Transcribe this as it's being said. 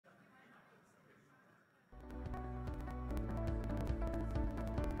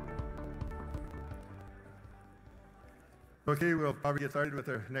Okay, we'll probably get started with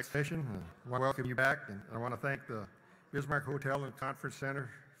our next session. I want to welcome you back, and I want to thank the Bismarck Hotel and Conference Center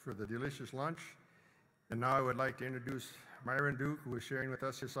for the delicious lunch. And now I would like to introduce Myron Duke, who is sharing with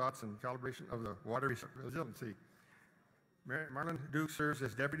us his thoughts on calibration of the water resiliency. Marlon Duke serves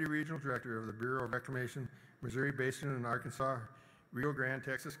as Deputy Regional Director of the Bureau of Reclamation, Missouri Basin and Arkansas, Rio Grande,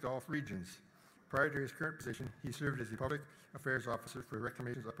 Texas Gulf regions. Prior to his current position, he served as the Public Affairs Officer for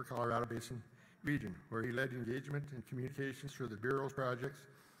Reclamation's Upper Colorado Basin region, where he led engagement and communications for the Bureau's projects,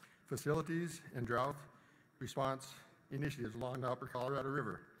 facilities, and drought response initiatives along the Upper Colorado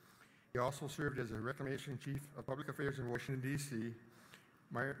River. He also served as a Reclamation Chief of Public Affairs in Washington, D.C.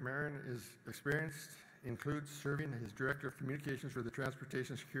 Myron's experience includes serving as Director of Communications for the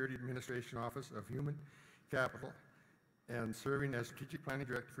Transportation Security Administration Office of Human Capital and serving as Strategic Planning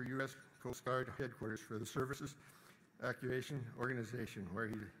Director for U.S. Coast Guard Headquarters for the Services Activation Organization, where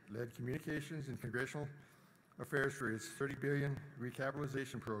he led communications and congressional affairs for his $30 billion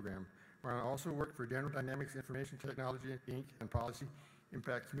recapitalization program. Myron also worked for General Dynamics Information Technology, Inc. and Policy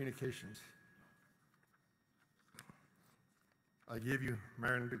Impact Communications. I give you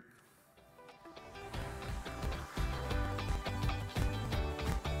Myron Duke.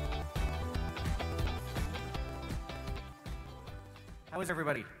 How is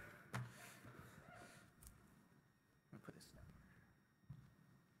everybody?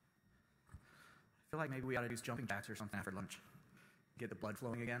 I feel like maybe we ought to do jumping jacks or something after lunch. Get the blood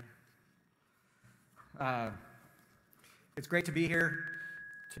flowing again. It's great to be here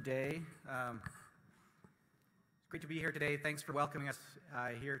today. Thanks for welcoming us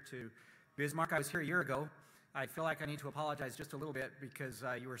here to Bismarck. I was here a year ago. I feel like I need to apologize just a little bit because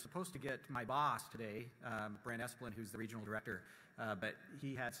you were supposed to get my boss today, Brent Esplin, who's the regional director, but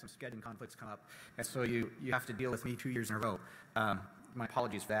he had some scheduling conflicts come up, and so you have to deal with me 2 years in a row. My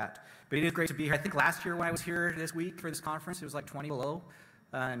apologies for that. But it is great to be here. I think last year when I was here this week for this conference, it was like 20 below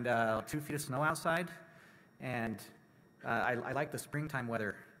and 2 feet of snow outside. And I like the springtime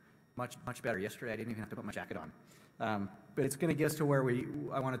weather much better. Yesterday I didn't even have to put my jacket on. But it's going to get us to where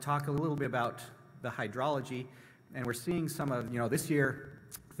I want to talk a little bit about the hydrology. And we're seeing some of, this year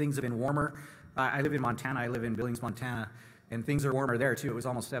things have been warmer. I live in Montana. I live in Billings, Montana. And things are warmer there too. It was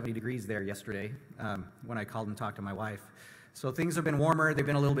almost 70 degrees there yesterday when I called and talked to my wife. So things have been warmer, they've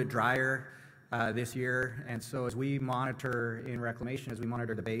been a little bit drier this year, and so as we monitor in Reclamation, as we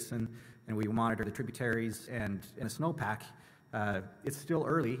monitor the basin, and we monitor the tributaries and the snowpack, it's still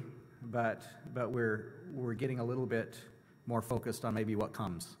early, but we're getting a little bit more focused on maybe what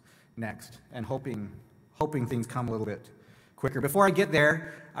comes next, and hoping things come a little bit quicker. Before I get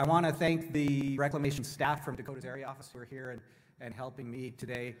there, I want to thank the Reclamation staff from Dakota's area office who are here and helping me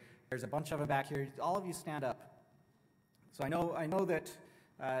today. There's a bunch of them back here. All of you stand up. So I know that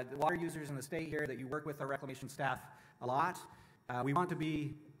the water users in the state here that you work with our Reclamation staff a lot. We want to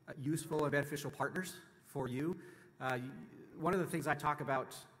be useful and beneficial partners for you. One of the things I talk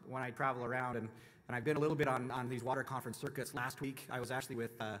about when I travel around, and I've been a little bit on these water conference circuits. Last week I was actually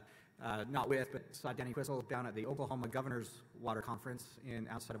but saw Danny Quissel down at the Oklahoma Governor's Water Conference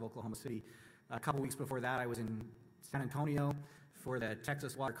outside of Oklahoma City. A couple weeks before that I was in San Antonio for the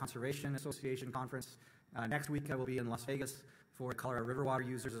Texas Water Conservation Association Conference. Next week I will be in Las Vegas for the Colorado River Water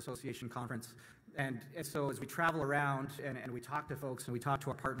Users Association Conference. And so as we travel around and we talk to folks and we talk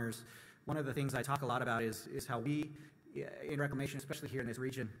to our partners, one of the things I talk a lot about is how we, in Reclamation, especially here in this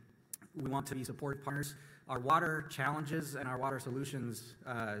region, we want to be supportive partners. Our water challenges and our water solutions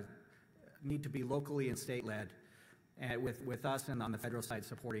need to be locally and state-led, and with us and on the federal side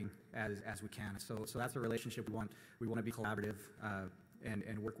supporting as we can. So that's a relationship we want. We want to be collaborative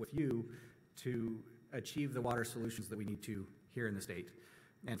and work with you to achieve the water solutions that we need to here in the state,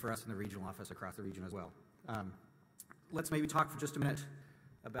 and for us in the regional office across the region as well. Let's maybe talk for just a minute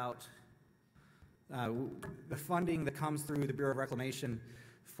about the funding that comes through the Bureau of Reclamation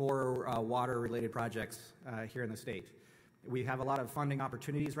for water-related projects here in the state. We have a lot of funding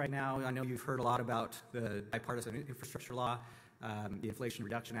opportunities right now. I know you've heard a lot about the bipartisan infrastructure law, the Inflation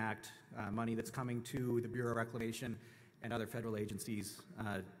Reduction Act, money that's coming to the Bureau of Reclamation and other federal agencies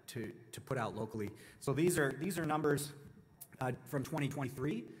to put out locally. So these are numbers from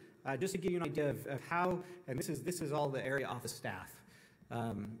 2023, just to give you an idea of how, and this is all the area office staff,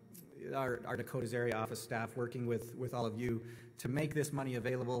 our Dakota's area office staff working with all of you to make this money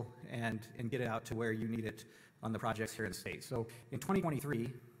available and get it out to where you need it on the projects here in the state. So in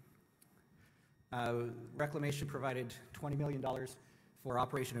 2023, Reclamation provided $20 million for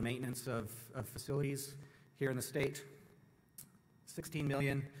operation and maintenance of facilities here in the state. $16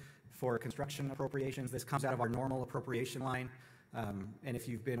 million for construction appropriations. This comes out of our normal appropriation line. And if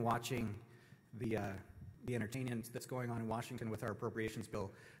you've been watching the the entertainment that's going on in Washington with our appropriations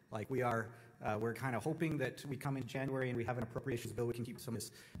bill like we are. We're kind of hoping that we come in January and we have an appropriations bill, we can keep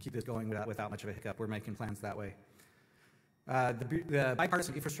this going without much of a hiccup. We're making plans that way. The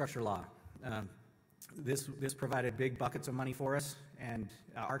bipartisan infrastructure law. This provided big buckets of money for us, and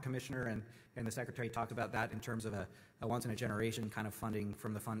our commissioner and the secretary talked about that in terms of a once-in-a-generation kind of funding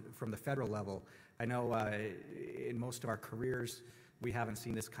from the federal level. I know in most of our careers, we haven't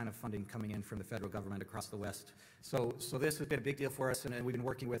seen this kind of funding coming in from the federal government across the West. So this has been a big deal for us, and we've been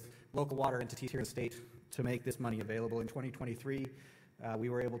working with local water entities here in the state to make this money available. In 2023, we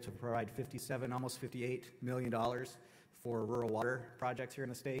were able to provide almost $58 million for rural water projects here in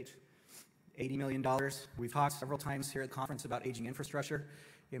the state. $80 million. We've talked several times here at the conference about aging infrastructure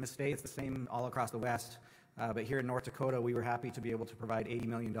in the state. It's the same all across the West. But here in North Dakota, we were happy to be able to provide $80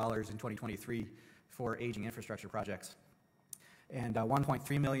 million in 2023 for aging infrastructure projects. And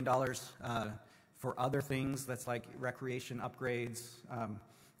 $1.3 million for other things, that's like recreation upgrades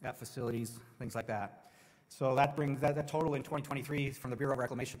at facilities, things like that. So that brings that total in 2023 from the Bureau of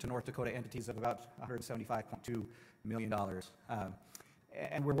Reclamation to North Dakota entities of about $175.2 million.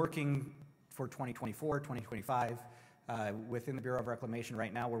 And we're working for 2024, 2025. Within the Bureau of Reclamation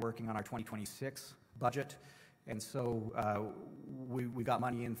right now, we're working on our 2026 budget. And so we got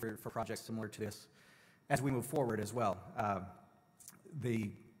money in for projects similar to this as we move forward as well.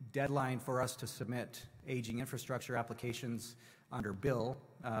 The deadline for us to submit aging infrastructure applications under bill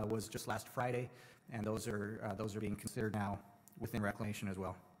was just last Friday, and those are being considered now within Reclamation as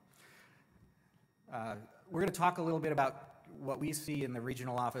well. We're going to talk a little bit about what we see in the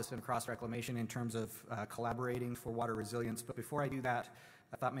regional office and across Reclamation in terms of collaborating for water resilience. But before I do that,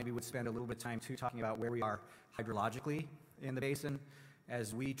 I thought maybe we'd spend a little bit of time too talking about where we are hydrologically in the basin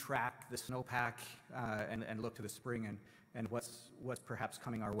as we track the snowpack and look to the spring and what's perhaps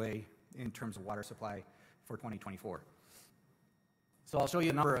coming our way in terms of water supply for 2024. So I'll show you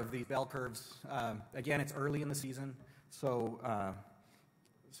a number of these bell curves. Again, it's early in the season, so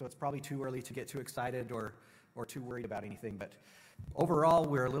it's probably too early to get too excited or too worried about anything. But overall,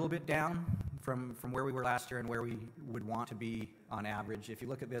 we're a little bit down from where we were last year and where we would want to be on average. If you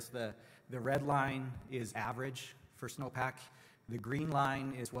look at this, the red line is average for snowpack. The green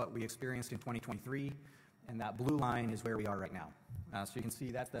line is what we experienced in 2023, and that blue line is where we are right now. So you can see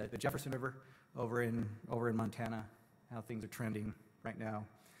that's the Jefferson River over in Montana, how things are trending right now.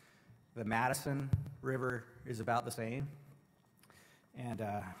 The Madison River is about the same, and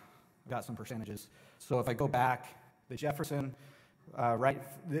I've got some percentages. So if I go back, the Jefferson,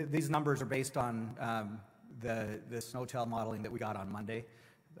 these numbers are based on the SNOTEL modeling that we got on Monday,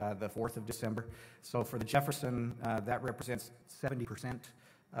 the 4th of December. So for the Jefferson, that represents 70%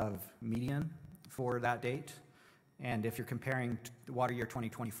 of median for that date. And if you're comparing the water year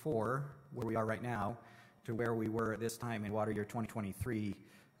 2024, where we are right now, to where we were at this time in water year 2023,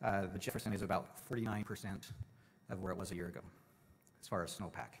 the Jefferson is about 49% of where it was a year ago, as far as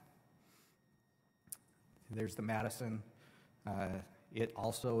snowpack. There's the Madison. It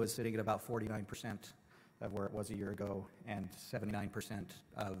also is sitting at about 49% of where it was a year ago, and 79%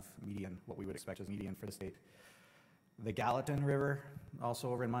 of median, what we would expect as median for the state. The Gallatin River,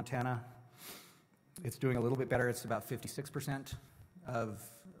 also over in Montana, it's doing a little bit better. It's about 56% of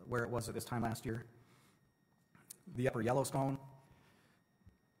where it was at this time last year. The Upper Yellowstone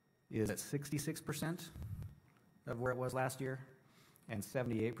is at 66% of where it was last year, and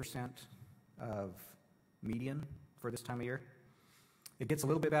 78% of median for this time of year. It gets a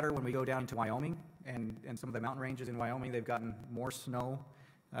little bit better when we go down to Wyoming, and some of the mountain ranges in Wyoming, they've gotten more snow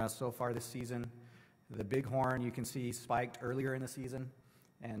so far this season. The Bighorn, you can see, spiked earlier in the season,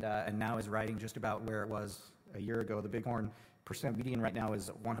 and now is riding just about where it was a year ago. The Bighorn percent median right now is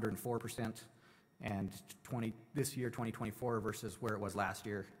 104%, and this year, 2024, versus where it was last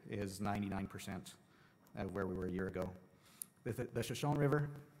year, is 99% of where we were a year ago. The Shoshone River,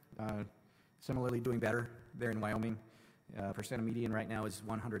 similarly doing better there in Wyoming. Percent of median right now is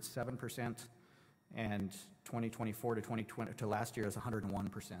 107%, and 2024 to last year is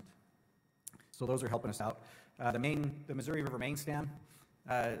 101%. So those are helping us out. The Missouri River main stem,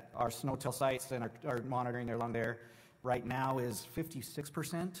 our SNOTEL sites and our monitoring there along there right now is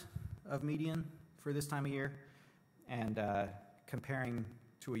 56% of median for this time of year, and comparing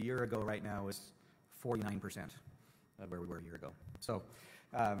to a year ago right now is 49% of where we were a year ago. So,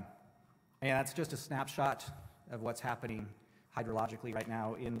 and that's just a snapshot of what's happening hydrologically right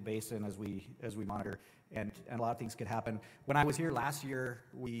now in the basin as we monitor, and a lot of things could happen. When I was here last year,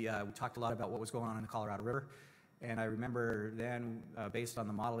 we talked a lot about what was going on in the Colorado River, and I remember then, based on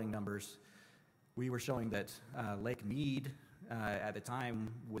the modeling numbers, we were showing that Lake Mead at the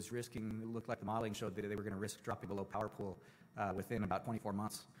time was risking, it looked like the modeling showed that they were going to risk dropping below power pool within about 24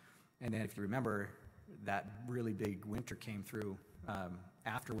 months. And then if you remember, that really big winter came through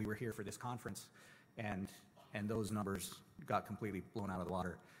after we were here for this conference, and those numbers got completely blown out of the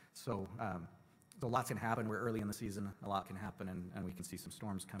water. So, so lots can happen. We're early in the season. A lot can happen, and we can see some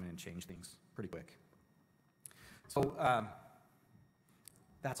storms come in and change things pretty quick. So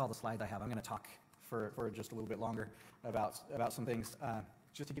that's all the slides I have. I'm going to talk for just a little bit longer about some things.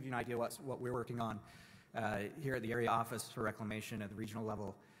 Just to give you an idea what we're working on here at the area office for reclamation at the regional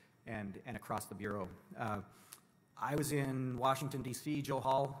level and across the Bureau. I was in Washington, D.C. Joe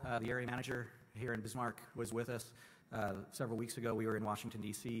Hall, the area manager here in Bismarck, was with us several weeks ago. We were in Washington,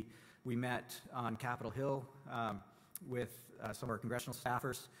 D.C. We met on Capitol Hill with some of our congressional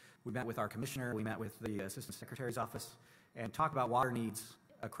staffers. We met with our commissioner. We met with the Assistant Secretary's office and talked about water needs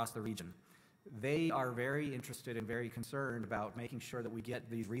across the region. They are very interested and very concerned about making sure that we get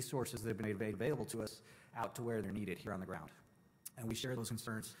these resources that have been made available to us out to where they're needed here on the ground. And we share those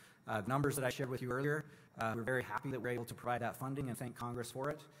concerns. The numbers that I shared with you earlier, we're very happy that we're able to provide that funding and thank Congress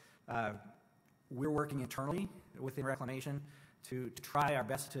for it. We're working internally within Reclamation to try our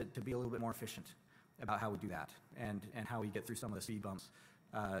best to be a little bit more efficient about how we do that and how we get through some of the speed bumps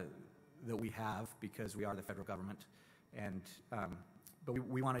that we have because we are the federal government. And but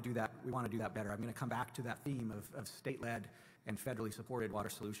we want to do that. We want to do that better. I'm going to come back to that theme of state-led and federally supported water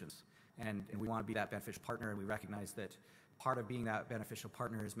solutions, and we want to be that beneficial partner. And we recognize that part of being that beneficial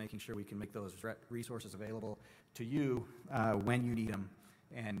partner is making sure we can make those resources available to you when you need them,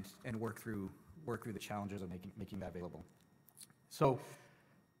 and work through the challenges of making that available. So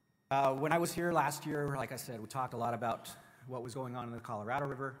when I was here last year, like I said, we talked a lot about what was going on in the Colorado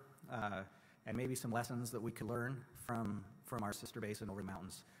River and maybe some lessons that we could learn from our sister basin over the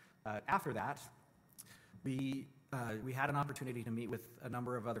mountains. After that, we had an opportunity to meet with a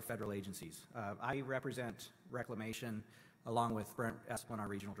number of other federal agencies. I represent Reclamation along with Brent Esplin, our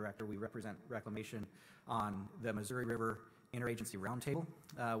regional director. We represent Reclamation on the Missouri River Interagency Roundtable,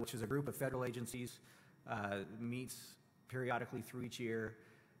 which is a group of federal agencies, meets periodically through each year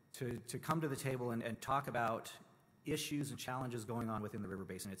to come to the table and talk about issues and challenges going on within the river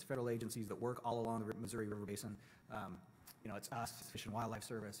basin. It's federal agencies that work all along the Missouri River Basin. It's us, it's Fish and Wildlife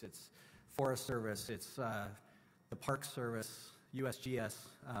Service, it's Forest Service, it's the Park Service, USGS,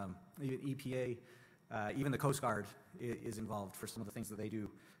 EPA, even the Coast Guard is involved for some of the things that they do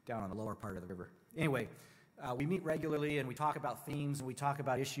down on the lower part of the river. Anyway, we meet regularly and we talk about themes and we talk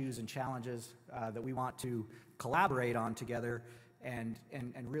about issues and challenges that we want to collaborate on together and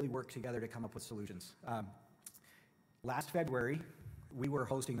really work together to come up with solutions. Last February, we were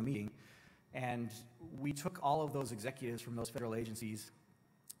hosting a meeting, and we took all of those executives from those federal agencies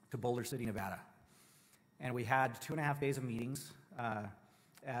to Boulder City, Nevada. And we had 2.5 days of meetings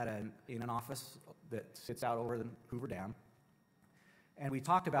in an office that sits out over the Hoover Dam. And we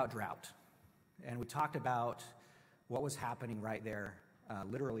talked about drought. And we talked about what was happening right there,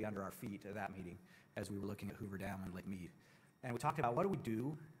 literally under our feet at that meeting as we were looking at Hoover Dam and Lake Mead. And we talked about what do we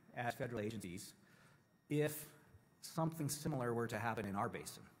do as federal agencies if something similar were to happen in our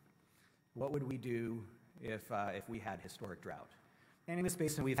basin. What would we do if we had historic drought? And in this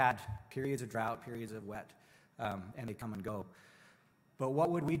basin, we've had periods of drought, periods of wet, and they come and go. But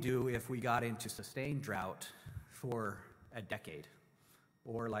what would we do if we got into sustained drought for a decade,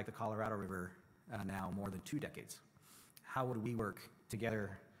 or like the Colorado River now, more than 2 decades? How would we work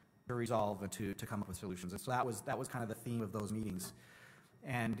together to resolve and to come up with solutions? And so that was kind of the theme of those meetings.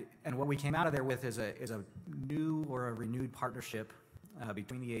 And what we came out of there with is a new or a renewed partnership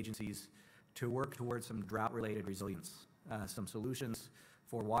between the agencies to work towards some drought-related resilience, some solutions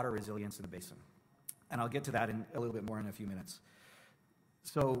for water resilience in the basin. And I'll get to that in a little bit more in a few minutes.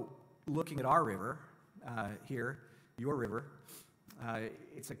 So looking at our river here, your river,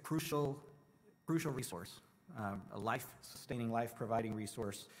 it's a crucial resource, a life-sustaining, life-providing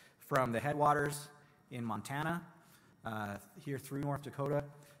resource from the headwaters in Montana, here through North Dakota,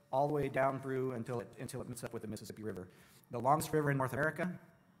 all the way down through until it meets up with the Mississippi River. The longest river in North America,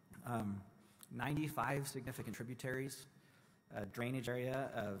 95 significant tributaries, a drainage area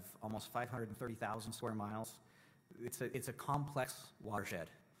of almost 530,000 square miles. It's a complex watershed,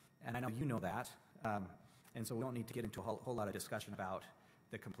 and I know you know that, and so we don't need to get into a whole lot of discussion about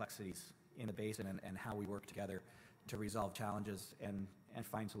the complexities in the basin and how we work together to resolve challenges and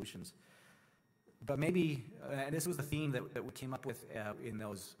find solutions. But maybe, and this was the theme that we came up with in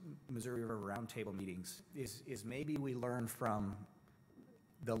those Missouri River Roundtable meetings, is maybe we learn from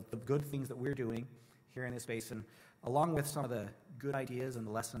the good things that we're doing here in this basin, along with some of the good ideas and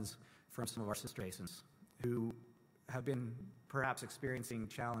the lessons from some of our sister basins who have been perhaps experiencing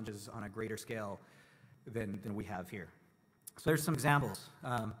challenges on a greater scale than we have here. So there's some examples.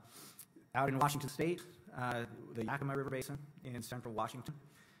 Out in Washington State, the Yakima River Basin in central Washington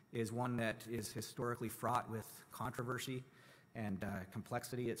is one that is historically fraught with controversy and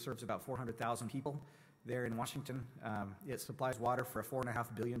complexity. It serves about 400,000 people there in Washington. It supplies water for a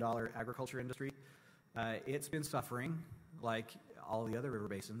 $4.5 billion agriculture industry. It's been suffering, like all the other river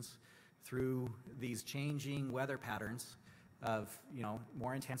basins, through these changing weather patterns of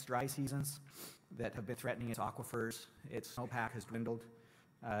more intense dry seasons that have been threatening its aquifers. Its snowpack has dwindled.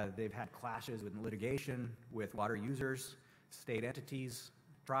 They've had clashes with litigation with water users, state entities,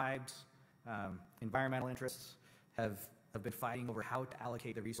 tribes, environmental interests have been fighting over how to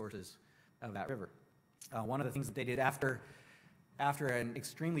allocate the resources of that river. One of the things that they did after an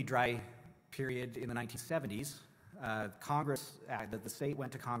extremely dry period in the 1970s, the state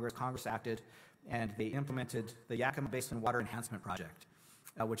went to Congress, Congress acted, and they implemented the Yakima Basin Water Enhancement Project,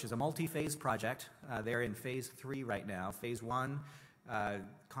 which is a multi-phase project. They're in phase 3 right now. In phase 1,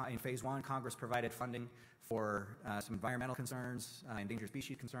 Congress provided funding for some environmental concerns, endangered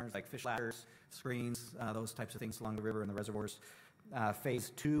species concerns like fish ladders, screens, those types of things along the river and the reservoirs.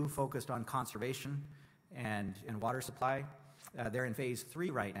 Phase 2 focused on conservation and water supply. They're in phase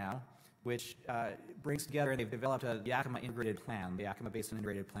 3 right now, which brings together, and they've developed a Yakima Integrated Plan, the Yakima Basin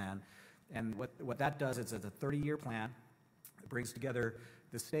Integrated Plan. And what that does is it's a 30-year plan. It brings together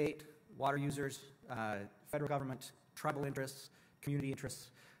the state, water users, federal government, tribal interests, community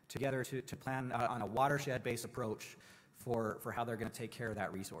interests together to plan on a watershed-based approach for how they're going to take care of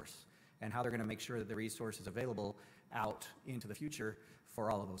that resource and how they're going to make sure that the resource is available out into the future for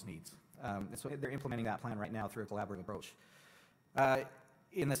all of those needs. And so they're implementing that plan right now through a collaborative approach.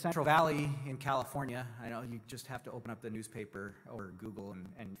 In the Central Valley in California, I know you just have to open up the newspaper or Google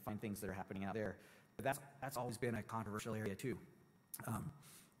and find things that are happening out there. But that's always been a controversial area too.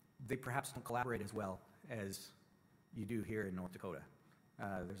 They perhaps don't collaborate as well as you do here in North Dakota.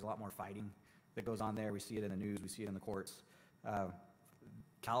 There's a lot more fighting that goes on there. We see it in the news, we see it in the courts.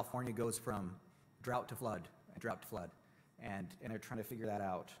 California goes from drought to flood, and they're trying to figure that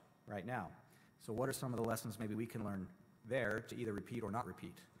out right now. So what are some of the lessons maybe we can learn there to either repeat or not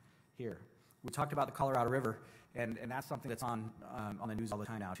repeat here? We talked about the Colorado River, and that's something that's on the news all the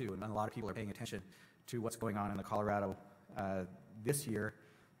time now too, and a lot of people are paying attention to what's going on in the Colorado this year,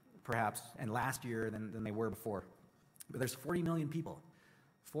 perhaps, and last year than they were before. But there's 40 million people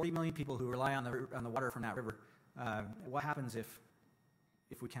who rely on the water from that river. What happens if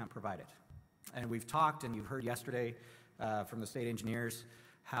we can't provide it? And we've talked, and you've heard yesterday from the state engineers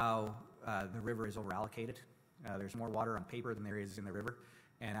how the river is overallocated. There's more water on paper than there is in the river,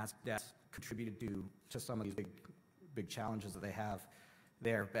 and that's contributed to some of these big challenges that they have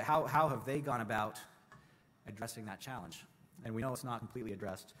there. But how have they gone about addressing that challenge? And we know it's not completely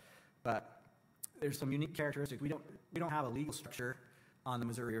addressed, but there's some unique characteristics. We don't have a legal structure on the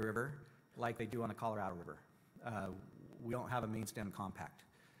Missouri River like they do on the Colorado River. We don't have a main stem compact.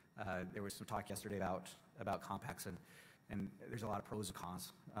 There was some talk yesterday about compacts, and there's a lot of pros and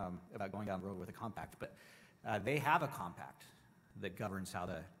cons about going down the road with a compact. But they have a compact that governs how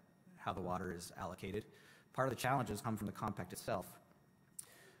the water is allocated. Part of the challenges come from the compact itself.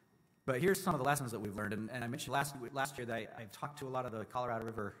 But here's some of the lessons that we've learned, and I mentioned last year that I talked to a lot of the Colorado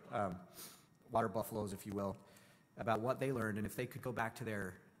River water buffaloes, if you will, about what they learned, and if they could go back to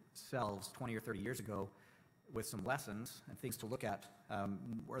their selves 20 or 30 years ago with some lessons and things to look at,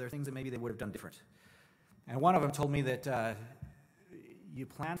 were there things that maybe they would have done different? And one of them told me that you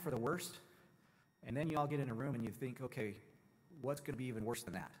plan for the worst, and then you all get in a room and you think, okay, what's going to be even worse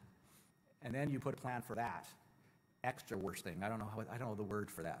than that? And then you put a plan for that extra worse thing. I don't know the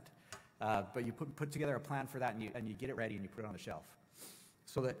word for that. But you put together a plan for that, and you get it ready and you put it on the shelf.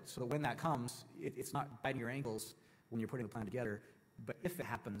 So that when that comes, it's not biting your ankles when you're putting the plan together, but if it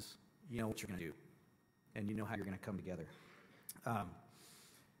happens, you know what you're going to do, and you know how you're going to come together.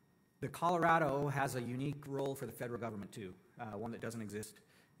 The Colorado has a unique role for the federal government too, one that doesn't exist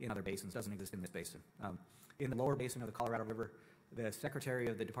in other basins, doesn't exist in this basin. In the lower basin of the Colorado River, the Secretary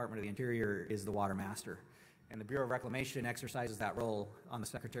of the Department of the Interior is the water master, and the Bureau of Reclamation exercises that role on the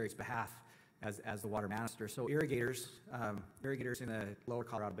Secretary's behalf as the water master. So irrigators in the lower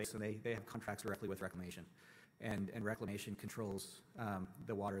Colorado Basin, they have contracts directly with Reclamation, and Reclamation controls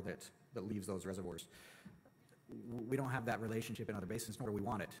the water that leaves those reservoirs. We don't have that relationship in other basins, nor do we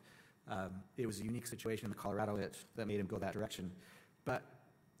want it. It was a unique situation in the Colorado that made him go that direction. But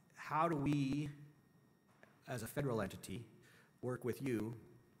how do we, as a federal entity, work with you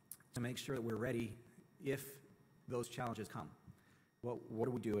to make sure that we're ready if those challenges come? what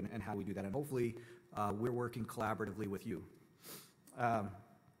do we do and how do we do that? And hopefully we're working collaboratively with you.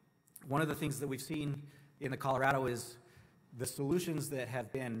 One of the things that we've seen in the Colorado is the solutions that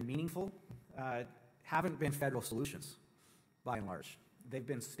have been meaningful haven't been federal solutions, by and large. They've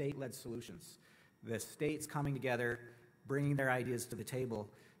been state-led solutions. The states coming together, bringing their ideas to the table,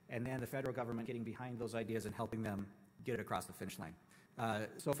 and then the federal government getting behind those ideas and helping them get it across the finish line.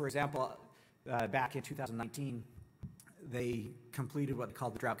 So for example, back in 2019, they completed what they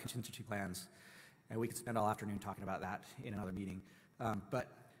called the drought contingency plans, and we could spend all afternoon talking about that in another meeting. But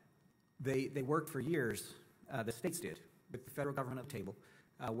they worked for years, the states did, with the federal government at the table,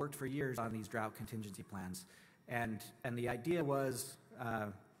 worked for years on these drought contingency plans. And the idea was,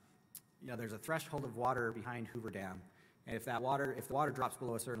 there's a threshold of water behind Hoover Dam, and if the water drops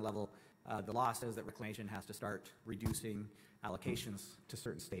below a certain level, the law says that Reclamation has to start reducing allocations to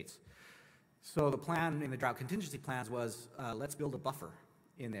certain states. So the plan in the drought contingency plans was, let's build a buffer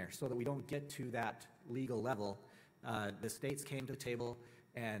in there so that we don't get to that legal level. The states came to the table,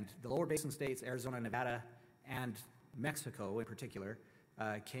 and the lower basin states, Arizona, Nevada, and Mexico in particular,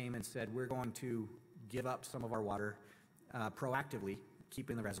 came and said, we're going to give up some of our water proactively,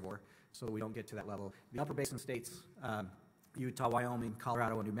 keep in the reservoir so that we don't get to that level. The upper basin states, Utah, Wyoming,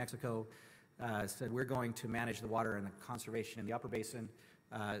 Colorado, and New Mexico, said we're going to manage the water and the conservation in the upper basin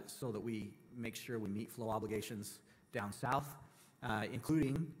so that we make sure we meet flow obligations down south,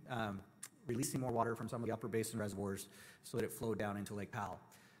 including releasing more water from some of the upper basin reservoirs so that it flowed down into Lake Powell.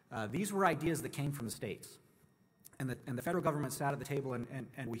 These were ideas that came from the states. And the federal government sat at the table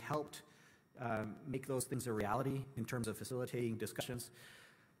and we helped make those things a reality in terms of facilitating discussions.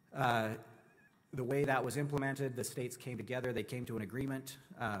 The way that was implemented, the states came together, they came to an agreement.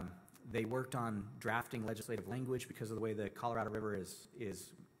 They worked on drafting legislative language because of the way the Colorado River is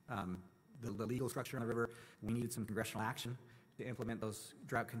the legal structure on the river. We needed some congressional action to implement those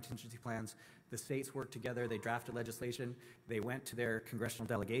drought contingency plans. The states worked together, they drafted legislation, they went to their congressional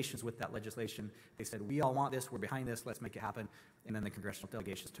delegations with that legislation. They said, we all want this, we're behind this, let's make it happen. And then the congressional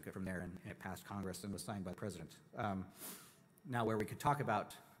delegations took it from there and it passed Congress and was signed by the president. Now where we could talk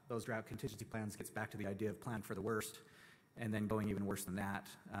about those drought contingency plans gets back to the idea of plan for the worst, and then going even worse than that.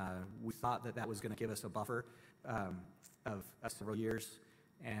 We thought that that was going to give us a buffer of several years,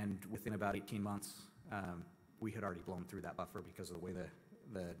 and within about 18 months, we had already blown through that buffer because of the way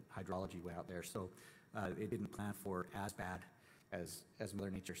the hydrology went out there. So it didn't plan for as bad as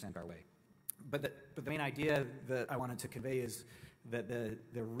Mother Nature sent our way. But the main idea that I wanted to convey is that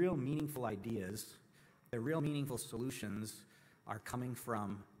the real meaningful ideas, the real meaningful solutions are coming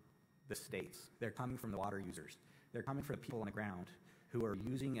from the states. They're coming from the water users. They're coming from the people on the ground who are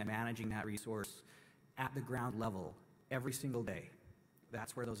using and managing that resource at the ground level every single day.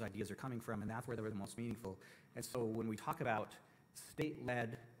 That's where those ideas are coming from, and that's where they're the most meaningful. And so when we talk about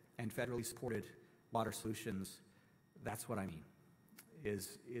state-led and federally supported water solutions, that's what I mean,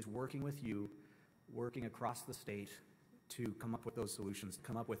 is working with you, working across the state to come up with those solutions,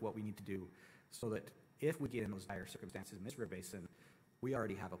 come up with what we need to do so that if we get in those dire circumstances in this river basin, we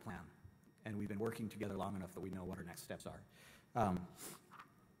already have a plan. And we've been working together long enough that we know what our next steps are.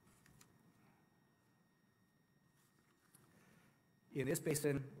 In this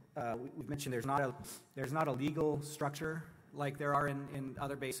basin, we've mentioned there's not a legal structure like there are in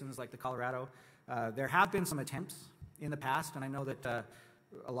other basins like the Colorado. There have been some attempts in the past, and I know that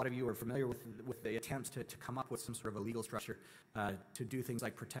a lot of you are familiar with the attempts to come up with some sort of a legal structure to do things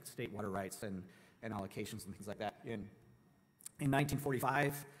like protect state water rights and allocations and things like that. In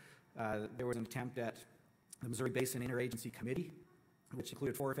 1945, there was an attempt at the Missouri Basin Interagency Committee, which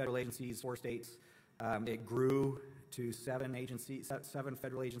included 4 federal agencies, 4 states. It grew to 7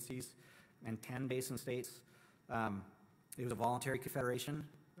 federal agencies and 10 basin states. It was a voluntary confederation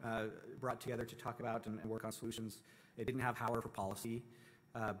brought together to talk about and work on solutions. It didn't have power for policy,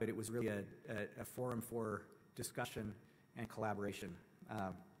 but it was really a forum for discussion and collaboration.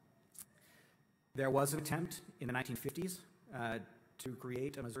 There was an attempt in the 1950s to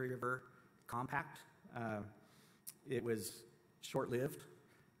create a Missouri River Compact. It was short-lived.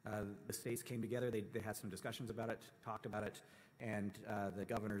 The states came together, they had some discussions about it, talked about it, and the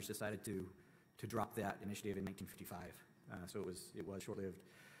governors decided to drop that initiative in 1955. So it was short-lived.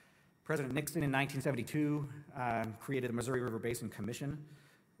 President Nixon in 1972 created the Missouri River Basin Commission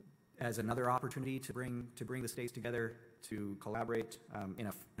as another opportunity to bring the states together to collaborate in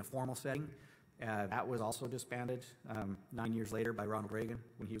a formal setting. That was also disbanded 9 years later by Ronald Reagan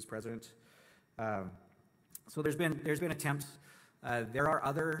when he was president. So there's been attempts. There are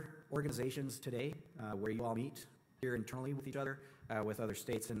other organizations today where you all meet here internally with each other, with other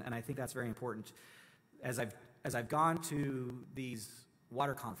states, and I think that's very important. As I've as I've gone to these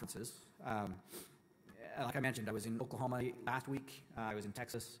water conferences, like I mentioned, I was in Oklahoma last week. I was in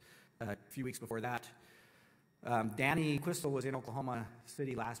Texas a few weeks before that. Danny Quistel was in Oklahoma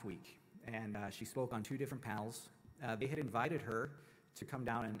City last week, and she spoke on 2 different panels. They had invited her to come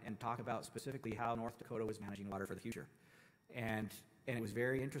down and talk about specifically how North Dakota was managing water for the future. And it was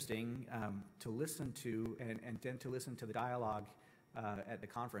very interesting to listen to, and then to listen to the dialogue at the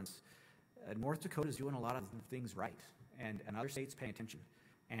conference. North Dakota is doing a lot of things right, and other states paying attention,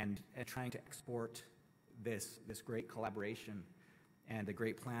 and trying to export this great collaboration and the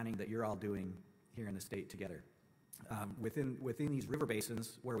great planning that you're all doing here in the state together. Within these river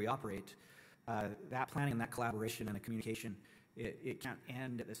basins where we operate, that planning and that collaboration and the communication, it can't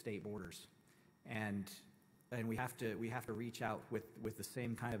end at the state borders, and we have to reach out with the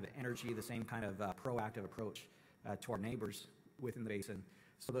same kind of energy, the same kind of proactive approach to our neighbors within the basin,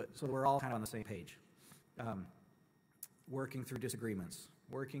 so that we're all kind of on the same page, working through disagreements,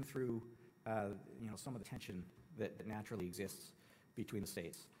 working through some of the tension that naturally exists between the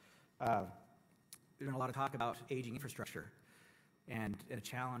states. There's been a lot of talk about aging infrastructure and a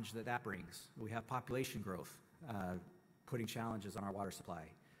challenge that brings. We have population growth putting challenges on our water supply.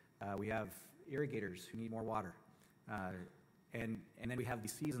 We have irrigators who need more water. And then we have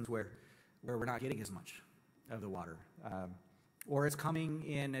these seasons where we're not getting as much of the water. Or it's coming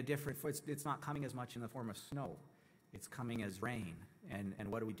in a different, it's not coming as much in the form of snow. It's coming as rain. And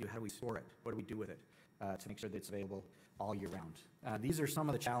what do we do? How do we store it? What do we do with it to make sure that it's available all year round? These are some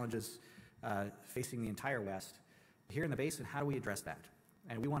of the challenges facing the entire West. Here in the basin, how do we address that?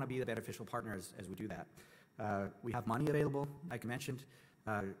 And we want to be the beneficial partners as we do that. We have money available, like I mentioned.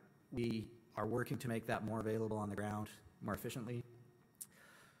 We are working to make that more available on the ground more efficiently.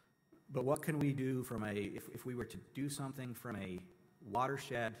 But what can we do from if we were to do something from a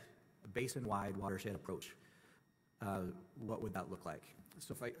watershed, a basin-wide watershed approach? What would that look like?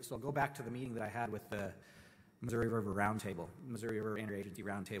 So I'll go back to the meeting that I had with the Missouri River Roundtable, Missouri River Interagency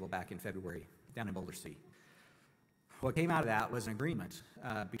Roundtable back in February down in Boulder City. What came out of that was an agreement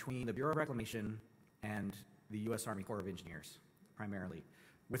between the Bureau of Reclamation and the U.S. Army Corps of Engineers, primarily,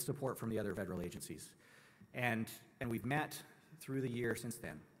 with support from the other federal agencies. And we've met through the year since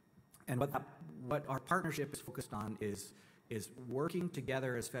then. And what our partnership is focused on is working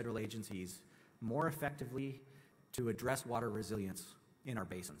together as federal agencies more effectively to address water resilience in our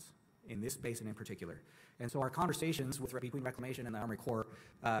basins, in this basin in particular. And so our conversations between Reclamation and the Army Corps,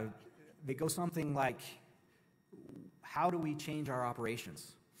 they go something like, how do we change our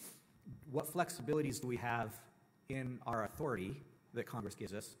operations? What flexibilities do we have in our authority that Congress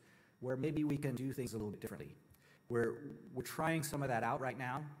gives us, where maybe we can do things a little bit differently? We're trying some of that out right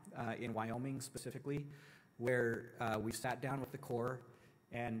now in Wyoming specifically, where we sat down with the Corps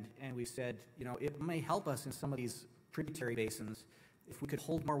and we said, it may help us in some of these tributary basins if we could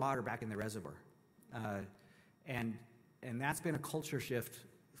hold more water back in the reservoir. And that's been a culture shift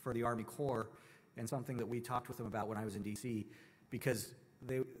for the Army Corps, and something that we talked with them about when I was in D.C., because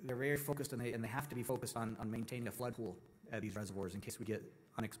they're very focused, and they have to be focused on maintaining a flood pool at these reservoirs in case we get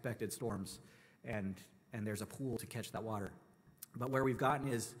unexpected storms and there's a pool to catch that water. But where we've gotten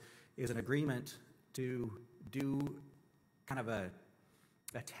is an agreement to do kind of a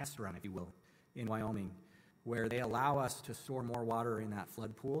test run, if you will, in Wyoming, where they allow us to store more water in that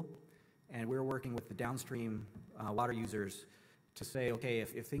flood pool, and we're working with the downstream water users to say, okay,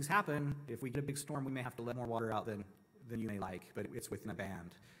 if things happen, if we get a big storm, we may have to let more water out than you may like, but it's within a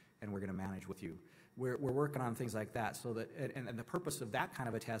band, and we're going to manage with you. We're working on things like that, so that, and the purpose of that kind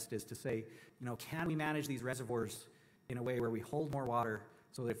of a test is to say, can we manage these reservoirs in a way where we hold more water,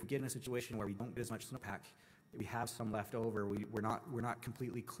 so that if we get in a situation where we don't get as much snowpack, we have some left over. We're not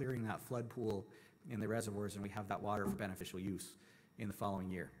completely clearing that flood pool in the reservoirs, and we have that water for beneficial use in the following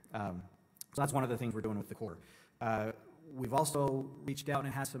year. So that's one of the things we're doing with the Corps. We've also reached out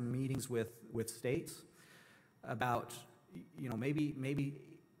and had some meetings with states about, maybe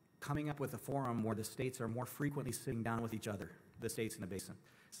coming up with a forum where the states are more frequently sitting down with each other, the states in the basin,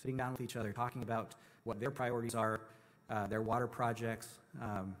 sitting down with each other, talking about what their priorities are, their water projects,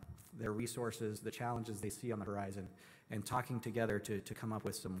 their resources, the challenges they see on the horizon, and talking together to come up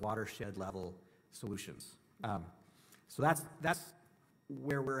with some watershed level solutions. So that's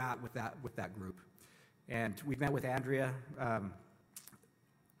where we're at with that group. And we've met with Andrea. I'm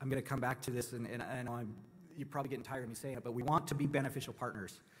going to come back to this, and I know you're probably getting tired of me saying it, but we want to be beneficial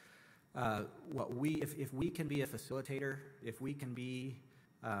partners. If we can be a facilitator, if we can be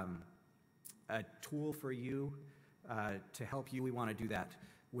a tool for you to help you, we want to do that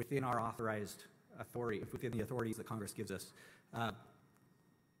within our authorized authority, within the authorities that Congress gives us.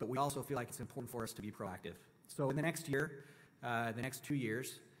 But we also feel like it's important for us to be proactive. So in the next year, the next 2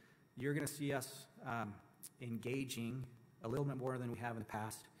 years, you're going to see us engaging a little bit more than we have in the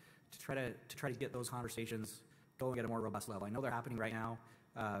past to try to get those conversations going at a more robust level. I know they're happening right now.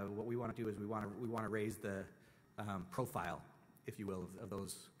 What we want to do is we want to raise the profile, if you will, of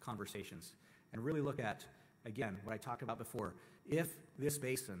those conversations, and really look at, again, what I talked about before. If this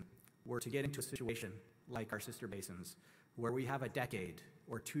basin were to get into a situation like our sister basins, where we have a decade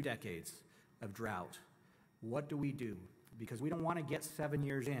or 2 decades of drought, what do we do? Because we don't want to get 7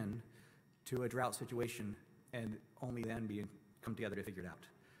 years in to a drought situation and only then come together to figure it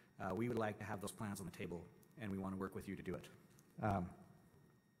out. We would like to have those plans on the table, and we want to work with you to do it.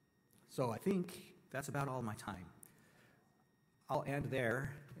 So I think that's about all my time. I'll end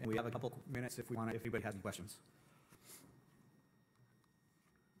there, and we have a couple minutes if anybody has any questions.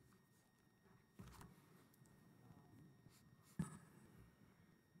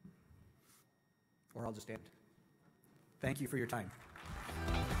 Or I'll just end. Thank you for your time.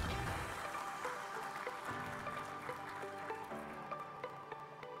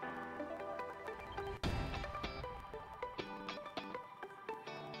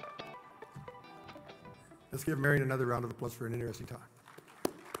 Let's give Marion another round of applause for an interesting talk.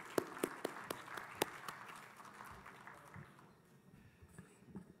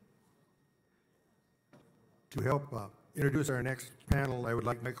 To help introduce our next panel, I would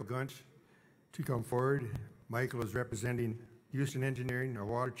like Michael Gunch to come forward. Michael is representing Houston Engineering, our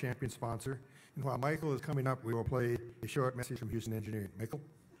water champion sponsor. And while Michael is coming up, we will play a short message from Houston Engineering. Michael?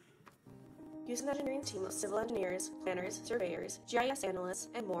 Houston Engineering's team of civil engineers, planners, surveyors, GIS analysts,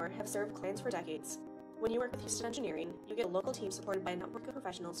 and more have served clients for decades. When you work with Houston Engineering, you get a local team supported by a network of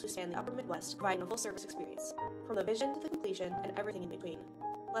professionals who span the upper Midwest, providing a full service experience, from the vision to the completion and everything in between.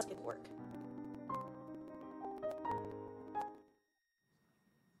 Let's get to work.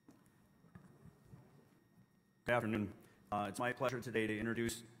 Good afternoon. It's my pleasure today to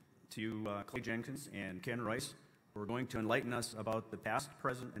introduce to you Clay Jenkinson and Ken Royse, who are going to enlighten us about the past,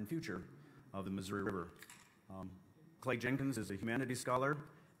 present, and future of the Missouri River. Clay Jenkinson is a humanities scholar,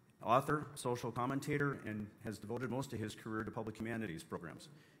 author, social commentator, and has devoted most of his career to public humanities programs.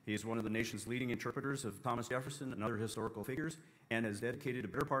 He is one of the nation's leading interpreters of Thomas Jefferson and other historical figures, and has dedicated a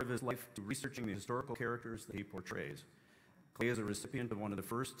better part of his life to researching the historical characters that he portrays. Clay is a recipient of one of the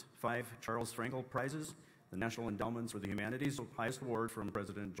first 5 Charles Frankel Prizes, the National Endowments for the Humanities, highest award from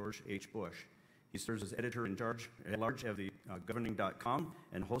President George H. Bush. He serves as editor-in-charge at large of the governing.com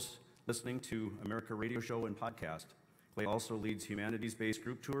and hosts Listening to America radio show and podcast. Clay also leads humanities-based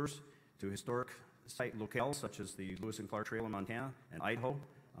group tours to historic site locales such as the Lewis and Clark Trail in Montana and Idaho,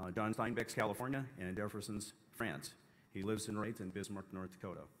 John Steinbeck's California, and Jefferson's France. He lives and writes in Bismarck, North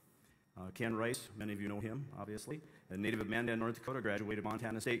Dakota. Ken Royse, many of you know him, obviously. A native of Mandan, North Dakota, graduated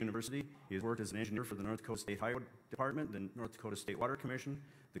Montana State University. He has worked as an engineer for the North Dakota State Highway Department, the North Dakota State Water Commission,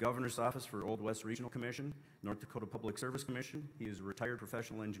 the Governor's Office for Old West Regional Commission, North Dakota Public Service Commission. He is a retired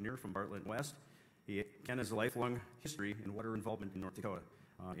professional engineer from Bartlett West. Ken has a lifelong history in water involvement in North Dakota.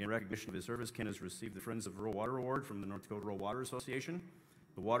 In recognition of his service, Ken has received the Friends of Rural Water Award from the North Dakota Rural Water Association,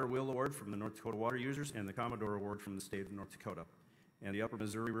 the Water Wheel Award from the North Dakota Water Users, and the Commodore Award from the state of North Dakota, and the Upper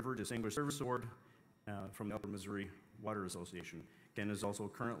Missouri River Distinguished Service Award from the Upper Missouri Water Association. Ken is also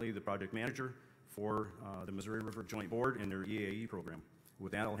currently the project manager for the Missouri River Joint Board and their EAE program.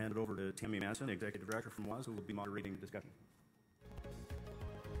 With that, I'll hand it over to Tammy Manson, Executive Director from WAS, who will be moderating the discussion.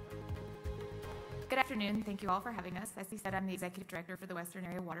 Good afternoon. Thank you all for having us. As he said, I'm the Executive Director for the Western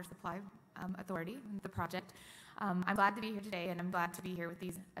Area Water Supply Authority, the project. I'm glad to be here today, and I'm glad to be here with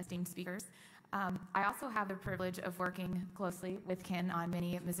these esteemed speakers. I also have the privilege of working closely with Ken on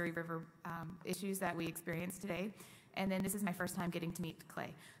many Missouri River issues that we experience today. And then this is my first time getting to meet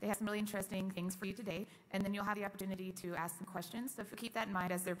Clay. They have some really interesting things for you today, and then you'll have the opportunity to ask some questions. So if you keep that in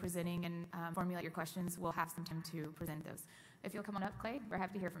mind as they're presenting and formulate your questions, we'll have some time to present those. If you'll come on up, Clay, we're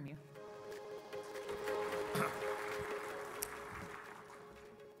happy to hear from you.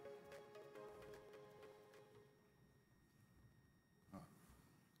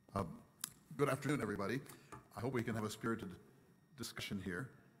 Good afternoon, everybody. I hope we can have a spirited discussion here.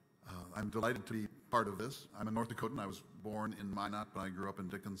 I'm delighted to be part of this. I'm a North Dakotan. I was born in Minot, but I grew up in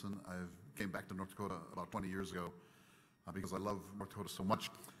Jenkinson. I came back to North Dakota about 20 years ago because I love North Dakota so much.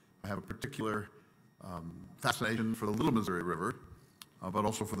 I have a particular fascination for the Little Missouri River, but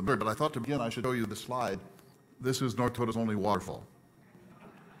also for the Missouri. But I thought to begin, I should show you this slide. This is North Dakota's only waterfall.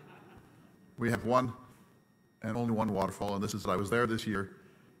 We have one and only one waterfall, and this is, I was there this year.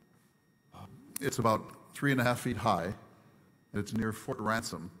 It's about 3.5 feet high. It's near Fort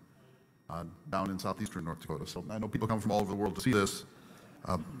Ransom, down in southeastern North Dakota. So I know people come from all over the world to see this.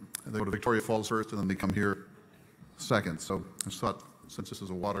 They go to Victoria Falls first, and then they come here 2nd. So I just thought, since this is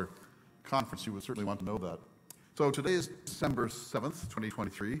a water conference, you would certainly want to know that. So today is December 7th,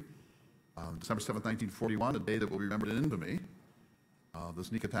 2023. December 7th, 1941, a day that will be remembered in infamy. The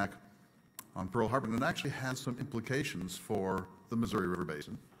sneak attack on Pearl Harbor, and it actually has some implications for the Missouri River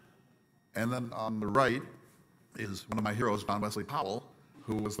Basin. And then on the right is one of my heroes, John Wesley Powell,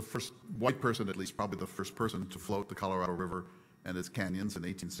 who was the first white person, at least probably the first person, to float the Colorado River and its canyons in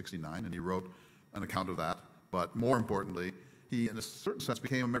 1869, and he wrote an account of that. But more importantly, he, in a certain sense,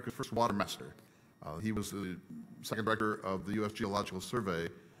 became America's first water master. He was the second director of the U.S. Geological Survey,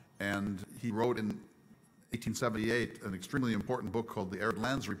 and he wrote in 1878 an extremely important book called the Arid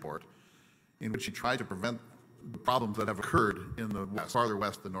Lands Report, in which he tried to prevent the problems that have occurred in the west, farther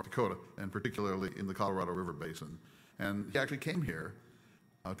west than North Dakota, and particularly in the Colorado River Basin. And he actually came here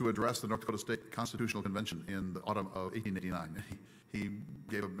to address the North Dakota State Constitutional Convention in the autumn of 1889. He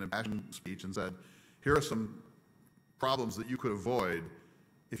gave an impassioned speech and said, here are some problems that you could avoid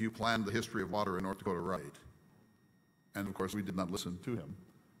if you planned the history of water in North Dakota right. And of course, we did not listen to him.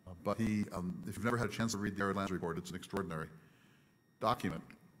 But he, if you've never had a chance to read the Arid Lands Report, it's an extraordinary document.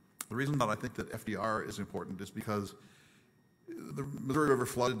 The reason that I think that FDR is important is because the Missouri River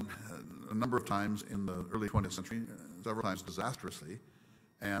flooded a number of times in the early 20th century, several times disastrously,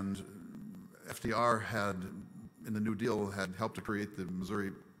 and FDR had, in the New Deal, had helped to create the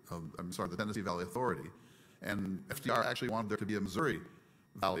the Tennessee Valley Authority, and FDR actually wanted there to be a Missouri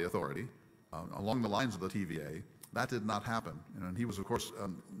Valley Authority along the lines of the TVA. That did not happen, and he was, of course,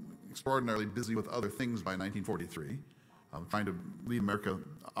 extraordinarily busy with other things by 1943, trying to lead America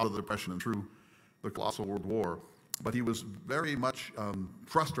out of the Depression and through the colossal World War. But he was very much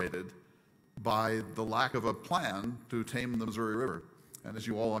frustrated by the lack of a plan to tame the Missouri River. And as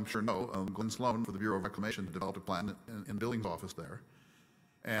you all, I'm sure, know, Glenn Sloan for the Bureau of Reclamation developed a plan in Billings' office there.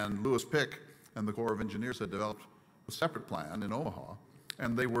 And Lewis Pick and the Corps of Engineers had developed a separate plan in Omaha.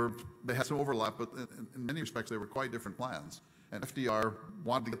 And they had some overlap, but in many respects they were quite different plans. And FDR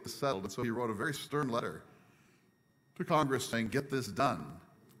wanted to get this settled, and so he wrote a very stern letter to Congress saying, get this done.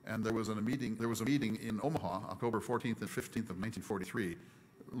 And there was a meeting in Omaha, October 14th and 15th of 1943.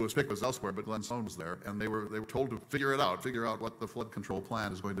 Lewis Pick was elsewhere, but Glenn Sloan was there, and they were told to figure out what the flood control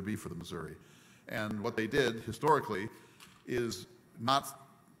plan is going to be for the Missouri. And what they did historically is not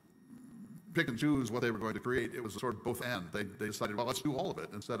pick and choose what they were going to create. It was a sort of both and. They decided, well, let's do all of it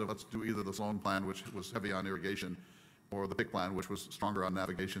instead of let's do either the Sloan plan, which was heavy on irrigation, or the Pick plan, which was stronger on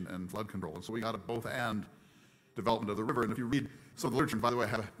navigation and flood control. And so we got a both and development of the river. And if you read some of the literature, and by the way, I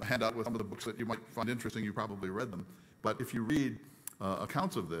have a handout with some of the books that you might find interesting. You probably read them. But if you read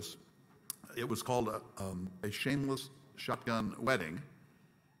accounts of this, it was called a shameless shotgun wedding,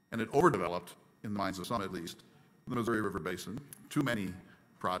 and it overdeveloped, in the minds of some at least, the Missouri River Basin. Too many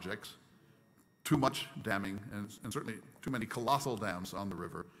projects, too much damming, and certainly too many colossal dams on the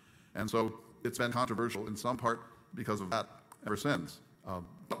river. And so it's been controversial in some part because of that ever since.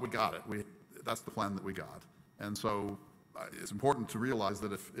 But we got it. That's the plan that we got. And so it's important to realize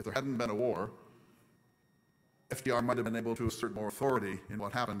that if there hadn't been a war, FDR might have been able to assert more authority in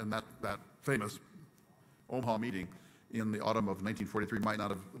what happened, and that famous Omaha meeting in the autumn of 1943 might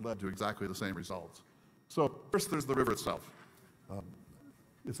not have led to exactly the same results. So first there's the river itself.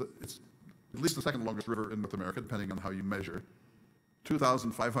 It's at least the second longest river in North America, depending on how you measure.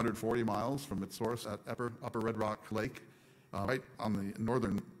 2,540 miles from its source at Upper Red Rock Lake, right on the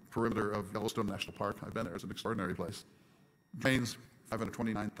northern perimeter of Yellowstone National Park. I've been there. It's an extraordinary place. Drains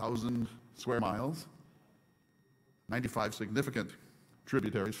 529,000 square miles, 95 significant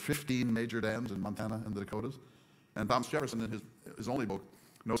tributaries, 15 major dams in Montana and the Dakotas. And Thomas Jefferson, in his only book,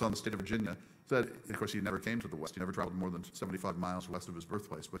 Notes on the State of Virginia, said, of course, he never came to the West. He never traveled more than 75 miles west of his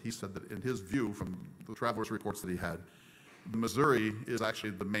birthplace. But he said that in his view, from the travelers' reports that he had, the Missouri is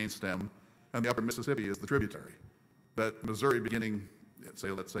actually the main stem, and the upper Mississippi is the tributary. That Missouri beginning,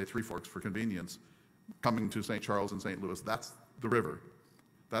 let's say Three Forks for convenience, coming to St. Charles and St. Louis, that's the river.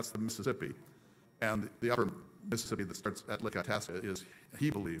 That's the Mississippi. And the upper Mississippi that starts at Lake Itasca is,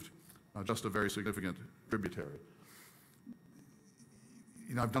 he believed, just a very significant tributary.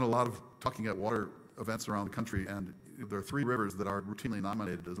 You know, I've done a lot of talking at water events around the country, and there are three rivers that are routinely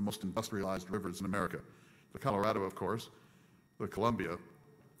nominated as the most industrialized rivers in America. The Colorado, of course, the Columbia,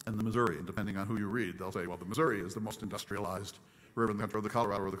 and the Missouri. And depending on who you read, they'll say, well, the Missouri is the most industrialized river in the country, or the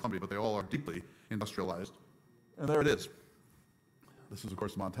Colorado or the Columbia, but they all are deeply industrialized. And there it is. This is, of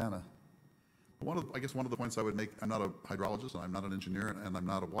course, Montana. I guess one of the points I would make, I'm not a hydrologist, and I'm not an engineer, and I'm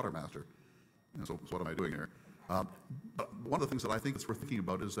not a water master. And so what am I doing here? But one of the things that I think it's worth thinking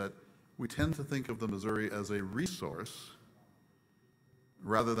about is that we tend to think of the Missouri as a resource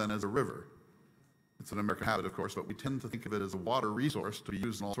rather than as a river. It's an American habit, of course, but we tend to think of it as a water resource to be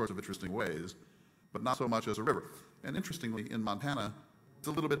used in all sorts of interesting ways, but not so much as a river. And interestingly, in Montana, it's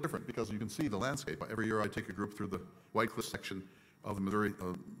a little bit different because you can see the landscape. Every year I take a group through the White Cliffs section of the Missouri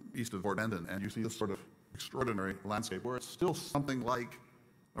east of Fort Benton, and you see this sort of extraordinary landscape where it's still something like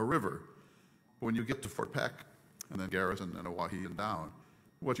a river. But when you get to Fort Peck and then Garrison and Owyhee and down,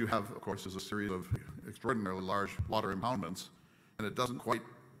 what you have, of course, is a series of extraordinarily large water impoundments, and it doesn't quite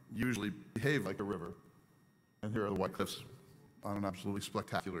usually behave like a river. And here are the White Cliffs on an absolutely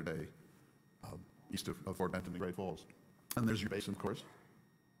spectacular day east of Fort Benton and Great Falls. And there's your basin, of course.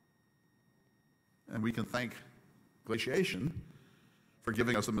 And we can thank glaciation for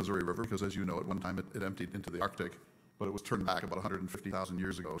giving us the Missouri River, because as you know, at one time it emptied into the Arctic, but it was turned back about 150,000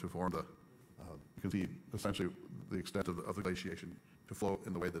 years ago to form the, you can see essentially the extent of the glaciation to flow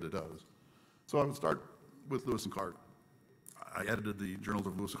in the way that it does. So I would start with Lewis and Clark. I edited the Journals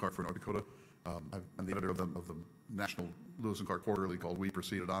of Lewis and Clark for North Dakota. I'm the editor of the National Lewis and Clark Quarterly called We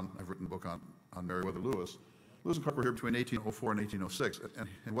Proceeded On. I've written a book on Meriwether Lewis. Lewis and Clark were here between 1804 and 1806.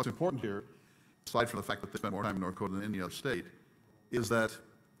 And what's important here, aside from the fact that they spent more time in North Dakota than any other state, is that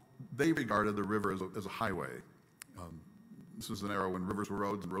they regarded the river as a highway. This is an era when rivers were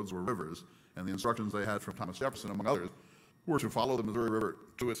roads and roads were rivers, and the instructions they had from Thomas Jefferson, among others, were to follow the Missouri River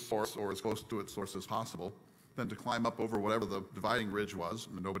to its source or as close to its source as possible, then to climb up over whatever the dividing ridge was,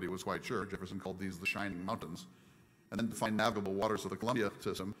 and nobody was quite sure. Jefferson called these the Shining Mountains, and then to find navigable waters of the Columbia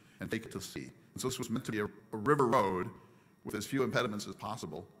system and take it to the sea. And so this was meant to be a river road with as few impediments as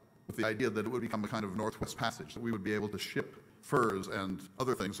possible, with the idea that it would become a kind of northwest passage, that we would be able to ship furs and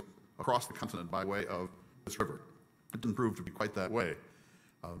other things across the continent by way of this river. It didn't prove to be quite that way.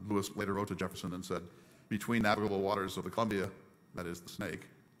 Lewis later wrote to Jefferson and said, between navigable waters of the Columbia, that is the Snake,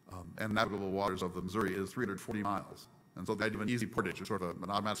 and navigable waters of the Missouri is 340 miles. And so the idea of an easy portage, or sort of an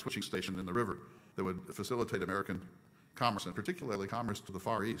automatic switching station in the river that would facilitate American commerce, and particularly commerce to the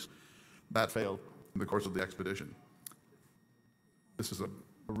Far East, that failed in the course of the expedition. This is a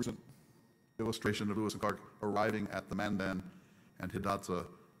recent illustration of Lewis and Clark arriving at the Mandan and Hidatsa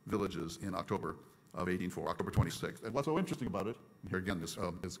villages in October of 1804, October 26th. And what's so interesting about it, and here again is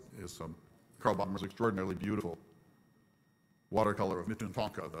Carl Baumer's extraordinarily beautiful watercolor of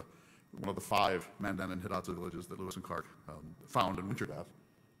Mituntonka, one of the 5 Mandan and Hidatsa villages that Lewis and Clark found and wintered at.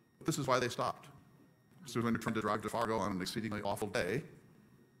 But this is why they stopped. So when they're trying to drive to Fargo on an exceedingly awful day,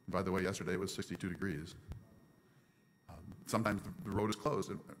 and by the way, yesterday it was 62 degrees, sometimes the road is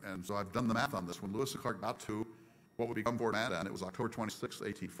closed. And so I've done the math on this. When Lewis and Clark got to what would become Fort Mandan, it was October 26,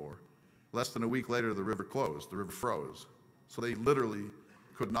 1804. Less than a week later, the river closed, the river froze. So they literally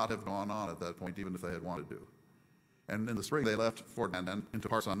could not have gone on at that point, even if they had wanted to. And in the spring, they left Fort Mandan into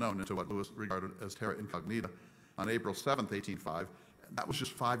parts unknown, into what Lewis regarded as terra incognita, on April 7th, 1805. And that was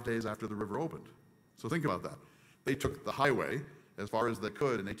just 5 days after the river opened. So think about that. They took the highway as far as they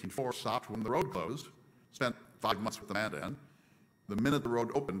could in 1804, stopped when the road closed, spent 5 months with the Mandan. The minute the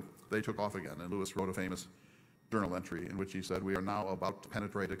road opened, they took off again. And Lewis wrote a famous journal entry in which he said, "We are now about to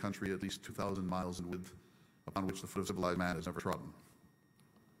penetrate a country at least 2,000 miles in width, upon which the foot of civilized man has never trodden."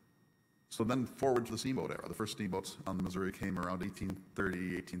 So then forward to the steamboat era. The first steamboats on the Missouri came around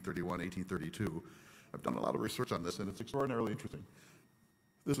 1830, 1831, 1832. I've done a lot of research on this, and it's extraordinarily interesting.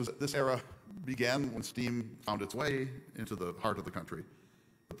 This era began when steam found its way into the heart of the country.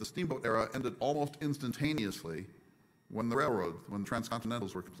 But the steamboat era ended almost instantaneously when the railroad, when the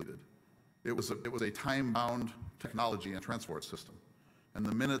transcontinentals were completed. It was a time-bound technology and transport system. And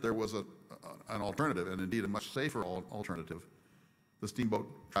the minute there was an alternative, and indeed a much safer alternative, the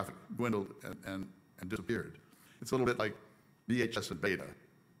steamboat traffic dwindled and disappeared. It's a little bit like VHS and beta.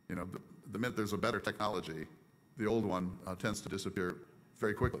 You know, the minute there's a better technology, the old one tends to disappear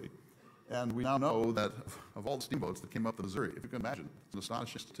very quickly. And we now know that of all the steamboats that came up the Missouri, if you can imagine, it's an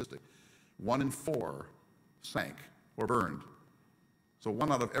astonishing statistic, 1 in 4 sank or burned. So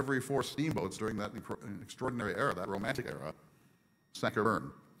 1 out of every 4 steamboats during that extraordinary era, that romantic era, sank or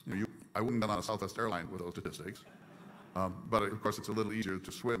burned. I wouldn't have been on a Southwest airline with those statistics. But of course, it's a little easier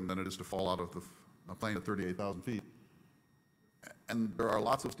to swim than it is to fall out of a plane at 38,000 feet. And there are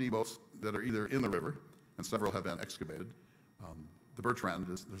lots of steamboats that are either in the river, and several have been excavated. The Bertrand,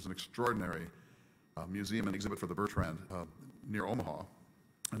 there's an extraordinary museum and exhibit for the Bertrand near Omaha,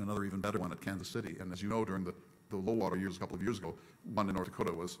 and another even better one at Kansas City. And as you know, during the low water years a couple of years ago, one in North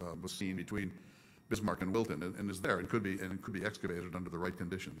Dakota was seen between Bismarck and Wilton, and is there, and could be excavated under the right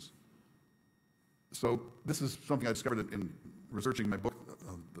conditions. So this is something I discovered in researching my book,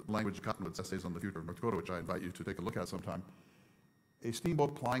 The Language of Cottonwood's Essays on the Future of North Dakota, which I invite you to take a look at sometime. A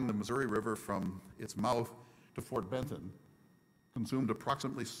steamboat plying the Missouri River from its mouth to Fort Benton consumed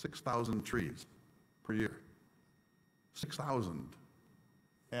approximately 6,000 trees. per year. 6,000.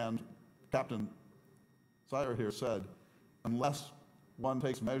 And Captain Sire here said, unless one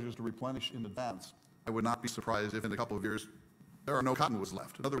takes measures to replenish in advance, I would not be surprised if in a couple of years there are no cottonwoods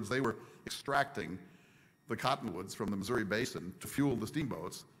left. In other words, they were extracting the cottonwoods from the Missouri Basin to fuel the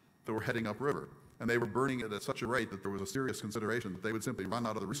steamboats that were heading upriver. And they were burning it at such a rate that there was a serious consideration that they would simply run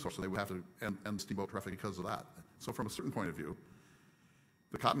out of the resource and they would have to end steamboat traffic because of that. So from a certain point of view,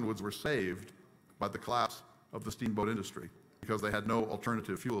 the cottonwoods were saved by the collapse of the steamboat industry because they had no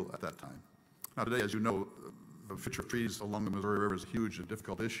alternative fuel at that time. Now today, as you know, the future of trees along the Missouri River is a huge and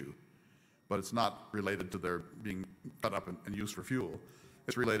difficult issue, but it's not related to their being cut up and used for fuel.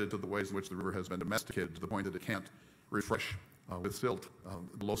 It's related to the ways in which the river has been domesticated to the point that it can't refresh with silt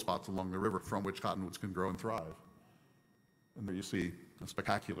the low spots along the river from which cottonwoods can grow and thrive. And there you see a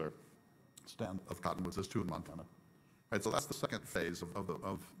spectacular stand of cottonwoods, as too in Montana. Right, so that's the second phase of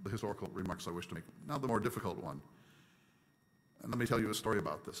the historical remarks I wish to make. Now the more difficult one. And let me tell you a story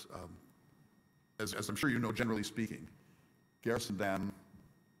about this. As I'm sure you know, generally speaking, Garrison Dam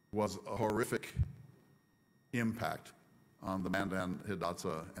was a horrific impact on the Mandan,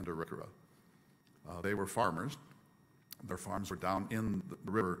 Hidatsa, and Arikara. They were farmers. Their farms were down in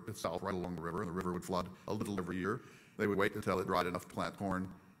the river itself, right along the river, and the river would flood a little every year. They would wait until it dried enough to plant corn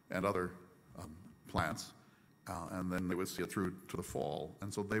and other plants, and then they would see it through to the fall.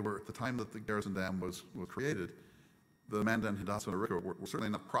 And so they were, at the time that the Garrison Dam was created, the Mandan, Hidatsa, and Arikara were certainly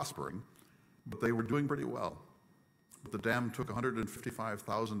not prospering, but they were doing pretty well. But the dam took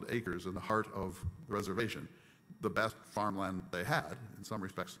 155,000 acres in the heart of the reservation, the best farmland they had, in some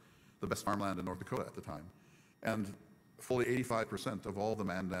respects, the best farmland in North Dakota at the time. And fully 85% of all the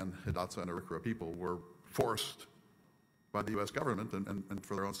Mandan, Hidatsa, and Arikara people were forced by the U.S. government and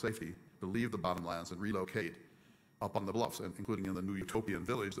for their own safety to leave the bottomlands and relocate up on the bluffs, including in the new utopian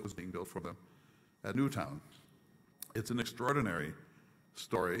village that was being built for them at Newtown. It's an extraordinary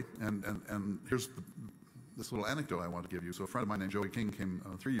story, and here's this little anecdote I want to give you. So a friend of mine named Joey King came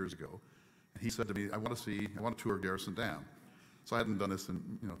 3 years ago, and he said to me, I want to tour Garrison Dam. So I hadn't done this in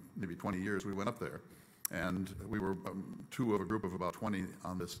maybe 20 years. We went up there, and we were two of a group of about 20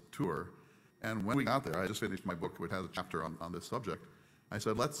 on this tour. And when we got there, I just finished my book, which has a chapter on this subject. I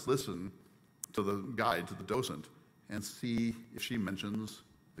said, let's listen to the guide, to the docent, and see if she mentions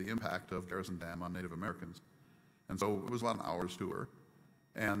the impact of Garrison Dam on Native Americans. And so it was about an hour's tour.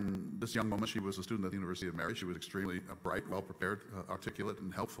 And this young woman, she was a student at the University of Mary. She was extremely bright, well-prepared, articulate,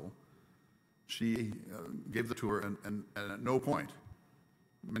 and helpful. She gave the tour and at no point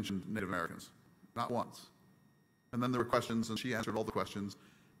mentioned Native Americans, not once. And then there were questions, and she answered all the questions,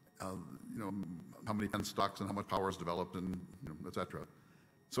 how many pen stocks and how much power is developed, and et cetera.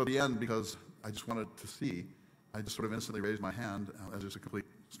 So at the end, because I just wanted to see, I just sort of instantly raised my hand as just a complete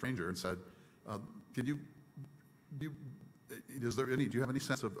stranger and said, do you have any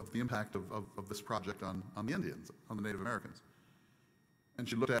sense of the impact of this project on the Indians, on the Native Americans? And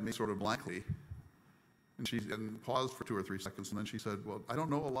she looked at me sort of blankly, and paused for 2 or 3 seconds, and then she said, well, I don't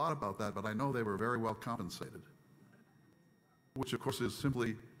know a lot about that, but I know they were very well compensated, which of course is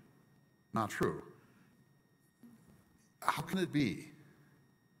simply not true. How can it be?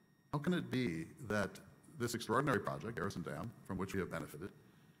 How can it be that this extraordinary project, Garrison Dam, from which we have benefited,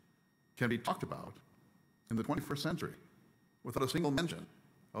 can be talked about in the 21st century without a single mention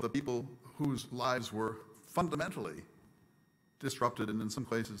of the people whose lives were fundamentally disrupted and in some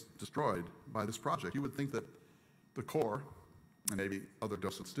places destroyed by this project? You would think that the Corps, and maybe other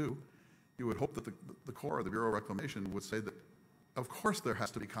docents do, you would hope that the Corps, the Bureau of Reclamation, would say that of course there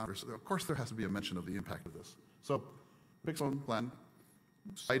has to be conversation, of course there has to be a mention of the impact of this. So the Big Stone Plan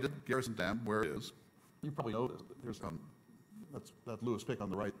cited Garrison Dam where it is. You probably know this. There's that Lewis Pick on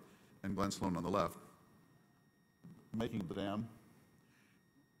the right and Glenn Sloan on the left, making of the dam.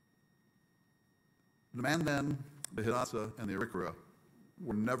 The Mandan, the Hidatsa, and the Arikara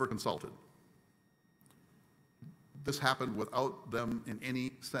were never consulted. This happened without them in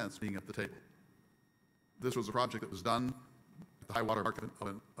any sense being at the table. This was a project that was done at the high water mark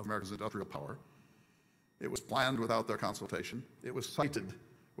of America's industrial power. It was planned without their consultation. It was cited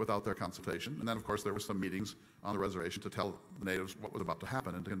without their consultation. And then, of course, there were some meetings on the reservation to tell the natives what was about to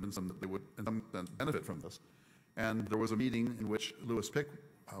happen and to convince them that they would benefit from this. And there was a meeting in which Lewis Pick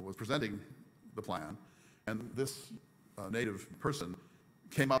was presenting the plan, and this native person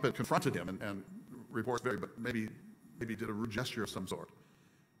came up and confronted him and reports but maybe did a rude gesture of some sort.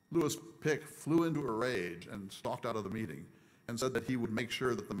 Lewis Pick flew into a rage and stalked out of the meeting and said that he would make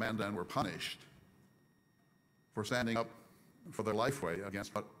sure that the Mandan were punished for standing up for their lifeway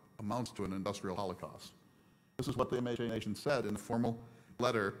against what amounts to an industrial holocaust. This is what the MHA Nation said in a formal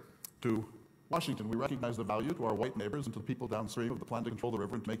letter to Washington, we recognize the value to our white neighbors and to the people downstream of the plan to control the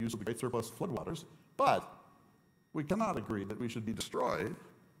river and to make use of the great surplus floodwaters, but we cannot agree that we should be destroyed,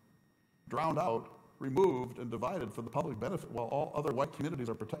 drowned out, removed, and divided for the public benefit while all other white communities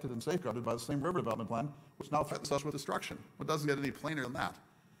are protected and safeguarded by the same river development plan, which now threatens us with destruction. It doesn't get any plainer than that.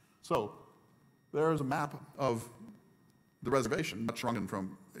 So there is a map of the reservation, much shrunken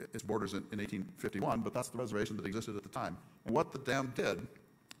from its borders in 1851, but that's the reservation that existed at the time. And what the dam did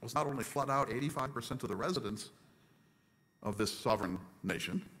was not only flood out 85% of the residents of this sovereign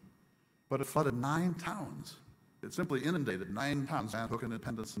nation, but it flooded 9 towns. It simply inundated 9 towns, Van Hook,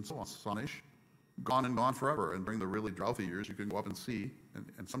 Independence, and so on, Saanich, gone and gone forever. And during the really droughty years, you can go up and see,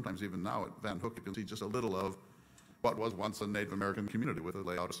 and sometimes even now at Van Hook, you can see just a little of what was once a Native American community with a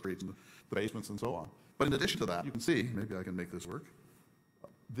layout of streets and the basements and so on. But in addition to that, you can see, maybe I can make this work,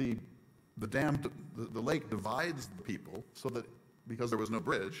 the lake divides the people so that because there was no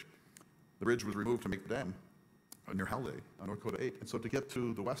bridge, the bridge was removed to make the dam near Haldane on North Dakota 8. And so to get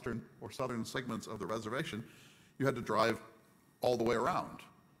to the western or southern segments of the reservation, you had to drive all the way around.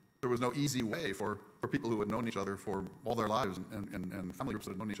 There was no easy way for people who had known each other for all their lives and family groups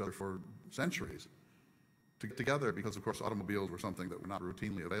that had known each other for centuries to get together because, of course, automobiles were something that were not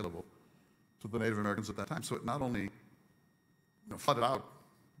routinely available to the Native Americans at that time. So it not only flooded out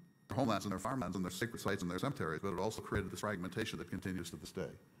their homelands and their farmlands and their sacred sites and their cemeteries, but it also created this fragmentation that continues to this day.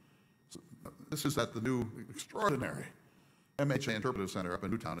 So, this is at the new extraordinary MHA Interpretive Center up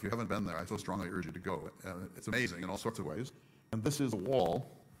in Newtown. If you haven't been there, I so strongly urge you to go. It's amazing in all sorts of ways. And this is a wall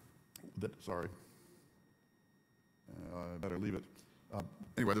that, sorry, I better leave it.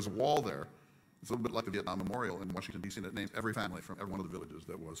 Anyway, there's a wall there. It's a little bit like the Vietnam Memorial in Washington, D.C., and it names every family from every one of the villages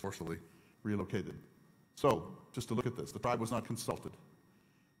that was forcefully relocated. So, just to look at this, the tribe was not consulted.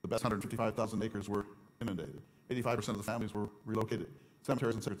 The best 155,000 acres were inundated. 85% of the families were relocated.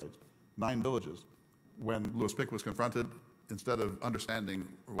 Cemeteries and sacred sites. 9 villages. When Louis Pick was confronted, instead of understanding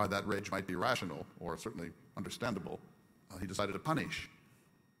why that rage might be rational, or certainly understandable, he decided to punish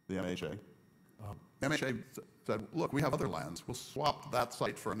the MHA. MHA said, look, we have other lands. We'll swap that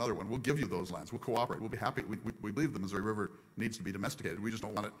site for another one. We'll give you those lands. We'll cooperate. We'll be happy. We believe the Missouri River needs to be domesticated. We just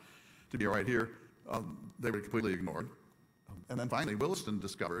don't want it to be right here. They were completely ignored. And then finally, Williston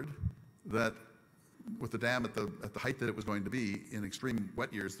discovered that with the dam at the height that it was going to be, in extreme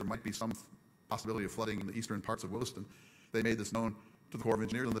wet years, there might be some possibility of flooding in the eastern parts of Williston. They made this known to the Corps of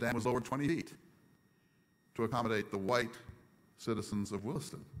Engineers, and the dam was lowered 20 feet to accommodate the white citizens of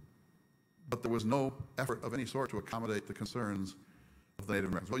Williston. But there was no effort of any sort to accommodate the concerns of the Native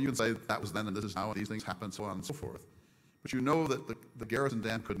Americans. Well, you can say that was then and this is now, and these things happen, so on and so forth. But you know that the Garrison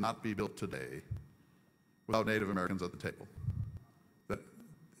Dam could not be built today without Native Americans at the table. That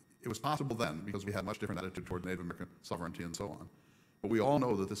it was possible then because we had a much different attitude toward Native American sovereignty and so on. But we all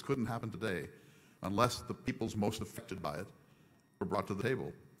know that this couldn't happen today unless the peoples most affected by it were brought to the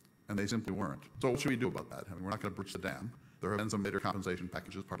table, and they simply weren't. So what should we do about that? I mean, we're not going to breach the dam. There have been some later compensation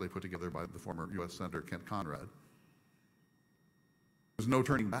packages, partly put together by the former U.S. Senator Kent Conrad. There's no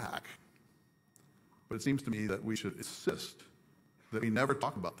turning back. But it seems to me that we should insist that we never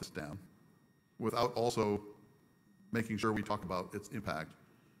talk about this dam without also making sure we talk about its impact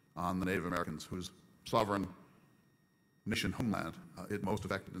on the Native Americans whose sovereign nation homeland it most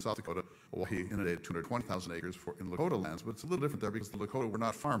affected in South Dakota. He inundated 220,000 acres in Lakota lands, but it's a little different there because the Lakota were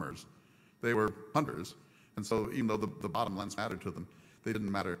not farmers. They were hunters. And so even though the bottom lands mattered to them, they didn't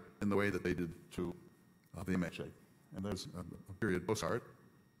matter in the way that they did to the MHA. And there's a period postcard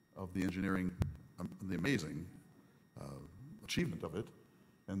of the engineering, the amazing achievement of it.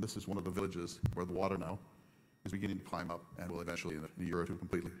 And this is one of the villages where the water now is beginning to climb up and will eventually, in a year or two,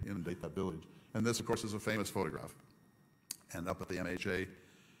 completely inundate that village. And this, of course, is a famous photograph. And up at the MHA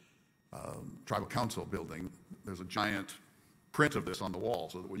Tribal Council building, there's a giant print of this on the wall,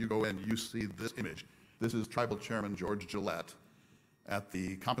 so that when you go in, you see this image. This is Tribal Chairman George Gillette at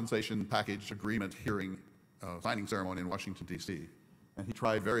the compensation package agreement hearing signing ceremony in Washington, D.C. And he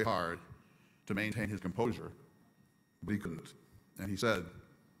tried very hard to maintain his composure, but he couldn't. And he said,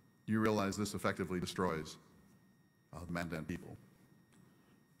 you realize this effectively destroys the Mandan people.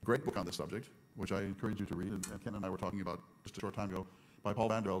 Great book on this subject, which I encourage you to read, and Ken and I were talking about just a short time ago, by Paul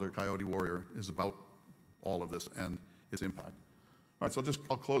Vanderelder, Coyote Warrior, is about all of this and its impact. All right, so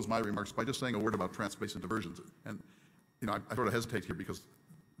I'll close my remarks by just saying a word about trans-basin diversions. And, I sort of hesitate here because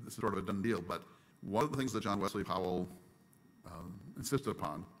this is sort of a done deal, but one of the things that John Wesley Powell insisted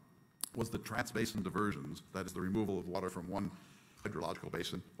upon was that trans-basin diversions, that is the removal of water from one hydrological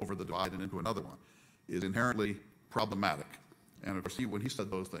basin over the divide and into another one, is inherently problematic. And of course, when he said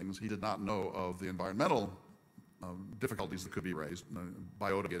those things, he did not know of the environmental difficulties that could be raised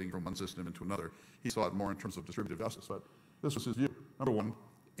by Oda getting from one system into another. He saw it more in terms of distributive justice, but this was his view. Number one,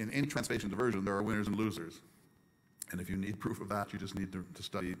 in any transportation diversion, there are winners and losers. And if you need proof of that, you just need to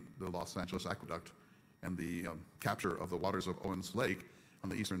study the Los Angeles Aqueduct and the capture of the waters of Owens Lake on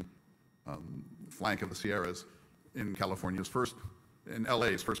the eastern flank of the Sierras in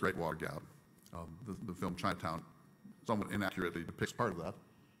LA's first great water gap. The film Chinatown somewhat inaccurately depicts part of that.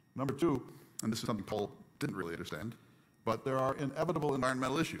 Number two, and this is something Cole didn't really understand, but there are inevitable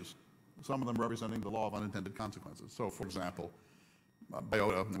environmental issues, some of them representing the law of unintended consequences. So, for example,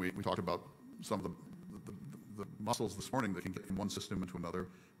 biota, we talked about some of the mussels this morning that can get from one system into another,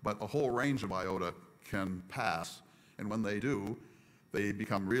 but a whole range of biota can pass, and when they do, they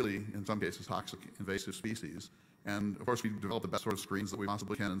become really, in some cases, toxic invasive species. And of course, we develop the best sort of screens that we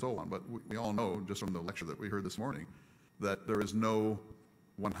possibly can and so on, but we all know, just from the lecture that we heard this morning, that there is no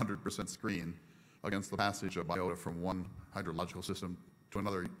 100% screen against the passage of biota from one hydrological system to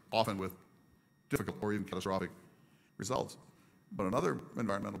another, often with difficult or even catastrophic results. But another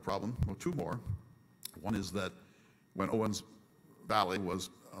environmental problem, well, two more. One is that when Owens Valley was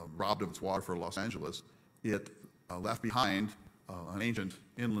robbed of its water for Los Angeles, it left behind an ancient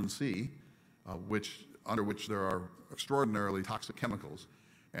inland sea, under which there are extraordinarily toxic chemicals.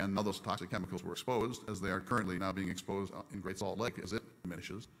 And now those toxic chemicals were exposed, as they are currently now being exposed in Great Salt Lake as it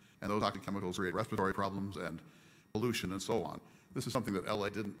diminishes. And those toxic chemicals create respiratory problems and pollution and so on. This is something that LA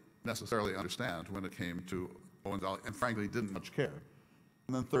didn't necessarily understand when it came to Owens Valley, and frankly didn't much care.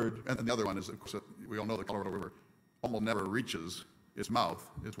 And then third, and the other one is, of course, we all know the Colorado River almost never reaches its mouth.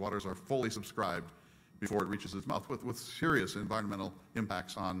 Its waters are fully subscribed before it reaches its mouth, with serious environmental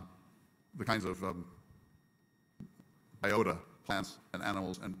impacts on the kinds of biota, plants and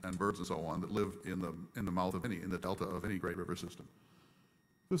animals and birds and so on that live in the mouth of in the delta of any great river system.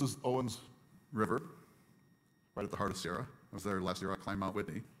 This is Owens River, right at the heart of Sierra. I was there last year. I climbed Mount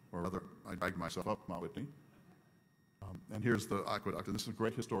Whitney, or rather, I dragged myself up Mount Whitney. And here's the aqueduct, and this is a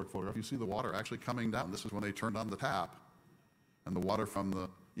great historic photograph. You see the water actually coming down. This is when they turned on the tap, and the water from the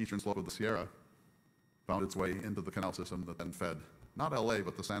eastern slope of the Sierra found its way into the canal system that then fed, not LA,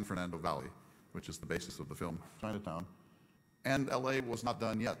 but the San Fernando Valley, which is the basis of the film Chinatown. And LA was not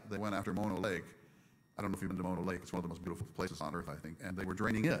done yet. They went after Mono Lake. I don't know if you've been to Mono Lake. It's one of the most beautiful places on earth, I think, and they were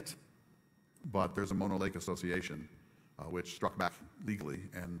draining it. But there's a Mono Lake Association, which struck back legally,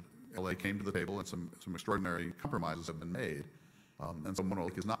 and LA came to the table, and some extraordinary compromises have been made. And so Mono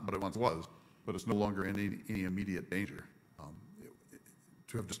Lake is not what it once was, but it's no longer in any immediate danger.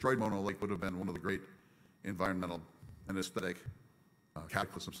 To have destroyed Mono Lake would have been one of the great environmental and aesthetic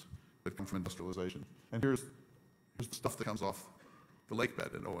cataclysms that come from industrialization. And here's the stuff that comes off the lake bed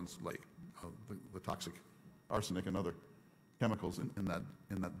in Owens Lake, the toxic arsenic and other chemicals in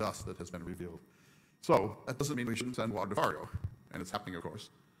that dust that has been revealed. So that doesn't mean we shouldn't send water to Fargo, and it's happening, of course.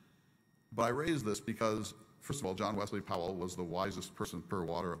 But I raise this because, first of all, John Wesley Powell was the wisest person per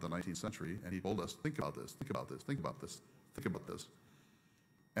water of the 19th century, and he told us, think about this, think about this, think about this, think about this.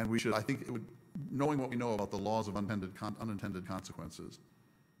 And we should, I think, knowing what we know about the laws of unintended consequences,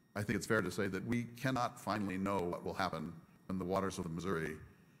 I think it's fair to say that we cannot finally know what will happen when the waters of the Missouri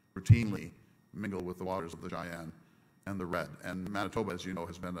routinely mingle with the waters of the Cheyenne and the Red. And Manitoba, as you know,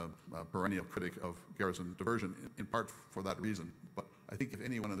 has been a perennial critic of garrison diversion, in part for that reason. But I think if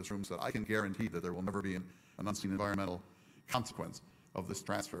anyone in this room said, I can guarantee that there will never be an unseen environmental consequence of this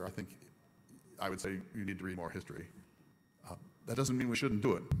transfer, I think I would say you need to read more history. That doesn't mean we shouldn't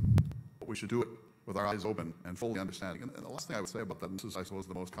do it, but we should do it with our eyes open and fully understanding. And the last thing I would say about that, and this is, I suppose,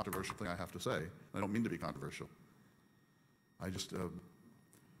 the most controversial thing I have to say, I don't mean to be controversial. I just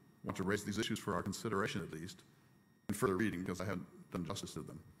want to raise these issues for our consideration, at least, and further reading, because I haven't done justice to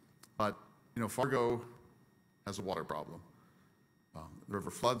them. But, Fargo has a water problem. The river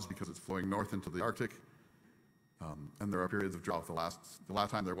floods because it's flowing north into the Arctic, and there are periods of drought. The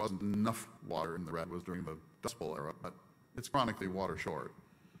last time there wasn't enough water in the Red was during the Dust Bowl era, but it's chronically water short.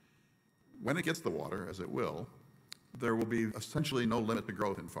 When it gets the water, as it will, there will be essentially no limit to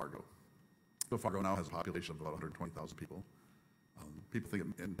growth in Fargo. So Fargo now has a population of about 120,000 people. People think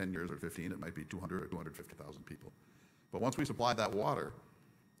in 10 years or 15 it might be 200 or 250,000 people. But once we supply that water,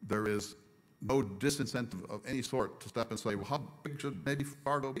 there is no disincentive of any sort to step and say, well, how big should maybe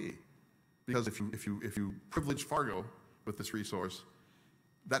Fargo be? Because if you privilege Fargo with this resource,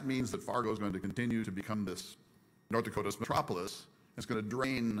 that means that Fargo is going to continue to become this North Dakota's metropolis. It's going to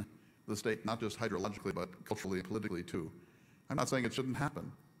drain the state, not just hydrologically, but culturally and politically too. I'm not saying it shouldn't happen,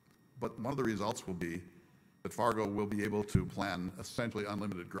 but one of the results will be that Fargo will be able to plan essentially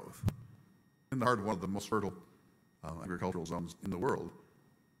unlimited growth in the heart of one of the most fertile agricultural zones in the world.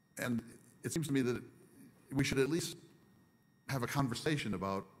 And it seems to me that we should at least have a conversation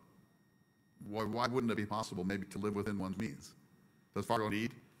about why wouldn't it be possible maybe to live within one's means? Does Fargo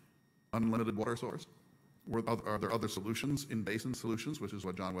need unlimited water source? Are there other solutions, in-basin solutions, which is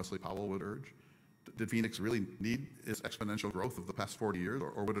what John Wesley Powell would urge? Did Phoenix really need its exponential growth of the past 40 years,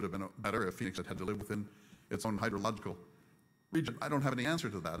 or would it have been better if Phoenix had to live within its own hydrological region? I don't have any answer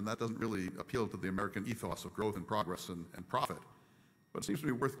to that, and that doesn't really appeal to the American ethos of growth and progress and profit. But it seems to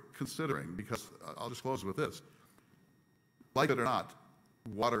be worth considering, because I'll just close with this. Like it or not,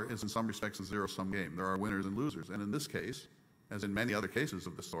 water is in some respects a zero-sum game. There are winners and losers, and in this case, as in many other cases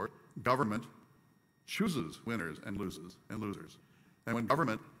of this sort, government chooses winners and losers. And when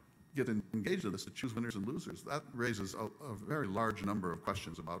government gets engaged in this to choose winners and losers, that raises a very large number of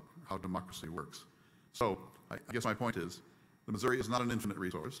questions about how democracy works. So I guess my point is, the Missouri is not an infinite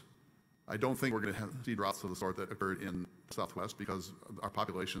resource. I don't think we're going to see droughts of the sort that occurred in the Southwest, because our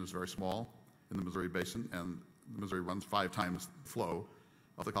population is very small in the Missouri Basin, and the Missouri runs 5 times the flow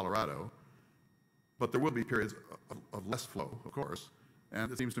of the Colorado. But there will be periods of less flow, of course.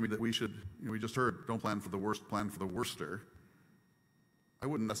 And it seems to me that we should, we just heard, don't plan for the worst, plan for the worster. I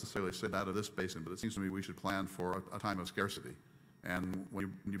wouldn't necessarily say that of this basin, but it seems to me we should plan for a time of scarcity. And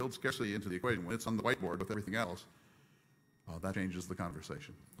when you build scarcity into the equation, when it's on the whiteboard with everything else, that changes the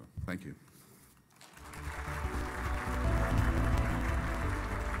conversation. So, thank you.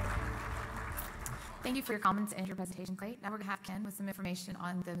 Thank you for your comments and your presentation, Clay. Now we're going to have Ken with some information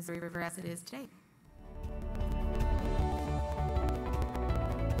on the Missouri River as it is today.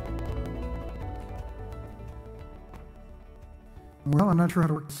 Well, I'm not sure how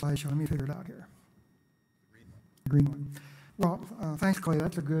to work the slideshow. Let me figure it out here. The green one. Well, thanks, Clay.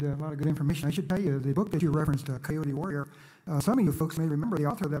 That's a lot of good information. I should tell you, the book that you referenced, Coyote Warrior, some of you folks may remember the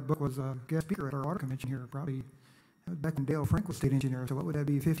author of that book was a guest speaker at our water convention here, probably back when Dale Frank was state engineer. So what would that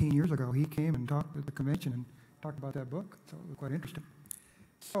be, 15 years ago? He came and talked at the convention and talked about that book. So it was quite interesting.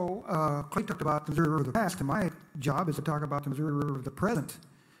 So Clay talked about the Missouri River of the past, and my job is to talk about the Missouri River of the present.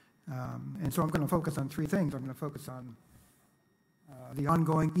 And so I'm going to focus on 3 things. I'm going to focus on the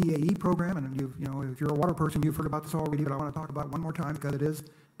ongoing EAE program, and if you're a water person, you've heard about this already, but I want to talk about it one more time because it is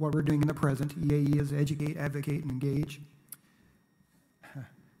what we're doing in the present. EAE is educate, advocate, and engage. I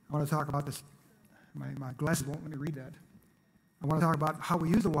want to talk about this. My glasses won't let me read that. I want to talk about how we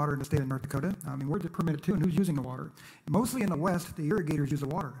use the water in the state of North Dakota. I mean, where's it permitted to, and who's using the water? Mostly in the West, the irrigators use the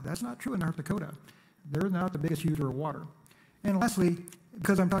water. That's not true in North Dakota. They're not the biggest user of water. And lastly,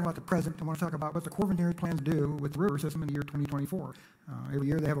 because I'm talking about the present, I want to talk about what the Corps of Engineers plans to do with the river system in the year 2024. Every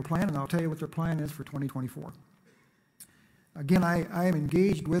year they have a plan, and I'll tell you what their plan is for 2024. Again, I am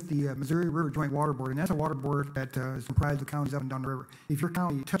engaged with the Missouri River Joint Water Board, and that's a water board that is comprised of counties up and down the river. If your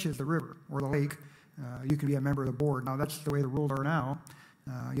county touches the river or the lake, you can be a member of the board. Now, that's the way the rules are now.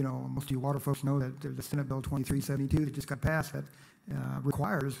 Most of you water folks know that there's a Senate Bill 2372 that just got passed that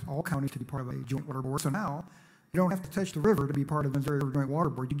requires all counties to be part of a joint water board. So now, you don't have to touch the river to be part of the Missouri River Joint Water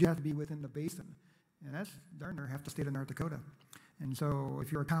Board. You just have to be within the basin. And that's darn near half the state of North Dakota. And so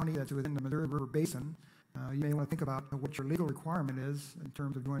if you're a county that's within the Missouri River Basin, you may want to think about what your legal requirement is in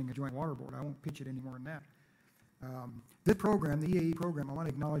terms of joining a joint water board. I won't pitch it any more than that. This program, the EAE program, I want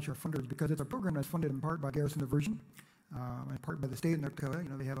to acknowledge our funders because it's a program that's funded in part by Garrison Diversion, in part by the state of North Dakota.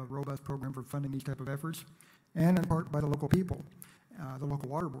 They have a robust program for funding these type of efforts, and in part by the local people. The local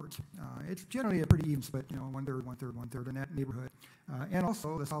water boards. It's generally a pretty even split, 1/3, 1/3, 1/3 in that neighborhood. And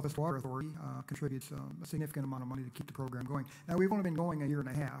also the Southwest Water Authority contributes a significant amount of money to keep the program going. Now, we've only been going a year and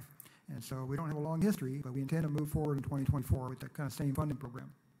a half, and so we don't have a long history, but we intend to move forward in 2024 with that kind of same funding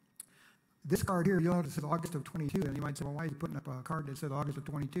program. This card here, you'll notice it says August of 22, and you might say, well, why is he putting up a card that says August of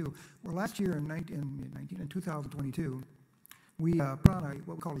 22? Well, last year in 2022, we put on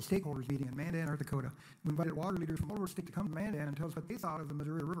what we call a stakeholders meeting in Mandan, North Dakota. We invited water leaders from all over the state to come to Mandan and tell us what they thought of the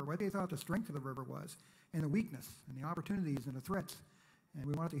Missouri River, what they thought the strength of the river was, and the weakness, and the opportunities, and the threats. And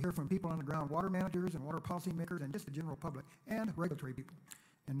we wanted to hear from people on the ground, water managers and water policymakers, and just the general public, and regulatory people.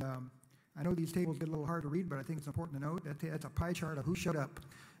 And I know these tables get a little hard to read, but I think it's important to note that that's a pie chart of who showed up.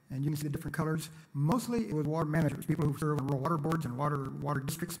 And you can see the different colors. Mostly it was water managers, people who serve on rural water boards and water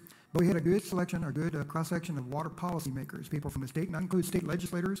districts. But we had a good selection, a good cross-section of water policymakers, people from the state, and that includes state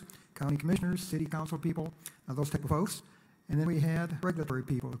legislators, county commissioners, city council people, those type of folks. And then we had regulatory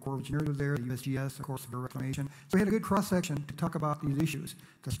people. The Corps of Engineers was there, the USGS, of course, the Reclamation. So we had a good cross-section to talk about these issues,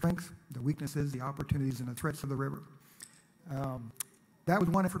 the strengths, the weaknesses, the opportunities, and the threats of the river. That was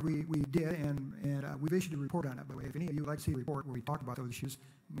one effort we did, and we've issued a report on it, by the way. If any of you would like to see a report where we talk about those issues,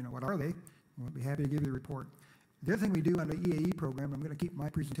 what are they? We'll be happy to give you the report. The other thing we do on the EAE program, I'm going to keep my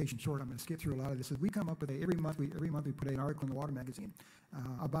presentation short, I'm going to skip through a lot of this, is we come up with every month we put an article in the Water Magazine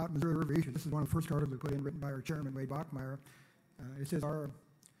about Missouri River issues. This is one of the first articles we put in, written by our chairman, Wade Bachmeyer. It says our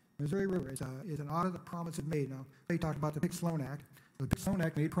Missouri River is an audit of promises made. Now, they talked about the Pick-Sloan Act. The Pick-Sloan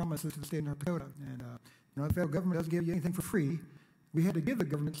Act made promises to the state of North Dakota, and the federal government doesn't give you anything for free. We had to give the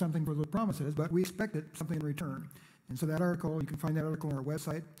government something for those promises, but we expected something in return. And so that article, you can find that article on our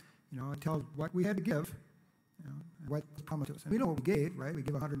website. It tells what we had to give, what was promised to us. And we know what we gave, right? We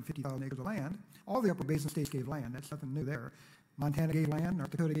gave 150,000 acres of land. All the upper basin states gave land. That's nothing new there. Montana gave land, North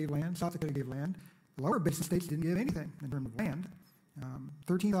Dakota gave land, South Dakota gave land. The lower basin states didn't give anything in terms of land.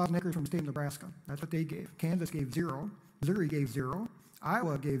 13,000 acres from the state of Nebraska. That's what they gave. Kansas gave 0. Missouri gave 0.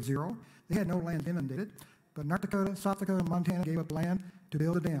 Iowa gave 0. They had no land inundated. But North Dakota, South Dakota, and Montana gave up land to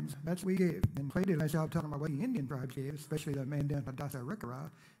build the dams. That's what we gave. And Clay did a nice job talking about what the Indian tribes gave, especially the Mandan, Hadassah,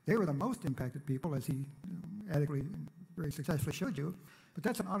 Rikara. They were the most impacted people, as he adequately, very successfully showed you. But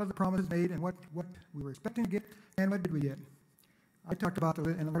that's an audit of the promises made and what we were expecting to get, and what did we get? I talked about, in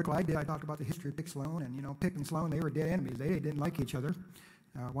an article I did, I talked about the history of Pick-Sloan, and Pick and Sloan, they were dead enemies. They didn't like each other.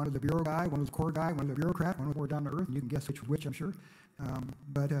 One was a bureau guy, one was a Corps guy, one was a bureaucrat, one was more down to earth, and you can guess which was which, I'm sure.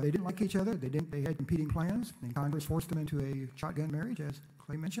 But they didn't like each other. They had competing plans, and Congress forced them into a shotgun marriage, as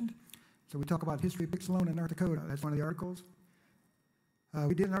Clay mentioned. So we talk about the history of Pick-Sloan in North Dakota. That's one of the articles.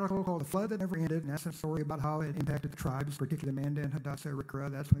 We did an article called The Flood That Never Ended, and that's a story about how it impacted the tribes, particularly Mandan, Hadassah,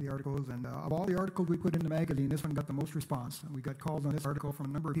 Rikara. That's one of the articles. And of all the articles we put in the magazine, this one got the most response. We got calls on this article from a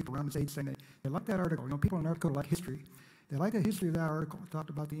number of people around the state saying they like that article. People in North Dakota like history. They like the history of that article. It talked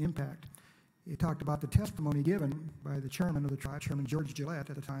about the impact. It talked about the testimony given by the chairman of the tribe, Chairman George Gillette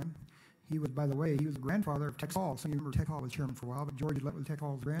at the time. He was, by the way, he was the grandfather of Tex Hall. Some of you remember Tex Hall was chairman for a while, but George Gillette was Tex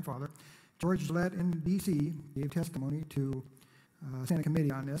Hall's grandfather. George Gillette in D.C. gave testimony to Senate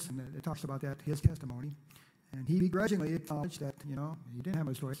committee on this, and it talks about that, his testimony. And he begrudgingly acknowledged that, he didn't have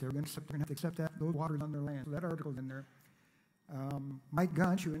a choice. They were going to have to accept those waters on their land. So that article's in there. Mike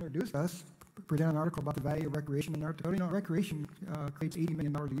Gunch, who introduced us, presented an article about the value of recreation in North Dakota. Recreation creates $80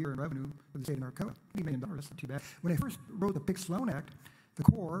 million a year in revenue for the state of North Dakota. $80 million, that's not too bad. When they first wrote the Pick-Sloan Act, the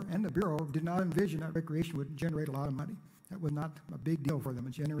Corps and the Bureau did not envision that recreation would generate a lot of money. That was not a big deal for them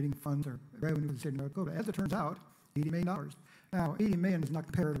in generating funds or revenue for the state of North Dakota. As it turns out, $80 million. Now, $80 million is not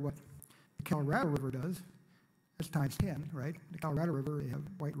compared to what the Colorado River does. That's times 10, right? The Colorado River, they have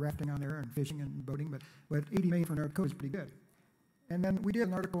white rafting on there and fishing and boating, but $80 million for North Dakota is pretty good. And then we did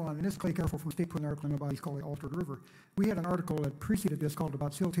an article on, and this is Clay Careful from State put an article in about, it's called the Altered River. We had an article that preceded this called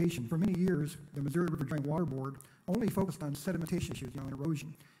about siltation. For many years, the Missouri River Joint Water Board only focused on sedimentation issues, and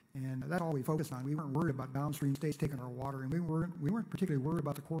erosion. And that's all we focused on. We weren't worried about downstream states taking our water, and we weren't particularly worried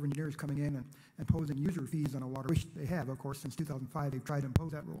about the Corps of Engineers coming in and imposing user fees on our water, which they have, of course, since 2005. They've tried to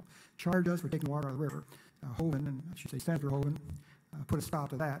impose that rule. Charge us for taking water out of the river. Hovind, and I should say Senator Hovind, put a stop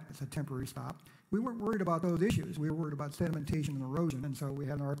to that. It's a temporary stop. We weren't worried about those issues. We were worried about sedimentation and erosion, and so we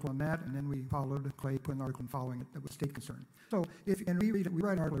had an article on that, and then we followed, Clay put an article following it that was state concern. So, we write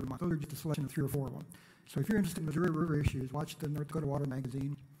an article every month. Those are just a selection of 3 or 4 of them. So if you're interested in Missouri River issues, watch the North Dakota Water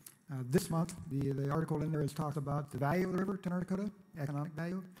Magazine. This month, the article in there is talks about the value of the river to North Dakota, economic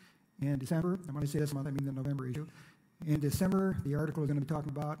value. In December, and when I say this month, I mean the November issue. In December, the article is going to be talking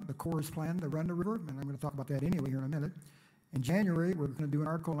about the Corps' plan to run the river, and I'm going to talk about that anyway here in a minute. In January, we're going to do an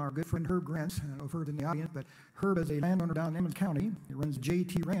article on our good friend Herb Grants. I don't know if Herb's in the audience, but Herb is a landowner down in Emmons County. He runs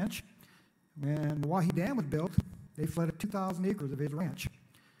JT Ranch. When the Wahi Dam was built, they flooded 2,000 acres of his ranch.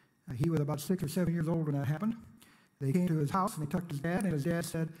 He was about 6 or 7 years old when that happened. They came to his house, and they took his dad, and his dad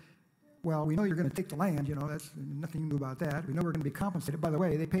said, well, we know you're going to take the land, that's nothing new about that. We know we're going to be compensated. By the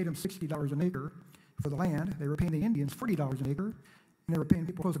way, they paid him $60 an acre for the land. They were paying the Indians $40 an acre, and they were paying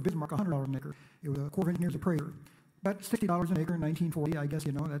people close to Bismarck $100 an acre. It was a Corps of Engineers appraiser. But $60 an acre in 1940, I guess,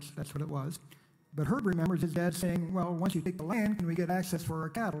 that's what it was. But Herb remembers his dad saying, well, once you take the land, can we get access for our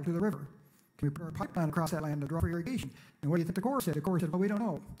cattle to the river? Can we put our pipeline across that land to draw for irrigation? And what do you think the Corps said? The Corps said, well, we don't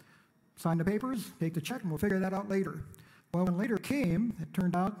know. Sign the papers, take the check, and we'll figure that out later. Well, when later came, it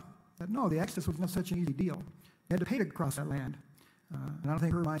turned out that no, the access was not such an easy deal. They had to pay to cross that land. And I don't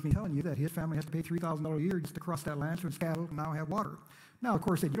think it reminds me telling you that his family has to pay $3,000 a year just to cross that land so his cattle can now have water. Now, of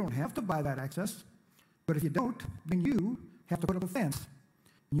course, they don't have to buy that access, but if you don't, then you have to put up a fence,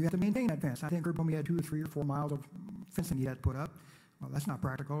 and you have to maintain that fence. I think Herb told me he had 2 or 3 or 4 miles of fencing he had to put up. Well, that's not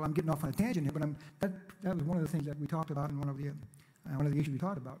practical. I'm getting off on a tangent here, but that was one of the things that we talked about in one of the issues we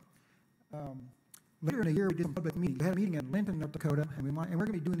talked about. Later in the year, we did some public meetings. We had a meeting in Linton, North Dakota, and we're going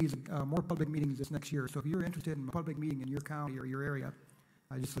to be doing these more public meetings this next year. So if you're interested in a public meeting in your county or your area,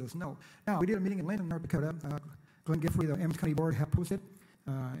 just let us know. Now, we did a meeting in Linton, North Dakota. Glenn Giffrey, the Emmons County Board, helped host it.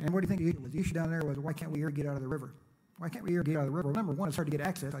 And what do you think the issue was? The issue down there was, why can't we irrigate out of the river? Why can't we irrigate out of the river? Well, number one, it's hard to get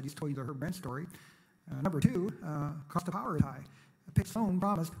access. I just told you the Herb Brent story. Number two, cost of power is high. Pitt Sloan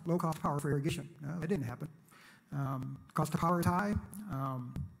promised low-cost power for irrigation. That didn't happen. Cost of power is high,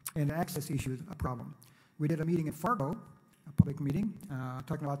 and the access issue is a problem. We did a meeting in Fargo, a public meeting,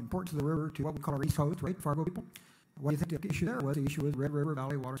 talking about the importance of the river to what we call our East Coast, right, Fargo people. What do you think the issue there was? The issue was Red River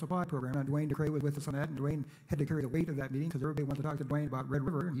Valley Water Supply Program. And Dwayne DeCray was with us on that, and Dwayne had to carry the weight of that meeting because everybody wanted to talk to Dwayne about Red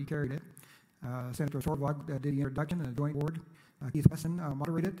River, and he carried it. Senator Sorvog did the introduction, and the joint board. Keith Wesson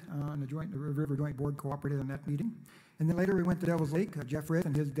moderated, and the River Joint Board cooperated in that meeting. And then later we went to Devil's Lake. Jeff Ritt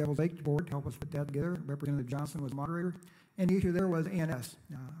and his Devil's Lake board helped us put that together. Representative Johnson was moderator. And the issue there was ANS,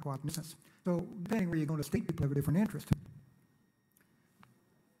 co-op nuisance. So depending where you go to state, people have a different interest.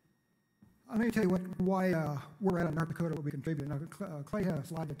 Let me tell you why we're at in North Dakota, what we contribute. Now, Clay had a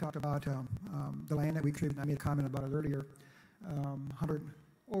slide that talked about the land that we contribute. I made a comment about it earlier. 100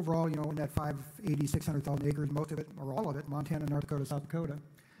 overall, you know, in that 580, 600,000 acres, most of it, or all of it, Montana, North Dakota, South Dakota.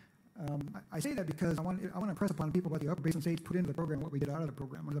 I say that because I want to impress upon people what the Upper Basin states put into the program, what we did out of the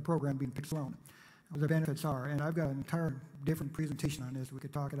program, or the program being Pitt Sloan, what the benefits are. And I've got an entire different presentation on this. We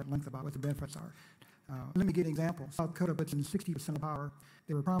could talk at length about what the benefits are. Let me give you an example. South Dakota puts in 60% of power.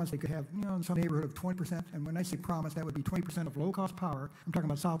 They were promised they could have, you know, in some neighborhood of 20%. And when I say promise, that would be 20% of low-cost power. I'm talking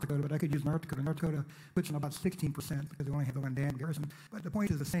about South Dakota, but I could use North Dakota. North Dakota puts in about 16% because they only have the one dam garrison. But the point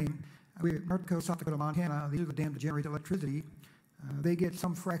is the same. North Dakota, South Dakota, Montana, these are the dams that generate electricity. They get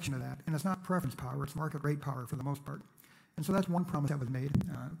some fraction of that. And it's not preference power. It's market rate power for the most part. And so that's one promise that was made,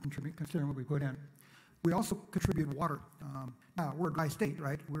 considering what we put in. We also contribute water. Now, we're a dry state,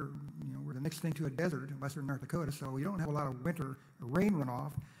 right? We're the next thing to a desert in western North Dakota, so we don't have a lot of winter rain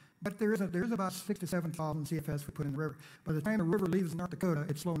runoff. But there's about 6,000 to 7,000 CFS we put in the river. By the time the river leaves North Dakota,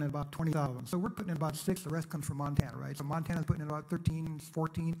 it's flowing at about 20,000. So we're putting in about 6. The rest comes from Montana, right? So Montana's putting in about 13,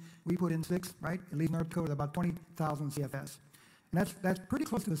 14. We put in 6, right? It leaves North Dakota about 20,000 CFS. And that's pretty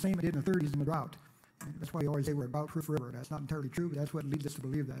close to the same it did in the 30s in the drought. That's why you always say we're a drought-proof river. That's not entirely true, but that's what leads us to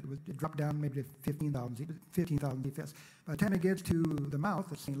believe that. It dropped down maybe to 15,000 CFS. By the time it gets to the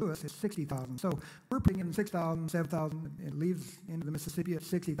mouth of St. Louis, it's 60,000. So we're putting in 6,000, 7,000. It leaves into the Mississippi at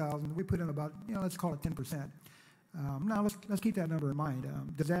 60,000. We put in about, let's call it 10%. Now let's keep that number in mind.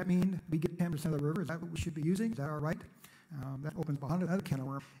 Does that mean we get 10% of the river? Is that what we should be using? Is that all right? That opens behind another can of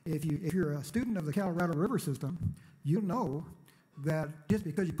worms. If you're a student of the Colorado River system, you know that just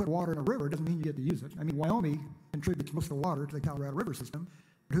because you put water in a river doesn't mean you get to use it. I mean, Wyoming contributes most of the water to the Colorado River system,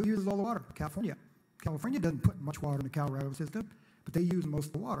 but who uses all the water? California. California doesn't put much water in the Colorado system, but they use most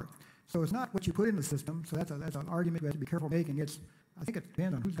of the water. So it's not what you put in the system, so that's an argument we have to be careful making. I think it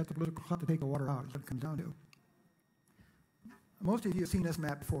depends on who's got the political clout to take the water out, is what it comes down to. Most of you have seen this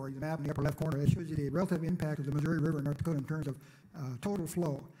map before, the map in the upper left corner. It shows you the relative impact of the Missouri River in North Dakota in terms of total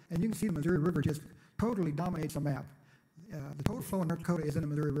flow. And you can see the Missouri River just totally dominates the map. The total flow in North Dakota is in the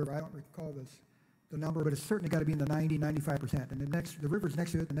Missouri River. I don't recall the number, but it's certainly got to be in the 90, 95%. And the rivers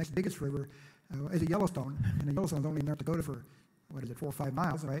next to it, the next biggest river, is the Yellowstone. And the Yellowstone is only in North Dakota for, 4 or 5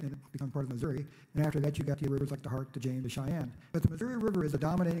 miles, right? And it becomes part of Missouri. And after that, you got the rivers like the Heart, the James, the Cheyenne. But the Missouri River is the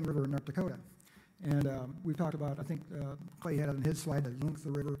dominating river in North Dakota. And we've talked about, I think Clay had on his slide the length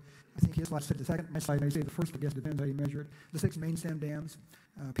of the river. I think his slide said the second. My slide may say the first, I guess, depends how you measure it. The 6 main stem dams.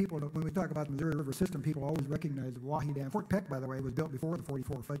 People, when we talk about the Missouri River system, people always recognize the Wahi Dam. Fort Peck, by the way, was built before the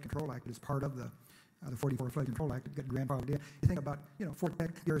 44 Flood Control Act. It's part of the 44 Flood Control Act. It got grandfathered in. You think about, Fort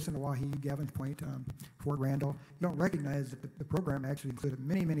Peck, Garrison, Wahi, Gavins Point, Fort Randall. You don't recognize that the program actually included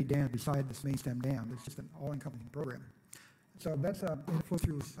many, many dams beside this main stem dam. It's just an all-encompassing program. So that's it flows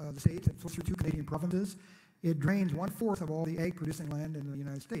through the states. It flows through 2 Canadian provinces. It drains 1/4 of all the egg-producing land in the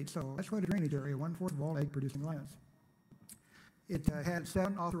United States. So that's quite a drainage area, 1/4 of all egg-producing lands. It had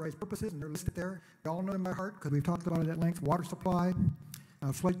 7 authorized purposes, and they're listed there. You all know them by heart because we've talked about it at length. Water supply,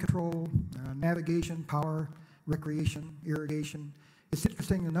 flood control, navigation, power, recreation, irrigation. It's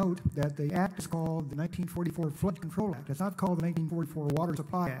interesting to note that the act is called the 1944 Flood Control Act. It's not called the 1944 Water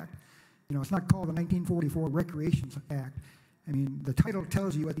Supply Act. It's not called the 1944 Recreation Act. I mean, the title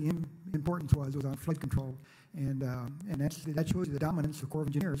tells you what the importance was on flood control, and that shows you the dominance of the Corps of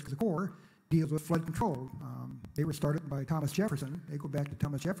Engineers, because the Corps deals with flood control. They were started by Thomas Jefferson. They go back to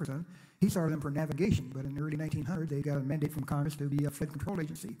Thomas Jefferson. He started them for navigation, but in the early 1900s, they got a mandate from Congress to be a flood control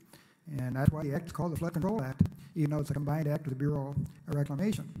agency, and that's why the act is called the Flood Control Act, even though it's a combined act with the Bureau of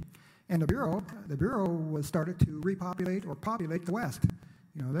Reclamation. And the Bureau was started to repopulate or populate the West.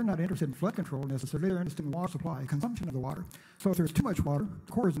 They're not interested in flood control necessarily. They're interested in water supply, consumption of the water. So if there's too much water,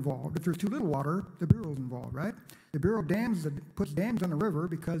 the Corps is involved. If there's too little water, the Bureau is involved, right? The Bureau puts dams on the river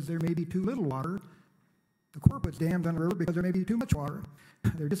because there may be too little water The Corps puts dams on the river because there may be too much water.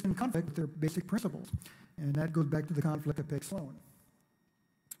 They're just in conflict with their basic principles. And that goes back to the conflict of Pick Sloan.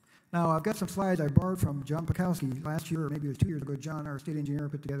 Now, I've got some slides I borrowed from John Pikowski last year, or maybe it was 2 years ago. John, our state engineer,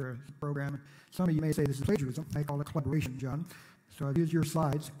 put together a program. Some of you may say this is plagiarism. I call it collaboration, John. So I've used your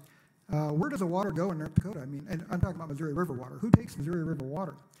slides. Where does the water go in North Dakota? I mean, and I'm talking about Missouri River water. Who takes Missouri River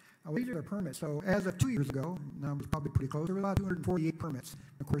water? These are the permits. So as of 2 years ago, now it's probably pretty close, there were about 248 permits.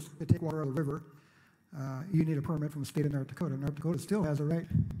 Of course, to take water out of the river, you need a permit from the state of North Dakota. North Dakota still has a right,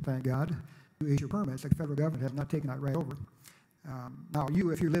 thank God, to issue permits. The federal government has not taken that right over. Now,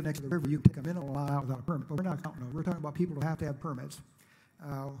 if you live next to the river, you can take a mineral line out without a permit, but we're not counting those. We're talking about people who have to have permits.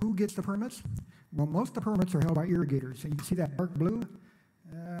 Who gets the permits? Well, most of the permits are held by irrigators. And you can see that dark blue.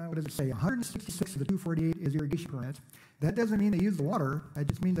 What does it say? 166 of the 248 is irrigation permits. That doesn't mean they use the water. That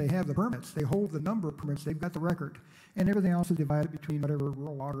just means they have the permits. They hold the number of permits. They've got the record. And everything else is divided between whatever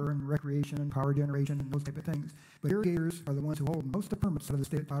rural water and recreation and power generation and those type of things. But irrigators are the ones who hold most of the permits out of the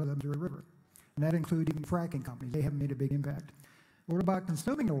state, out of the Missouri River. And that includes even fracking companies. They haven't made a big impact. What about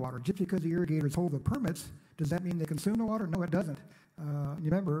consuming the water? Just because the irrigators hold the permits, does that mean they consume the water? No, it doesn't.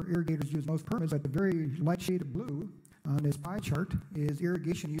 Remember, irrigators use most permits, but the very light shade of blue on this pie chart is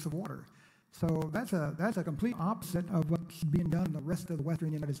irrigation use of water. So that's a complete opposite of what's being done in the rest of the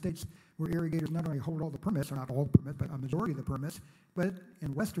western United States, where irrigators not only hold all the permits, or not all the permits, but a majority of the permits, but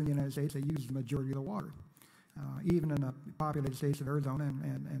in western United States, they use the majority of the water. Even in the populated states of Arizona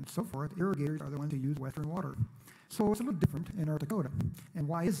and so forth, irrigators are the ones who use western water. So it's a little different in North Dakota. And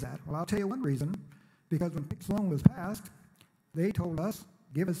why is that? Well, I'll tell you one reason. Because when Pick Sloan was passed, they told us,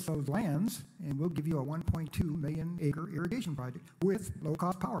 give us those lands, and we'll give you a 1.2 million acre irrigation project with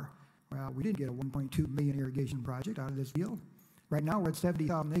low-cost power. Well, we didn't get a 1.2 million irrigation project out of this deal. Right now, we're at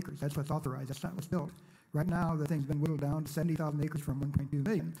 70,000 acres. That's what's authorized. That's not what's built. Right now, the thing's been whittled down to 70,000 acres from 1.2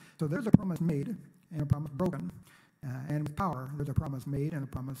 million. So there's a promise made and a promise broken. And with power, there's a promise made and a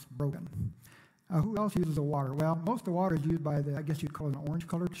promise broken. Who else uses the water? Well, most of the water is used by I guess you'd call it an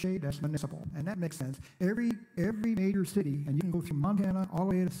orange-colored shade. That's municipal, and that makes sense. Every major city, and you can go through Montana all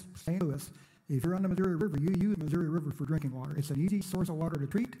the way to St. Louis. If you're on the Missouri River, you use Missouri River for drinking water. It's an easy source of water to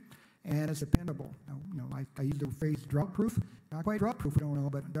treat, and it's dependable. I use the phrase drought-proof. Not quite drought-proof, we don't know,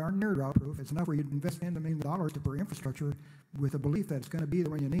 but darn near drought-proof. It's enough where you invest $10 million to put infrastructure with a belief that it's going to be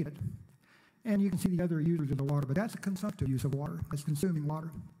there when you need it. And you can see the other users of the water, but that's a consumptive use of water. It's consuming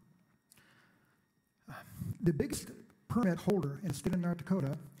water. The biggest permit holder in the state of North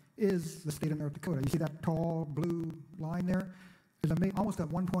Dakota is the state of North Dakota. You see that tall blue line there? There's almost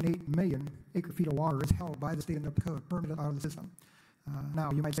 1.8 million acre feet of water is held by the state of North Dakota, permitted out of the system.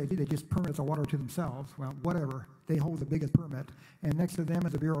 Now, you might say, they just permit the water to themselves. Well, whatever. They hold the biggest permit. And next to them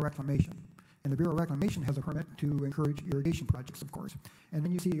is the Bureau of Reclamation. And the Bureau of Reclamation has a permit to encourage irrigation projects, of course. And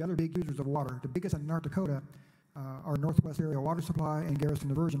then you see the other big users of water. The biggest in North Dakota are Northwest Area Water Supply and Garrison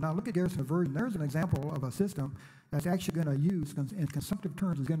Diversion. Now look at Garrison Diversion. There's an example of a system that's actually going to use, in consumptive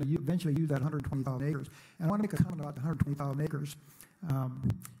terms, is going to eventually use that 120,000 acres. And I want to make a comment about the 120,000 acres.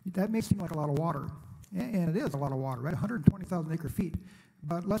 That may seem like a lot of water, and it is a lot of water, right? 120,000 acre feet.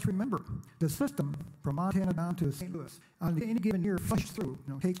 But let's remember, the system from Montana down to St. Louis, on any given year, flushes through,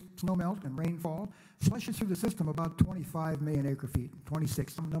 take snowmelt and rainfall, flushes through the system about 25 million acre feet,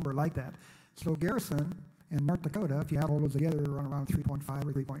 26, some number like that. So Garrison in North Dakota, if you add all those together, run around 3.5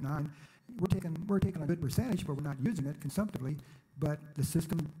 or 3.9. We're taking a good percentage, but we're not using it consumptively. But the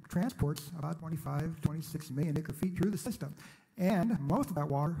system transports about 25, 26 million acre feet through the system. And most of that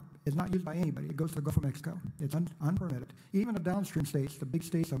water is not used by anybody. It goes to the Gulf of Mexico. It's unpermitted. Even the downstream states, the big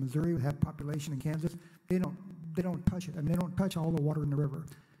states of Missouri that have population in Kansas, they don't touch it. I mean, they don't touch all the water in the river.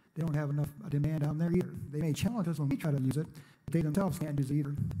 They don't have enough demand down there either. They may challenge us when we try to use it, but they themselves can't use it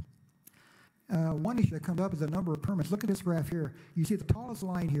either. One issue that comes up is the number of permits. Look at this graph here. You see the tallest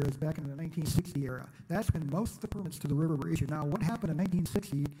line here is back in the 1960 era. That's when most of the permits to the river were issued. Now, what happened in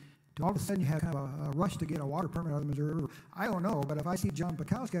 1960? All of a sudden, you had kind of a rush to get a water permit out of the Missouri River. I don't know, but if I see John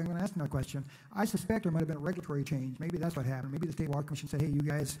Pikowski, I'm going to ask him that question. I suspect there might have been a regulatory change. Maybe that's what happened. Maybe the State Water Commission said, hey, you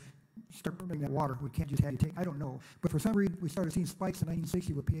guys start permitting that water. We can't just have you take. I don't know. But for some reason, we started seeing spikes in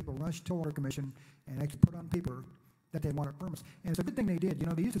 1960 where people rushed to the Water Commission and actually put on paper that they wanted permits. And it's a good thing they did.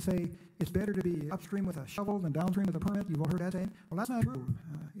 They used to say it's better to be upstream with a shovel than downstream with a permit. You've all heard that saying? Well, that's not true.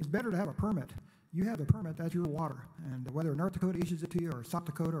 It's better to have a permit. You have the permit, that's your water. And whether North Dakota issues it to you or South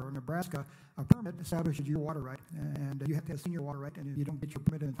Dakota or Nebraska, a permit establishes your water right. And you have to have senior water right. And if you don't get your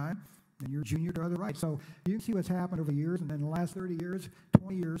permit in time, then you're junior to other rights. So you can see what's happened over the years. And in the last 30 years,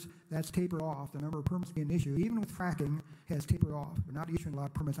 20 years, that's tapered off. The number of permits being issued, even with fracking, has tapered off. We're not issuing a lot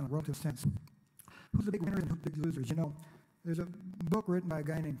of permits in a relative sense. Who's the big winners and who's the big losers? There's a book written by a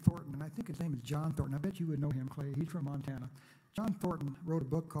guy named Thornton, and I think his name is John Thornton. I bet you would know him, Clay. He's from Montana. John Thornton wrote a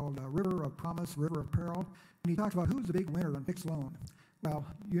book called River of Promise, River of Peril, and he talks about who's the big winner on fixed loan. Well,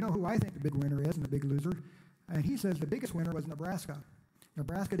 you know who I think the big winner is and the big loser, and he says the biggest winner was Nebraska.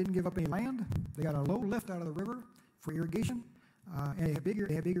 Nebraska didn't give up any land. They got a low lift out of the river for irrigation, and they have big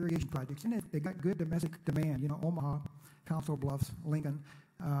irrigation projects. And they got good domestic demand, you know, Omaha, Council Bluffs, Lincoln.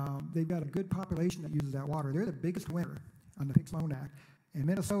 They've got a good population that uses that water. They're the biggest winner on the Fixed Loan Act. And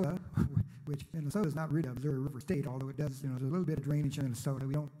Minnesota, which Minnesota is not really a Missouri River state, although it does, you know, there's a little bit of drainage in Minnesota.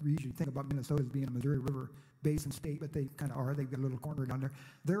 We don't usually think about Minnesota as being a Missouri River basin state, but they kind of are. They've got a little corner down there.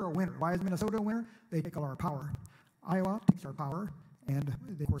 They're a winner. Why is Minnesota a winner? They take all our power. Iowa takes our power, and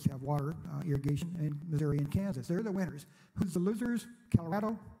they, of course, have water, irrigation, and Missouri and Kansas. They're the winners. Who's the losers?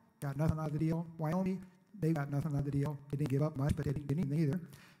 Colorado got nothing out of the deal. Wyoming, they got nothing out of the deal. They didn't give up much, but they didn't get anything either.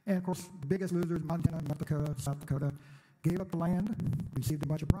 And, of course, the biggest losers, Montana, North Dakota, South Dakota, gave up the land, received a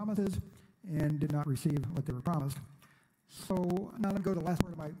bunch of promises, and did not receive what they were promised. So now let me go to the last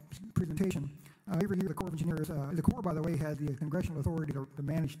part of my presentation. Every year the Corps of Engineers, the Corps, by the way, has the congressional authority to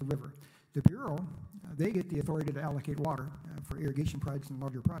manage the river. The Bureau, they get the authority to allocate water for irrigation projects and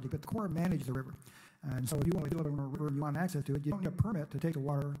larger projects, but the Corps manages the river. And so if you want to build on a river and you want access to it, you don't need a permit to take the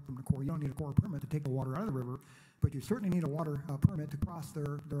water from the Corps. You don't need a Corps permit to take the water out of the river, but you certainly need a water permit to cross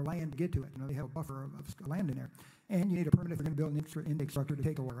their land to get to it. You know, they have a buffer of land in there. And you need a permit if you're going to build an intake structure to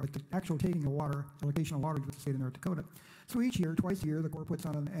take the water. Like the actual taking the water, the allocation of water is with the state of North Dakota. So each year, twice a year, the Corps puts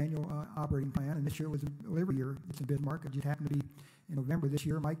on an annual operating plan, and this year was, every year, it's in Bismarck. It just happened to be in November this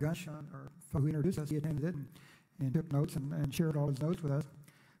year. Mike Gunsch, our fellow who introduced us, he attended it and took notes and shared all his notes with us.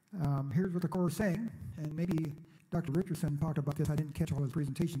 Here's what the Corps is saying, and maybe Dr. Richardson talked about this. I didn't catch all his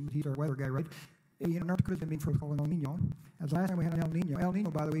presentation, but he's our weather guy, right? You know, North Dakota's been for what's called an El Nino. As last time we had an El Nino. El Nino,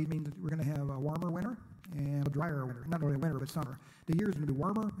 by the way, means that we're going to have a warmer winter and a drier winter. Not only winter, but summer. The year is going to be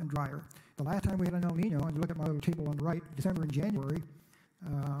warmer and drier. The last time we had an El Nino, and you look at my little table on the right, December and January,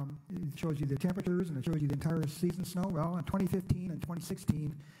 it shows you the temperatures and it shows you the entire season snow. Well, in 2015 and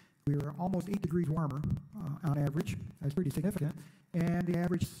 2016, we were almost 8 degrees warmer on average. That's pretty significant. And the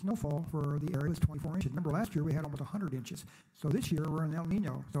average snowfall for the area was 24 inches. Remember, last year we had almost 100 inches. So this year we're in El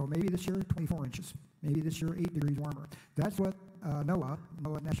Nino. So maybe this year 24 inches. Maybe this year 8 degrees warmer. That's what NOAA,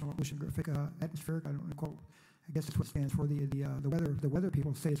 National Oceanographic Atmospheric, I don't know, quote, I guess that's what it stands for. The weather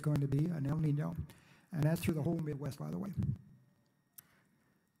people say it's going to be an El Nino. And that's through the whole Midwest, by the way.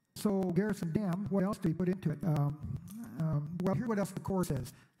 So Garrison Dam, what else do we put into it? Well, here's what else the Corps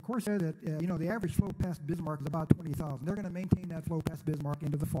says. The Corps says that, you know, the average flow past Bismarck is about 20,000. They're going to maintain that flow past Bismarck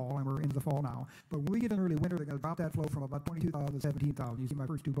into the fall, and we're into the fall now. But when we get in early winter, they're going to drop that flow from about 22,000 to 17,000. You see my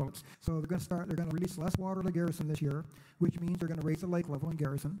first two bullets. So they're going to release less water to Garrison this year, which means they're going to raise the lake level in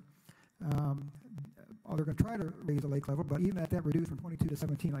Garrison. They're going to try to raise the lake level, but even at that reduced from 22 to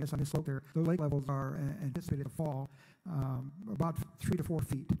 17, I guess on this slope there, the lake levels are anticipated to fall about 3 to 4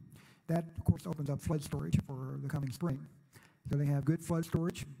 feet. That, of course, opens up flood storage for the coming spring. So they have good flood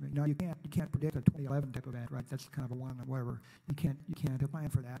storage. Now you can't predict a 2011 type of event, right? That's kind of a one or whatever. You can't plan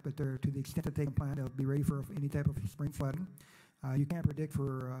for that, but to the extent that they can plan, they'll be ready for any type of spring flooding. You can't predict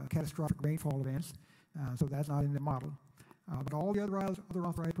for catastrophic rainfall events, so that's not in the model. But all the other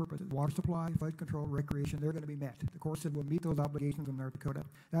authorized purposes, water supply, flood control, recreation, they're going to be met. The Corps said we'll meet those obligations in North Dakota.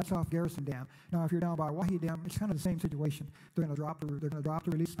 That's off Garrison Dam. Now, if you're down by Wahi Dam, it's kind of the same situation. They're going to drop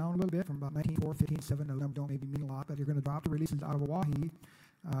the release down a little bit from about 19.4, 15.7. Those numbers don't maybe mean a lot, but you're going to drop the releases out of Wahi,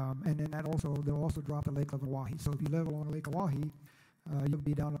 and then they'll also drop the lake level of Wahi. So if you live along the Lake of Wahi, you'll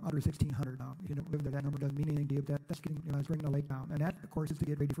be down under 1,600 now. If you don't live there, that number doesn't mean anything to you. That's getting, it's bringing the lake down. And that, of course, is to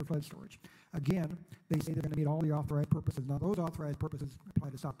get ready for flood storage. Again, they say they're going to meet all the authorized purposes. Now, those authorized purposes apply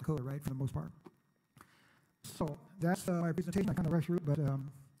to South Dakota, right, for the most part. So that's my presentation. I kind of rushed through it, but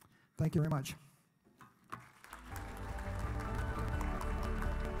thank you very much.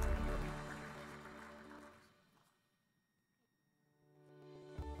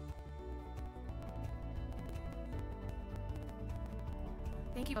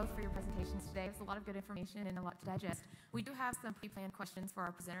 Thank you both for your presentations today. It was a lot of good information and a lot to digest. We do have some pre-planned questions for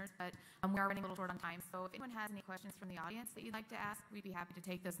our presenters, but we are running a little short on time. So if anyone has any questions from the audience that you'd like to ask, we'd be happy to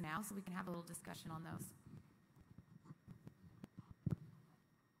take those now so we can have a little discussion on those.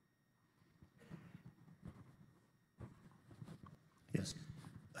 Yes,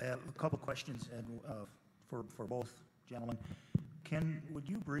 I have a couple questions and for both gentlemen. Would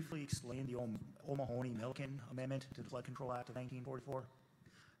you briefly explain the O'Mahony-Milliken Amendment to the Flood Control Act of 1944?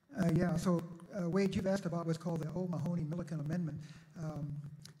 Yeah, so Wade, you've asked about what's called the O'Mahony-Milliken Amendment.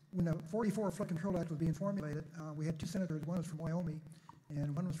 When the 44 Flood Control Act was being formulated, we had two senators. One was from Wyoming,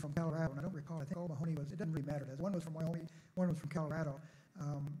 and one was from Colorado, and I don't recall, I think O'Mahony was, it doesn't really matter. One was from Wyoming, one was from Colorado.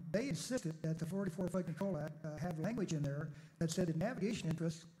 They insisted that the 44 Flood Control Act have language in there that said that navigation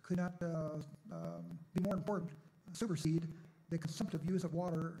interests could not be more important, supersede the consumptive use of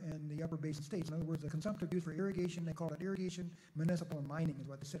water in the upper basin states. In other words, the consumptive use for irrigation, they called it irrigation, municipal, and mining is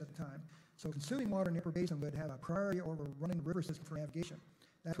what they said at the time. So consuming water in the upper basin would have a priority over running the river system for navigation.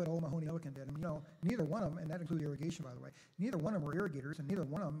 That's what Old Mahoney-Milliken did. And, you know, neither one of them, and that included irrigation, by the way, neither one of them were irrigators, and neither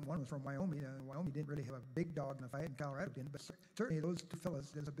one of them, one was from Wyoming, and Wyoming didn't really have a big dog in the fight, and Colorado didn't, but certainly those two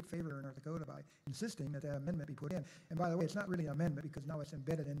fellows did us a big favor in North Dakota by insisting that that amendment be put in. And by the way, it's not really an amendment because now it's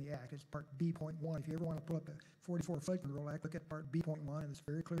embedded in the act. It's part B.1. If you ever want to pull up the 44 Flood Control Act, look at part B.1, and it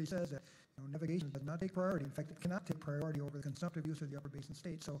very clearly says that, you know, navigation does not take priority. In fact, it cannot take priority over the consumptive use of the upper basin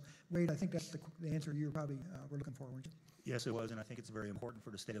states. So, Wade, I think that's the answer you probably were looking for, weren't you? Yes, it was, and I think it's very important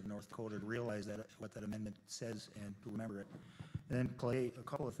for the state of North Dakota to realize that what that amendment says and to remember it. And then, Clay, a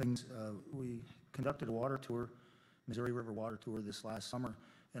couple of things. We conducted a water tour, Missouri River water tour this last summer,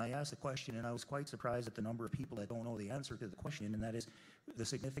 and I asked a question, and I was quite surprised at the number of people that don't know the answer to the question, and that is the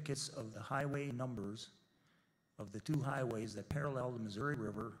significance of the highway numbers of the two highways that parallel the Missouri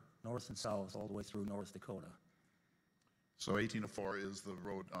River, north and south, all the way through North Dakota. So 1804 is the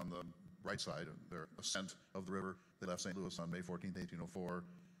road on the right side of their ascent of the river. They left St. Louis on May 14th, 1804,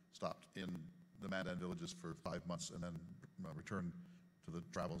 stopped in the Mandan villages for 5 months, and then returned to the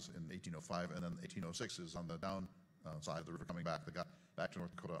travels in 1805. And then 1806 is on the down side of the river coming back. They got back to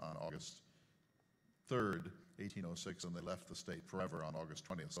North Dakota on August 3rd, 1806, and they left the state forever on August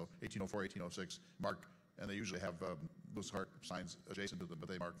 20th. So 1804, 1806 mark, and they usually have those heart signs adjacent to them, but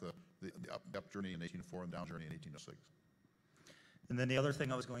they mark the up journey in 1804 and down journey in 1806. And then the other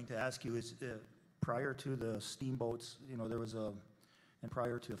thing I was going to ask you is, prior to the steamboats, you know, there was and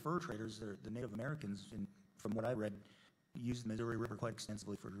prior to the fur traders, the Native Americans, from what I read, used the Missouri River quite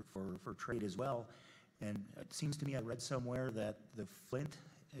extensively for trade as well. And it seems to me I read somewhere that the flint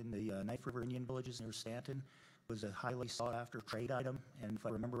in the Knife River Indian villages near Stanton was a highly sought-after trade item. And if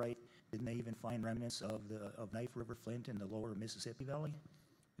I remember right, didn't they even find remnants of Knife River flint in the lower Mississippi Valley?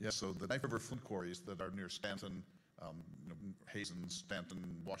 Yes, so the Knife River flint quarries that are near Stanton, Hazen, Stanton,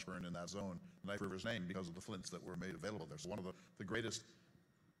 Washburn, in that zone, the Knife River is named because of the flints that were made available there. So one of the greatest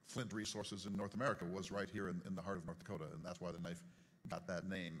flint resources in North America was right here in the heart of North Dakota, and that's why the knife got that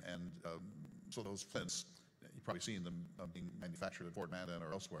name. And so those flints, you've probably seen them being manufactured at Fort Mandan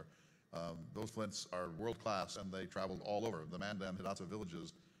or elsewhere. Those flints are world-class, and they traveled all over. The Mandan Hidatsa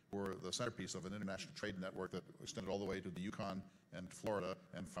villages were the centerpiece of an international trade network that extended all the way to the Yukon and Florida,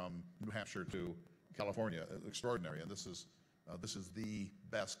 and from New Hampshire to California. Extraordinary, and this is the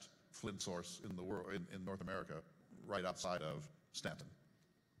best flint source in the world, in North America, right outside of Stanton.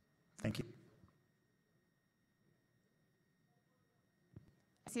 Thank you.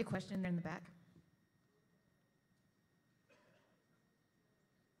 I see a question in the back.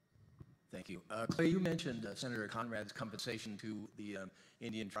 Thank you. Clay, you mentioned Senator Conrad's compensation to the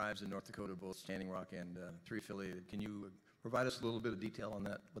Indian tribes in North Dakota, both Standing Rock and three affiliated. Can you provide us a little bit of detail on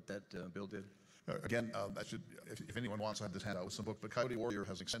that, what that bill did? Again, if anyone wants, I have this handout with some book, but Coyote Warrior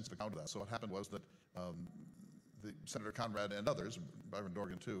has an extensive account of that. So what happened was that Senator Conrad and others, Byron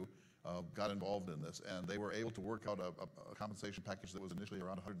Dorgan too, got involved in this, and they were able to work out a compensation package that was initially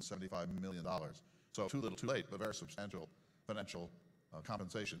around $175 million. So too little, too late, but very substantial financial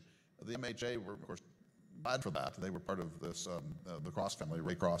compensation. The MHA were, of course, glad for that. They were part of this, the Cross family,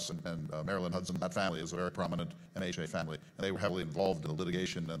 Ray Cross and Marilyn Hudson. That family is a very prominent MHA family, and they were heavily involved in the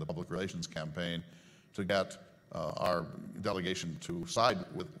litigation and the public relations campaign to get our delegation to side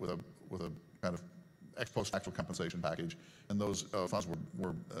with a kind of ex post facto compensation package, and those funds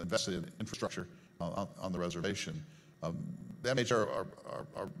were invested in infrastructure on the reservation. The MHA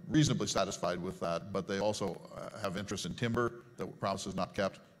are reasonably satisfied with that, but they also have interest in timber that promises not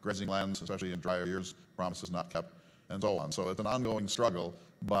kept, grazing lands, especially in drier years, promises not kept, and so on. So it's an ongoing struggle,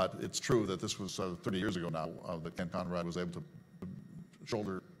 but it's true that this was 30 years ago now that Ken Conrad was able to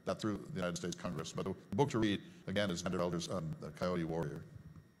shoulder that through the United States Congress. But the book to read, again, is Senator Elder's The Coyote Warrior.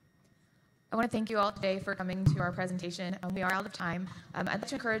 I want to thank you all today for coming to our presentation. We are out of time. I'd like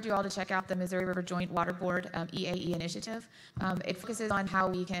to encourage you all to check out the Missouri River Joint Water Board EAE initiative. It focuses on how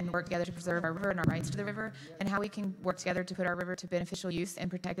we can work together to preserve our river and our rights to the river, and how we can work together to put our river to beneficial use and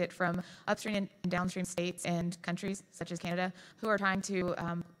protect it from upstream and downstream states and countries, such as Canada, who are trying to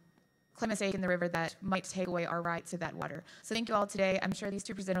claim a stake in the river that might take away our rights to that water. So thank you all today. I'm sure these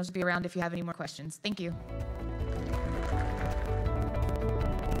two presenters will be around if you have any more questions. Thank you.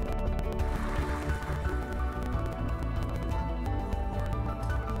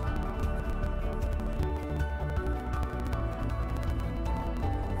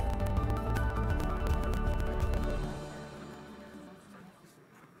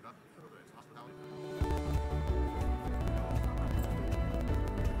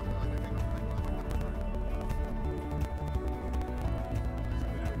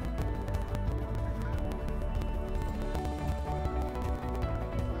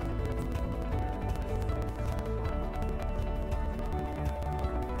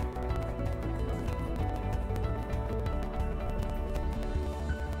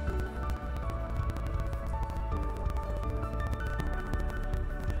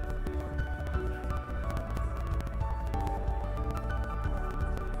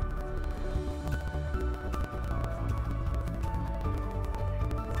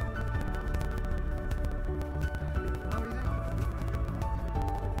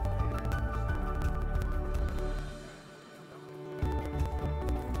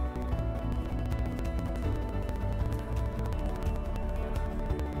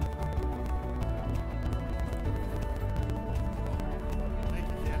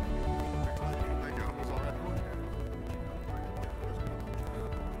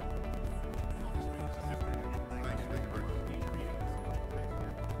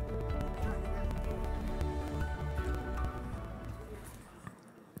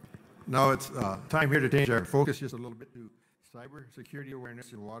 Now it's time here to change our focus just a little bit to cybersecurity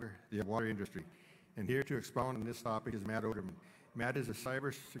awareness in the water industry. And here to expound on this topic is Matt Odermann. Matt is a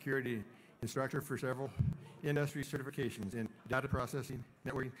cybersecurity instructor for several industry certifications in data processing,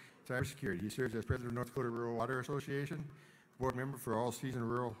 networking, cybersecurity. He serves as president of North Dakota Rural Water Association, board member for All Season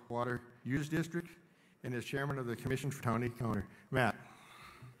Rural Water Use District, and is chairman of the Commission for County Counter. Matt.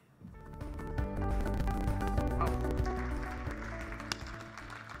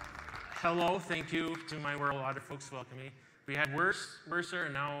 Hello, thank you to my rural water folks who welcome me. We had worser,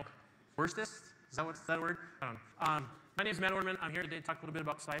 and now worstest? Is that a word? I don't know. My name is Matt Odermann. I'm here today to talk a little bit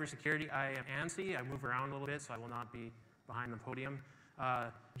about cybersecurity. I am ANSI. I move around a little bit, so I will not be behind the podium.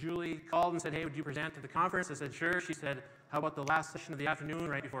 Julie called and said, hey, would you present at the conference? I said, sure. She said, how about the last session of the afternoon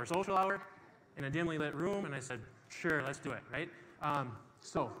right before social hour in a dimly lit room? And I said, sure, let's do it, right?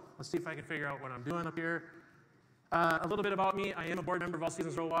 So let's see if I can figure out what I'm doing up here. A little bit about me. I am a board member of All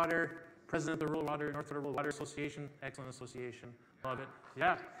Seasons Rural Water, president of the North Dakota Rural Water Association. Excellent association. Love it.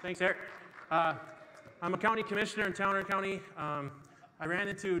 Yeah, thanks, Eric. I'm a county commissioner in Towner County. I ran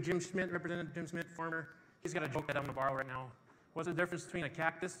into Jim Schmidt, Representative Jim Schmidt, former. He's got a joke that I'm going to borrow right now. What's the difference between a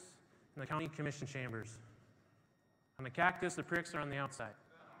cactus and the county commission chambers? On the cactus, the pricks are on the outside.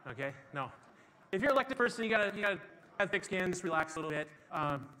 Okay? No. If you're an elected person, you gotta have thick skin, just relax a little bit.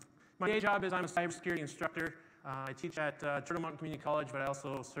 My day job is I'm a cybersecurity instructor. I teach at Turtle Mountain Community College, but I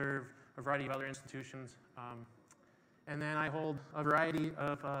also serve a variety of other institutions. And then I hold a variety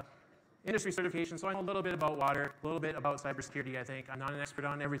of industry certifications, so I know a little bit about water, a little bit about cybersecurity, I think. I'm not an expert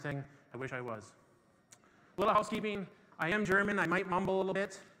on everything. I wish I was. A little housekeeping. I am German. I might mumble a little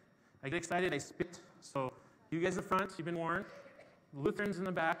bit. I get excited. I spit. So you guys in the front, you've been warned. The Lutherans in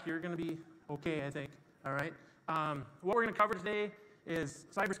the back, you're going to be okay, I think. All right? What we're going to cover today is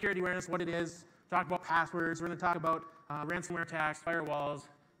cybersecurity awareness, what it is, talk about passwords. We're going to talk about ransomware attacks, firewalls,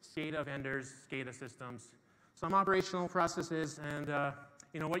 SCADA vendors, SCADA systems, some operational processes, and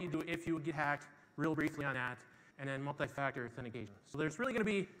what you do if you get hacked, real briefly on that, and then multi-factor authentication. So there's really going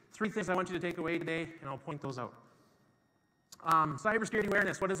to be 3 things I want you to take away today, and I'll point those out. Cybersecurity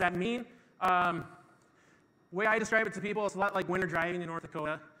awareness, what does that mean? Way I describe it to people, it's a lot like winter driving in North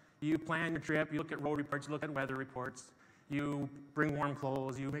Dakota. You plan your trip, you look at road reports, you look at weather reports, you bring warm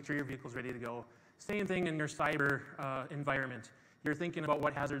clothes, you make sure your vehicle's ready to go. Same thing in your cyber environment. You're thinking about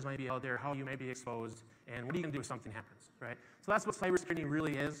what hazards might be out there, how you may be exposed, and what are you going to do if something happens, right? So that's what cybersecurity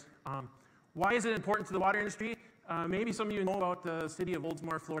really is. Why is it important to the water industry? Maybe some of you know about the city of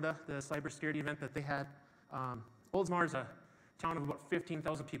Oldsmar, Florida, the cybersecurity event that they had. Oldsmar is a town of about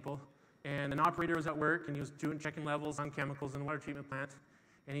 15,000 people, and an operator was at work, and he was checking levels on chemicals in the water treatment plant,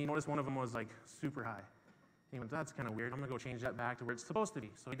 and he noticed one of them was like super high. He went, that's kind of weird. I'm going to go change that back to where it's supposed to be.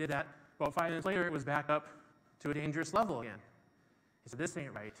 So he did that. About 5 minutes later, it was back up to a dangerous level again. He said, this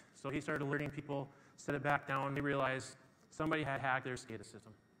ain't right. So he started alerting people, set it back down. They realized somebody had hacked their SCADA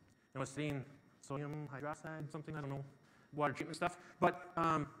system. It was seeing sodium hydroxide, something, I don't know, water treatment stuff. But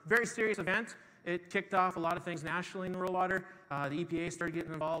very serious event. It kicked off a lot of things nationally in rural water. The EPA started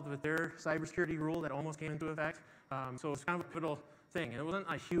getting involved with their cybersecurity rule that almost came into effect. So it was kind of a pivotal thing. And it wasn't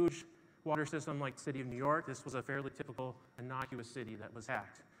a huge water system like the city of New York. This was a fairly typical, innocuous city that was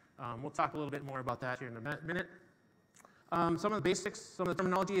hacked. We'll talk a little bit more about that here in a minute. Some of the basics, some of the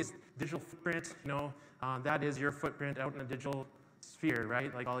terminology is digital footprint. That is your footprint out in a digital sphere,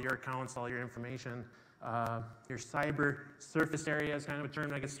 right? Like all your accounts, all your information. Your cyber surface area is kind of a term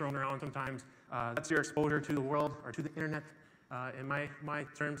that gets thrown around sometimes. That's your exposure to the world or to the internet, in my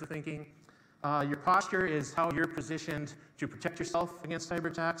terms of thinking. Your posture is how you're positioned to protect yourself against cyber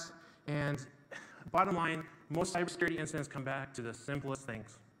attacks. And bottom line, most cybersecurity incidents come back to the simplest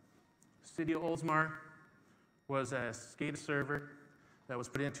things. City of Oldsmar was a SCADA server that was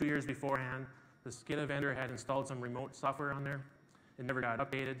put in 2 years beforehand. The SCADA vendor had installed some remote software on there. It never got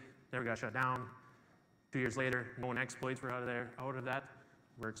updated, never got shut down. 2 years later, known exploits were out of that,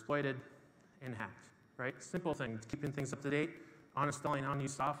 were exploited and hacked, right? Simple thing, keeping things up to date, on installing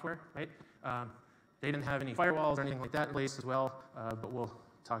unused software, right? They didn't have any firewalls or anything like that in place as well, but we'll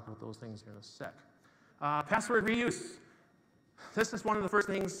talk about those things here in a sec. Password reuse. This is one of the first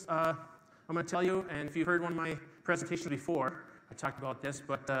things I'm going to tell you, and if you've heard one of my presentations before, I talked about this,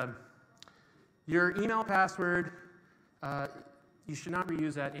 but your email password, you should not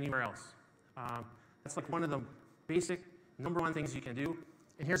reuse that anywhere else. That's like one of the basic #1 things you can do,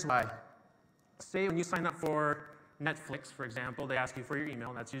 and here's why. Say when you sign up for Netflix, for example, they ask you for your email,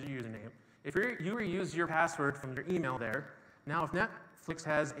 and that's your username. If you reuse your password from your email there, now if Netflix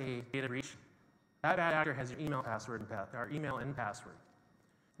has a data breach, that bad actor has your email password or email and password.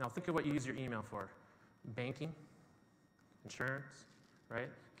 Now think of what you use your email for. Banking, insurance, right?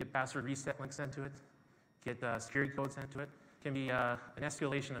 Get password reset links sent to it, get security code sent to it. Can be an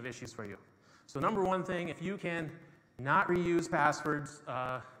escalation of issues for you. So number one thing, if you can not reuse passwords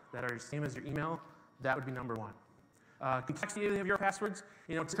that are the same as your email, that would be number one. Complexity of your passwords,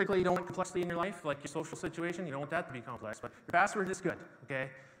 typically you don't want complexity in your life, like your social situation, you don't want that to be complex, but your password is good, okay?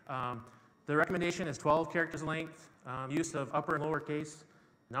 The recommendation is 12 characters length, use of upper and lower case,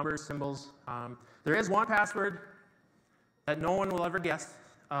 numbers, symbols. There is one password that no one will ever guess.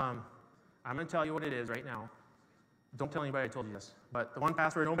 I'm going to tell you what it is right now. Don't tell anybody I told you this, but the one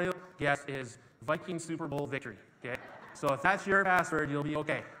password nobody will guess is Viking Super Bowl victory, okay? So if that's your password, you'll be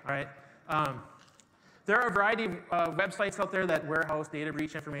okay, all right? There are a variety of websites out there that warehouse data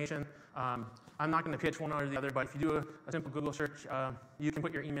breach information. I'm not going to pitch one or the other, but if you do a simple Google search, you can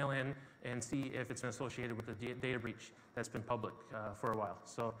put your email in and see if it's been associated with a data breach that's been public for a while.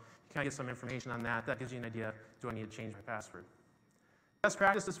 So you kind of get some information on that. That gives you an idea, do I need to change my password? Best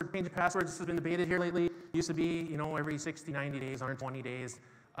practices for changing passwords, this has been debated here lately. It used to be, every 60, 90 days, 120 days.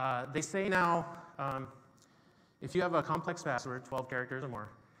 They say now, if you have a complex password, 12 characters or more,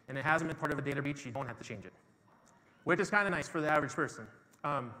 and it hasn't been part of a data breach, you don't have to change it, which is kind of nice for the average person.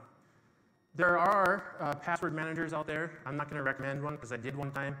 There are password managers out there. I'm not going to recommend one because I did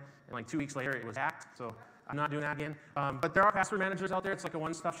one time, and like 2 weeks later it was hacked, so I'm not doing that again. But there are password managers out there. It's like a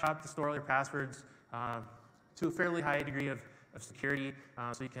one-stop shop to store all your passwords to a fairly high degree of security,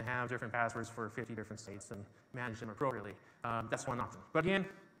 so you can have different passwords for 50 different states and manage them appropriately. That's one option. But again,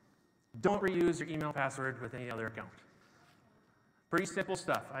 don't reuse your email password with any other account. Pretty simple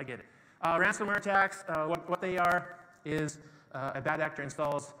stuff, I get it. Ransomware attacks, what they are is a bad actor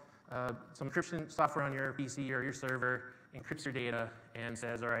installs some encryption software on your PC or your server, encrypts your data, and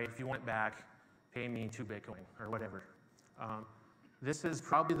says, all right, if you want it back, pay me 2 Bitcoin or whatever. This is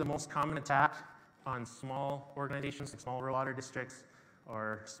probably the most common attack on small organizations, like small rural water districts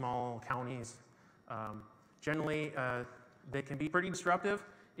or small counties. Generally, they can be pretty disruptive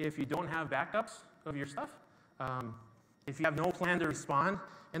if you don't have backups of your stuff. If you have no plan to respond,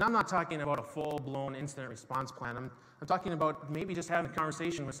 and I'm not talking about a full-blown incident response plan. I'm talking about maybe just having a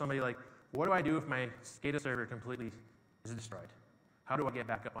conversation with somebody like, what do I do if my SCADA server completely is destroyed? How do I get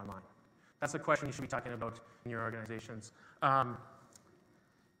back up online? That's a question you should be talking about in your organizations.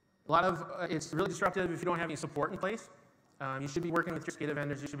 It's really disruptive if you don't have any support in place. You should be working with your SCADA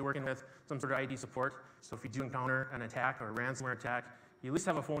vendors. You should be working with some sort of ID support. So if you do encounter an attack or a ransomware attack, you at least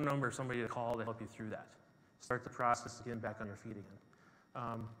have a phone number or somebody to call to help you through that. Start the process of getting back on your feet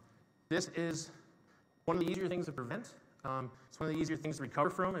again. This is one of the easier things to prevent. It's one of the easier things to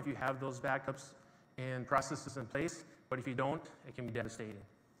recover from if you have those backups and processes in place. But if you don't, it can be devastating.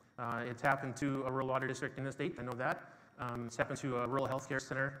 It's happened to a rural water district in the state. I know that. It's happened to a rural healthcare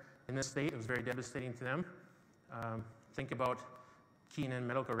center in this state. It was very devastating to them. Think about keying in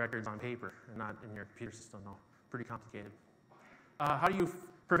medical records on paper and not in your computer system. No, pretty complicated. How do you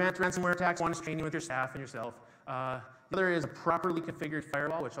prevent ransomware attacks? One is training with your staff and yourself. The other is a properly configured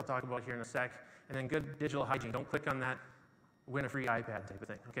firewall, which I'll talk about here in a sec. And then good digital hygiene. Don't click on that win a free iPad type of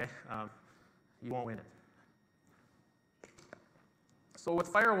thing, okay? You won't win it. So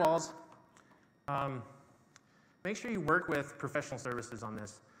with firewalls, make sure you work with professional services on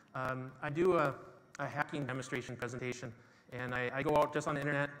this. I do a hacking demonstration presentation, and I go out just on the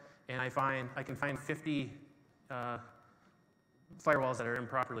internet, and I can find 50 firewalls that are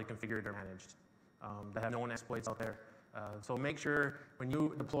improperly configured or managed, that have known exploits out there. So make sure when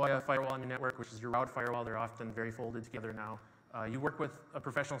you deploy a firewall on your network, which is your route firewall, they're often very folded together now, you work with a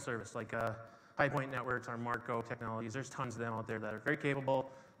professional service like High Point Networks or Marco Technologies. There's tons of them out there that are very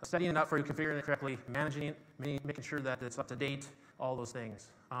capable of setting it up for you, configuring it correctly, managing it, making sure that it's up to date, all those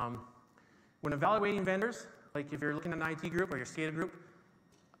things. When evaluating vendors, like if you're looking at an IT group or your SCADA group,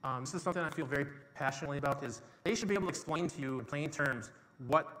 this is something I feel very passionately about, is they should be able to explain to you in plain terms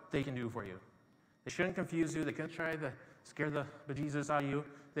what they can do for you. They shouldn't confuse you. They shouldn't try to scare the bejesus out of you.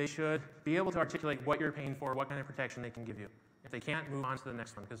 They should be able to articulate what you're paying for, what kind of protection they can give you. If they can't, move on to the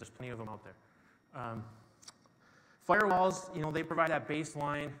next one, because there's plenty of them out there. Firewalls, they provide that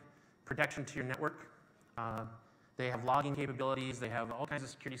baseline protection to your network. They have logging capabilities. They have all kinds of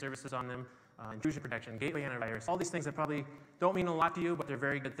security services on them, intrusion protection, gateway antivirus, all these things that probably don't mean a lot to you, but they're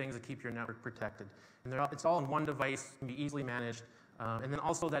very good things that keep your network protected. And it's all in one device, can be easily managed. And then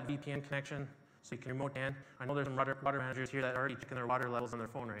also that VPN connection, so you can remote in. I know there's some water managers here that are already checking their water levels on their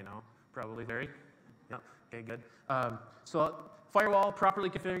phone right now. Probably very. Yep, okay, good. So firewall properly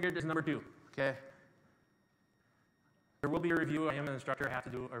configured is number 2, okay? There will be a review. I am an instructor. I have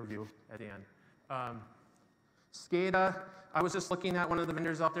to do a review at the end. SCADA, I was just looking at one of the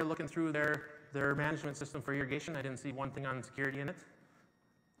vendors out there looking through their management system for irrigation. I didn't see one thing on security in it.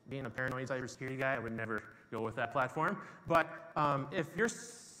 being a paranoid cybersecurity guy, I would never go with that platform. But if your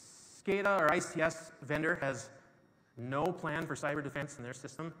SCADA or ICS vendor has no plan for cyber defense in their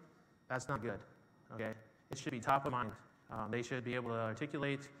system, that's not good, okay? It should be top of mind. They should be able to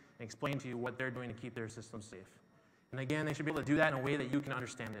articulate and explain to you what they're doing to keep their system safe. And again, they should be able to do that in a way that you can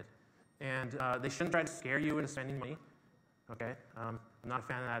understand it. And they shouldn't try to scare you into spending money, okay? I'm not a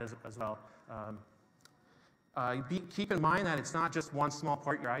fan of that as well. Keep in mind that it's not just one small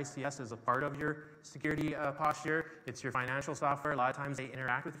part. Your ICS is a part of your security posture. It's your financial software. A lot of times they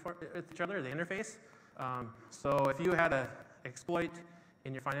interact with each other, they interface. So if you had an exploit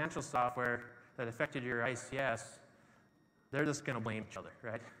in your financial software that affected your ICS, they're just going to blame each other,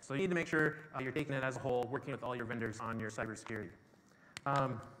 right? So you need to make sure you're taking it as a whole, working with all your vendors on your cybersecurity.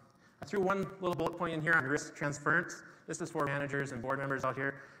 I threw one little bullet point in here on risk transference. This is for managers and board members out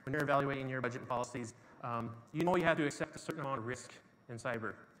here. When you're evaluating your budget and policies, you know you have to accept a certain amount of risk in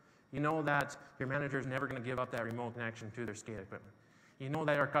cyber. You know that your manager is never going to give up that remote connection to their SCADA equipment. You know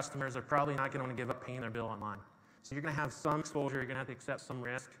that our customers are probably not going to give up paying their bill online. So you're going to have some exposure, you're going to have to accept some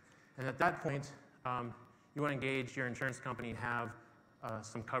risk, and at that point, you want to engage your insurance company and have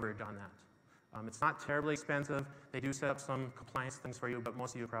some coverage on that. It's not terribly expensive. They do set up some compliance things for you, but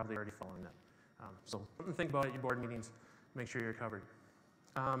most of you are probably already following that. So something to think about at your board meetings, make sure you're covered.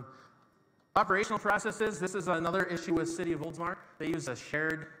 Operational processes, this is another issue with City of Oldsmar. They use a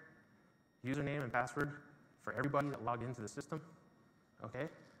shared username and password for everybody that logged into the system, okay?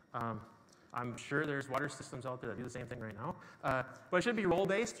 I'm sure there's water systems out there that do the same thing right now. But it should be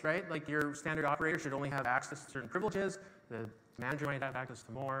role-based, right? Like your standard operator should only have access to certain privileges. The manager might have access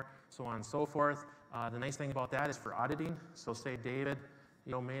to more, so on and so forth. The nice thing about that is for auditing. So say David,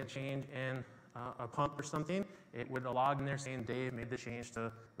 made a change in a pump or something. It would log in there saying Dave made the change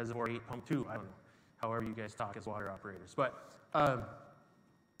to reservoir 8, pump 2. I don't know. However you guys talk as water operators. But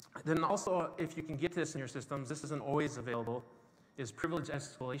then also, if you can get this in your systems, this isn't always available, is privilege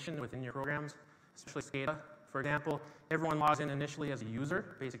escalation within your programs, especially SCADA. For example, everyone logs in initially as a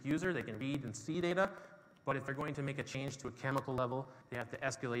user, basic user. They can read and see data, but if they're going to make a change to a chemical level, they have to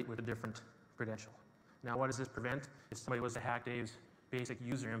escalate with a different credential. Now, what does this prevent? If somebody was to hack Dave's basic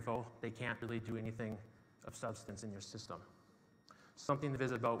user info, they can't really do anything of substance in your system. Something to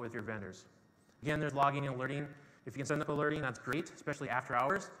visit about with your vendors. Again, there's logging and alerting. If you can send up alerting, that's great, especially after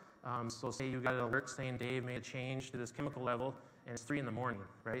hours. So say you got an alert saying Dave made a change to this chemical level, and it's 3 in the morning,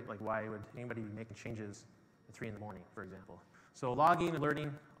 right? Like, why would anybody be making changes at 3 in the morning, for example? So logging,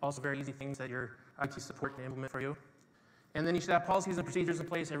 alerting, also very easy things that your IT support can implement for you. And then you should have policies and procedures in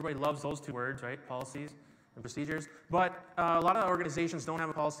place. Everybody loves those two words, right? Policies and procedures. But a lot of organizations don't have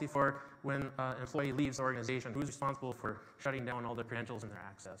a policy for when an employee leaves the organization, who's responsible for shutting down all the credentials and their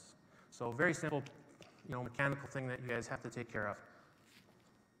access. So very simple, mechanical thing that you guys have to take care of.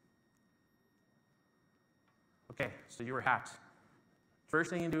 Okay, so you were hacked. First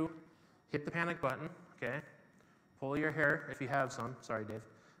thing you do, hit the panic button, okay? Pull your hair if you have some. Sorry, Dave.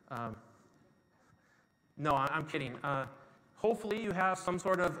 No, I'm kidding. Hopefully you have some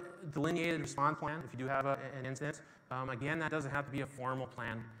sort of delineated response plan if you do have an incident. Again, that doesn't have to be a formal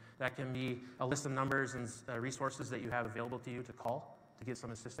plan. That can be a list of numbers and resources that you have available to you to call to get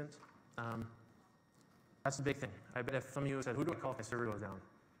some assistance. That's the big thing. I bet if some of you said, who do I call if my server goes down?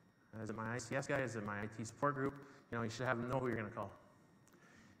 Is it my ICS guy? Is it my IT support group? You should know who you're going to call.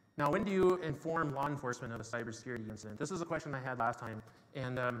 Now, when do you inform law enforcement of a cybersecurity incident? This is a question I had last time.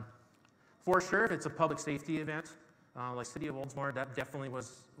 And for sure, if it's a public safety event, like City of Oldsmar, that definitely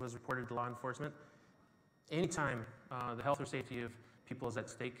was reported to law enforcement. Anytime the health or safety of people is at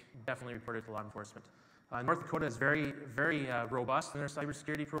stake, definitely reported to law enforcement. North Dakota is very, very robust in their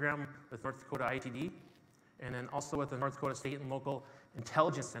cybersecurity program with North Dakota ITD, and then also with the North Dakota State and Local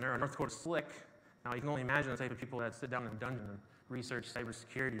Intelligence Center, or North Dakota SLIC. Now, you can only imagine the type of people that sit down in a dungeon and research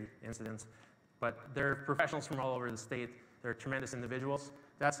cybersecurity incidents, but they're professionals from all over the state. They're tremendous individuals.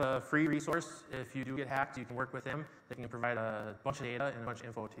 That's a free resource. If you do get hacked, you can work with them. They can provide a bunch of data and a bunch of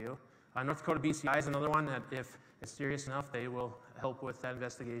info to you. North Dakota BCI is another one that if it's serious enough, they will help with that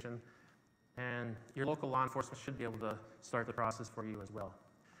investigation. And your local law enforcement should be able to start the process for you as well.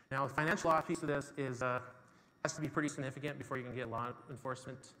 Now, the financial piece of this has to be pretty significant before you can get law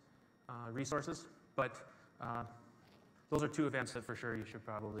enforcement resources, but those are two events that for sure you should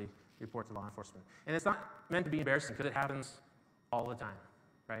probably report to law enforcement. And it's not meant to be embarrassing because it happens all the time,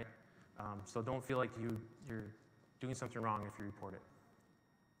 right? So don't feel like you're doing something wrong if you report it.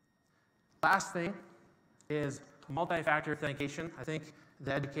 Last thing is multi-factor authentication. I think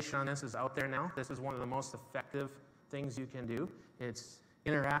the education on this is out there now. This is one of the most effective things you can do. It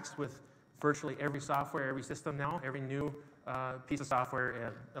interacts with virtually every software, every system now. Every new piece of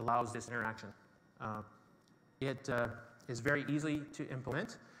software allows this interaction. It is very easy to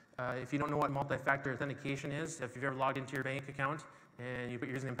implement. If you don't know what multi-factor authentication is, if you've ever logged into your bank account and you put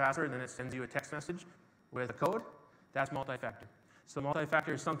your username and password and then it sends you a text message with a code, that's multi-factor. So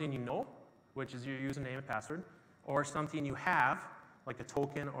multi-factor is something you know, which is your username and password, or something you have, like a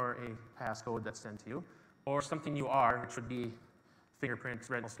token or a passcode that's sent to you, or something you are, which would be fingerprint,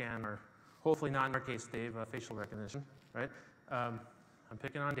 retinal scan, or hopefully not in our case, Dave, facial recognition, right? I'm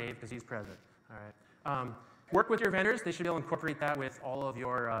picking on Dave because he's present, all right? Work with your vendors. They should be able to incorporate that with all of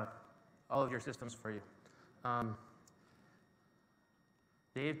your systems for you.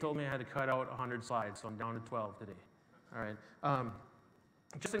 Dave told me I had to cut out 100 slides, so I'm down to 12 today. All right.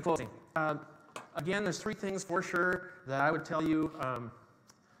 Just in closing, again, there's 3 things for sure that I would tell you,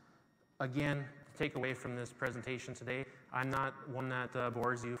 again, to take away from this presentation today. I'm not one that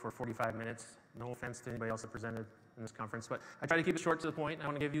bores you for 45 minutes. No offense to anybody else that presented in this conference, but I try to keep it short to the point. I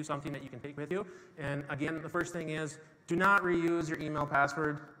want to give you something that you can take with you. And again, the first thing is, do not reuse your email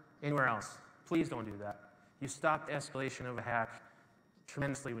password anywhere else. Please don't do that. You stop the escalation of a hack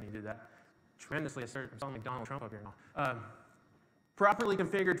tremendously when you do that. Tremendously. I'm sounding like Donald Trump up here now. Properly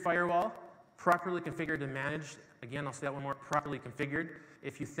configured firewall, properly configured and managed. Again, I'll say that one more, properly configured.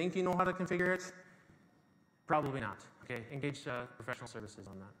 If you think you know how to configure it, probably not. Okay, engage professional services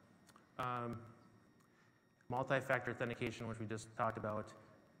on that. Multi-factor authentication, which we just talked about.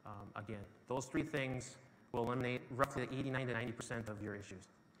 Again, those 3 things will eliminate roughly 89 to 90% of your issues,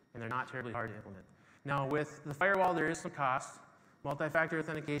 and they're not terribly hard to implement. Now, with the firewall, there is some cost. Multi-factor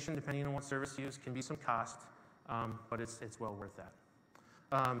authentication, depending on what service you use, can be some cost, but it's well worth that.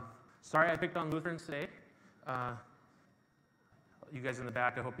 Sorry I picked on Lutherans today. You guys in the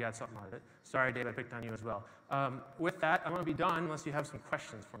back, I hope you got something out of it. Sorry, Dave, I picked on you as well. With that, I'm going to be done unless you have some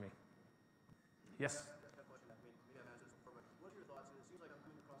questions for me. Yes?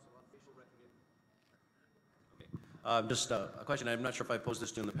 Just a question. I'm not sure if I posed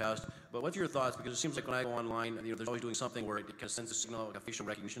this to you in the past, but what's your thoughts? Because it seems like when I go online, there's always doing something where it kind of sends a signal, like a facial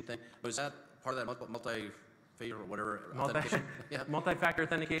recognition thing. But is that part of that multi-factor or whatever authentication? Yeah. Multi-factor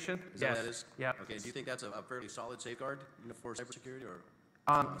authentication? Is that what that is? Yeah. Okay. Do you think that's a fairly solid safeguard for cybersecurity, or?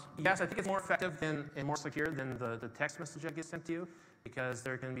 Yes, I think it's more effective and more secure than the text message that gets sent to you, because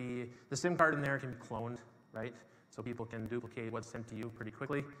there can be the SIM card in there can be cloned, right? So people can duplicate what's sent to you pretty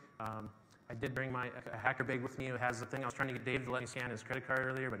quickly. I did bring a hacker bag with me who has the thing. I was trying to get Dave to let me scan his credit card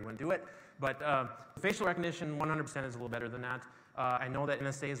earlier, but he wouldn't do it. But facial recognition, 100% is a little better than that. I know that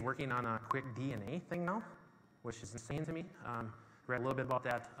NSA is working on a quick DNA thing now, which is insane to me. Read a little bit about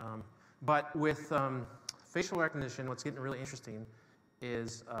that. But with facial recognition, what's getting really interesting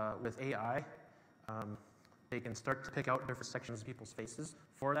is with AI, they can start to pick out different sections of people's faces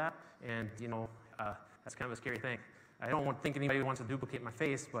for that. And, that's kind of a scary thing. I don't think anybody wants to duplicate my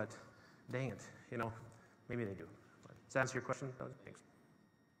face, but dang it, maybe they do. Does that answer your question? Thanks.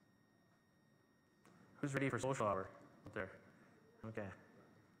 Who's ready for social hour up there? Okay.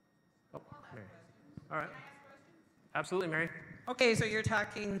 Oh, Mary. All right. Absolutely, Mary. Okay, so you're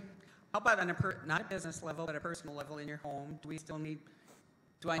talking, how about on not a business level, but a personal level in your home? Do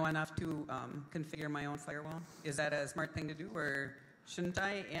I know enough to configure my own firewall? Is that a smart thing to do, or shouldn't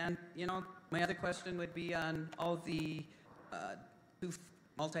I? And, my other question would be on all the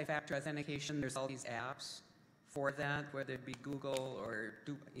multi-factor authentication. There's all these apps for that, whether it be Google or,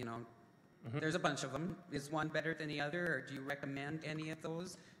 there's a bunch of them. Is one better than the other, or do you recommend any of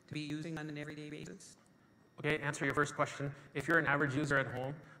those to be using on an everyday basis? Okay, answer your first question. If you're an average user at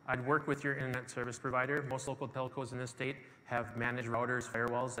home, I'd work with your internet service provider. Most local telcos in this state have managed routers,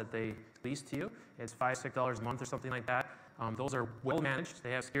 firewalls that they lease to you. It's $5, $6 a month or something like that. Those are well managed.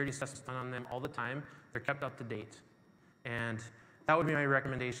 They have security assessments done on them all the time. They're kept up to date. And that would be my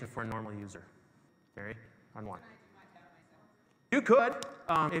recommendation for a normal user. Gary, on one. You could,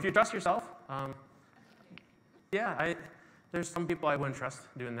 if you trust yourself. There's some people I wouldn't trust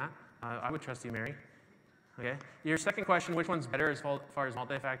doing that. I would trust you, Mary. Okay. Your second question, which one's better as far as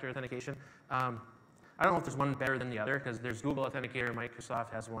multi-factor authentication? I don't know if there's one better than the other, because there's Google Authenticator,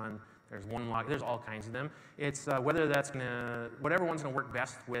 Microsoft has one, there's OneLog, there's all kinds of them. It's whatever one's gonna work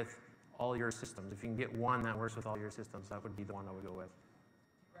best with all your systems. If you can get one that works with all your systems, that would be the one I would go with.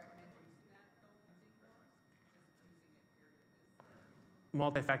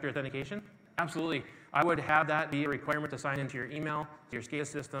 Multi-factor authentication? Absolutely. I would have that be a requirement to sign into your email, to your SCADA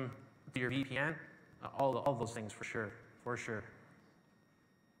system, to your VPN, all those things for sure,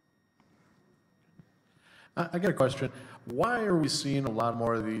 I got a question. Why are we seeing a lot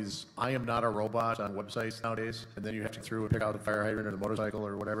more of these "I am not a robot" on websites nowadays, and then you have to go through and pick out the fire hydrant or the motorcycle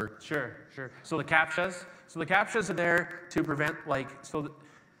or whatever? Sure. So the CAPTCHAs are there to prevent,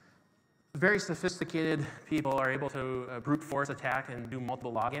 very sophisticated people are able to brute force attack and do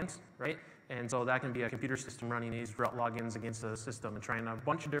multiple logins, right? And so that can be a computer system running these logins against the system and trying a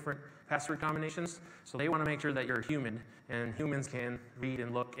bunch of different password combinations. So they want to make sure that you're human, and humans can read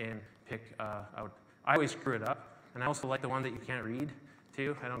and look and pick out. I always screw it up, and I also like the one that you can't read,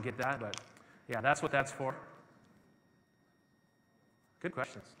 too. I don't get that, but yeah, that's what that's for. Good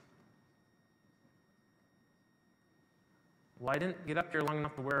questions. Well, I didn't get up here long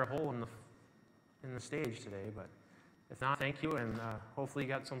enough to wear a hole in the stage today, but if not, thank you, and hopefully you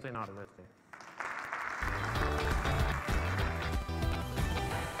got something out of it today.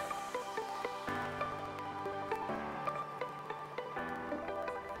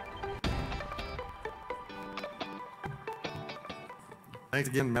 Thanks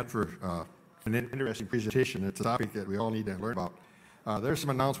again, Matt, for an interesting presentation. It's a topic that we all need to learn about. There's some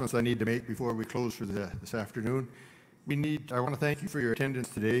announcements I need to make before we close for this afternoon. I want to thank you for your attendance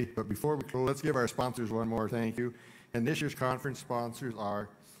today, but before we close, let's give our sponsors one more thank you. And this year's conference sponsors are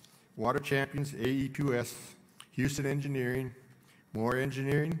Water Champions, AE2S, Houston Engineering, Moore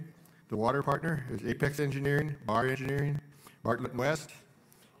Engineering. The water partner is Apex Engineering, Bar Engineering, Bartlett West,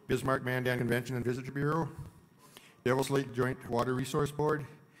 Bismarck Mandan Convention and Visitor Bureau, Devil's Lake Joint Water Resource Board,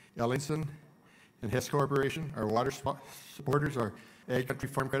 Ellinson, and Hess Corporation. Our water supporters are Ag Country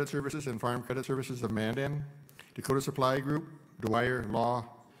Farm Credit Services and Farm Credit Services of Mandan, Dakota Supply Group, Dwyer Law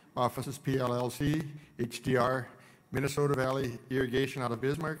Offices PLLC, HDR, Minnesota Valley Irrigation out of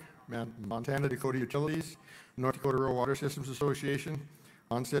Bismarck, Montana Dakota Utilities, North Dakota Rural Water Systems Association,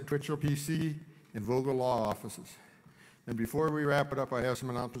 Onset Twitchell PC, and Vogel Law Offices. And before we wrap it up, I have some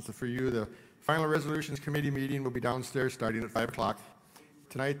announcements for you. The Final Resolutions Committee meeting will be downstairs starting at 5 o'clock.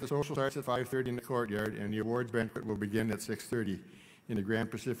 Tonight, the social starts at 5:30 in the courtyard, and the awards banquet will begin at 6:30 in the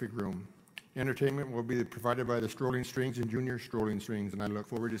Grand Pacific Room. Entertainment will be provided by the Strolling Strings and Junior Strolling Strings, and I look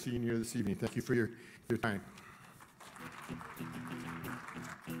forward to seeing you this evening. Thank you for your time.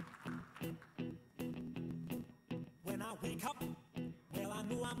 When I wake up, well, I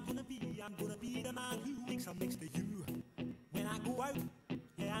know I'm gonna be the man who wakes up next to you. When I go out,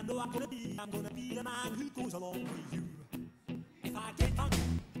 yeah, I know I'm gonna be the man who goes along with you. If I get drunk,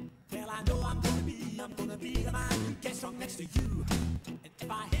 well, I know I'm gonna be the man who gets drunk next to you. And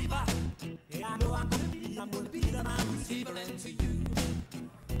if I haver, yeah, I know I'm gonna be the man who's havering to you.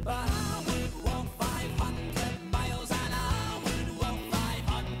 But I would walk 500 miles and I would walk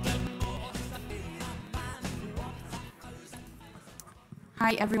 500 more just to be a man who walks 1,000 miles.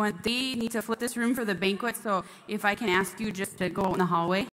 Hi, everyone. They need to flip this room for the banquet, so if I can ask you just to go out in the hallway.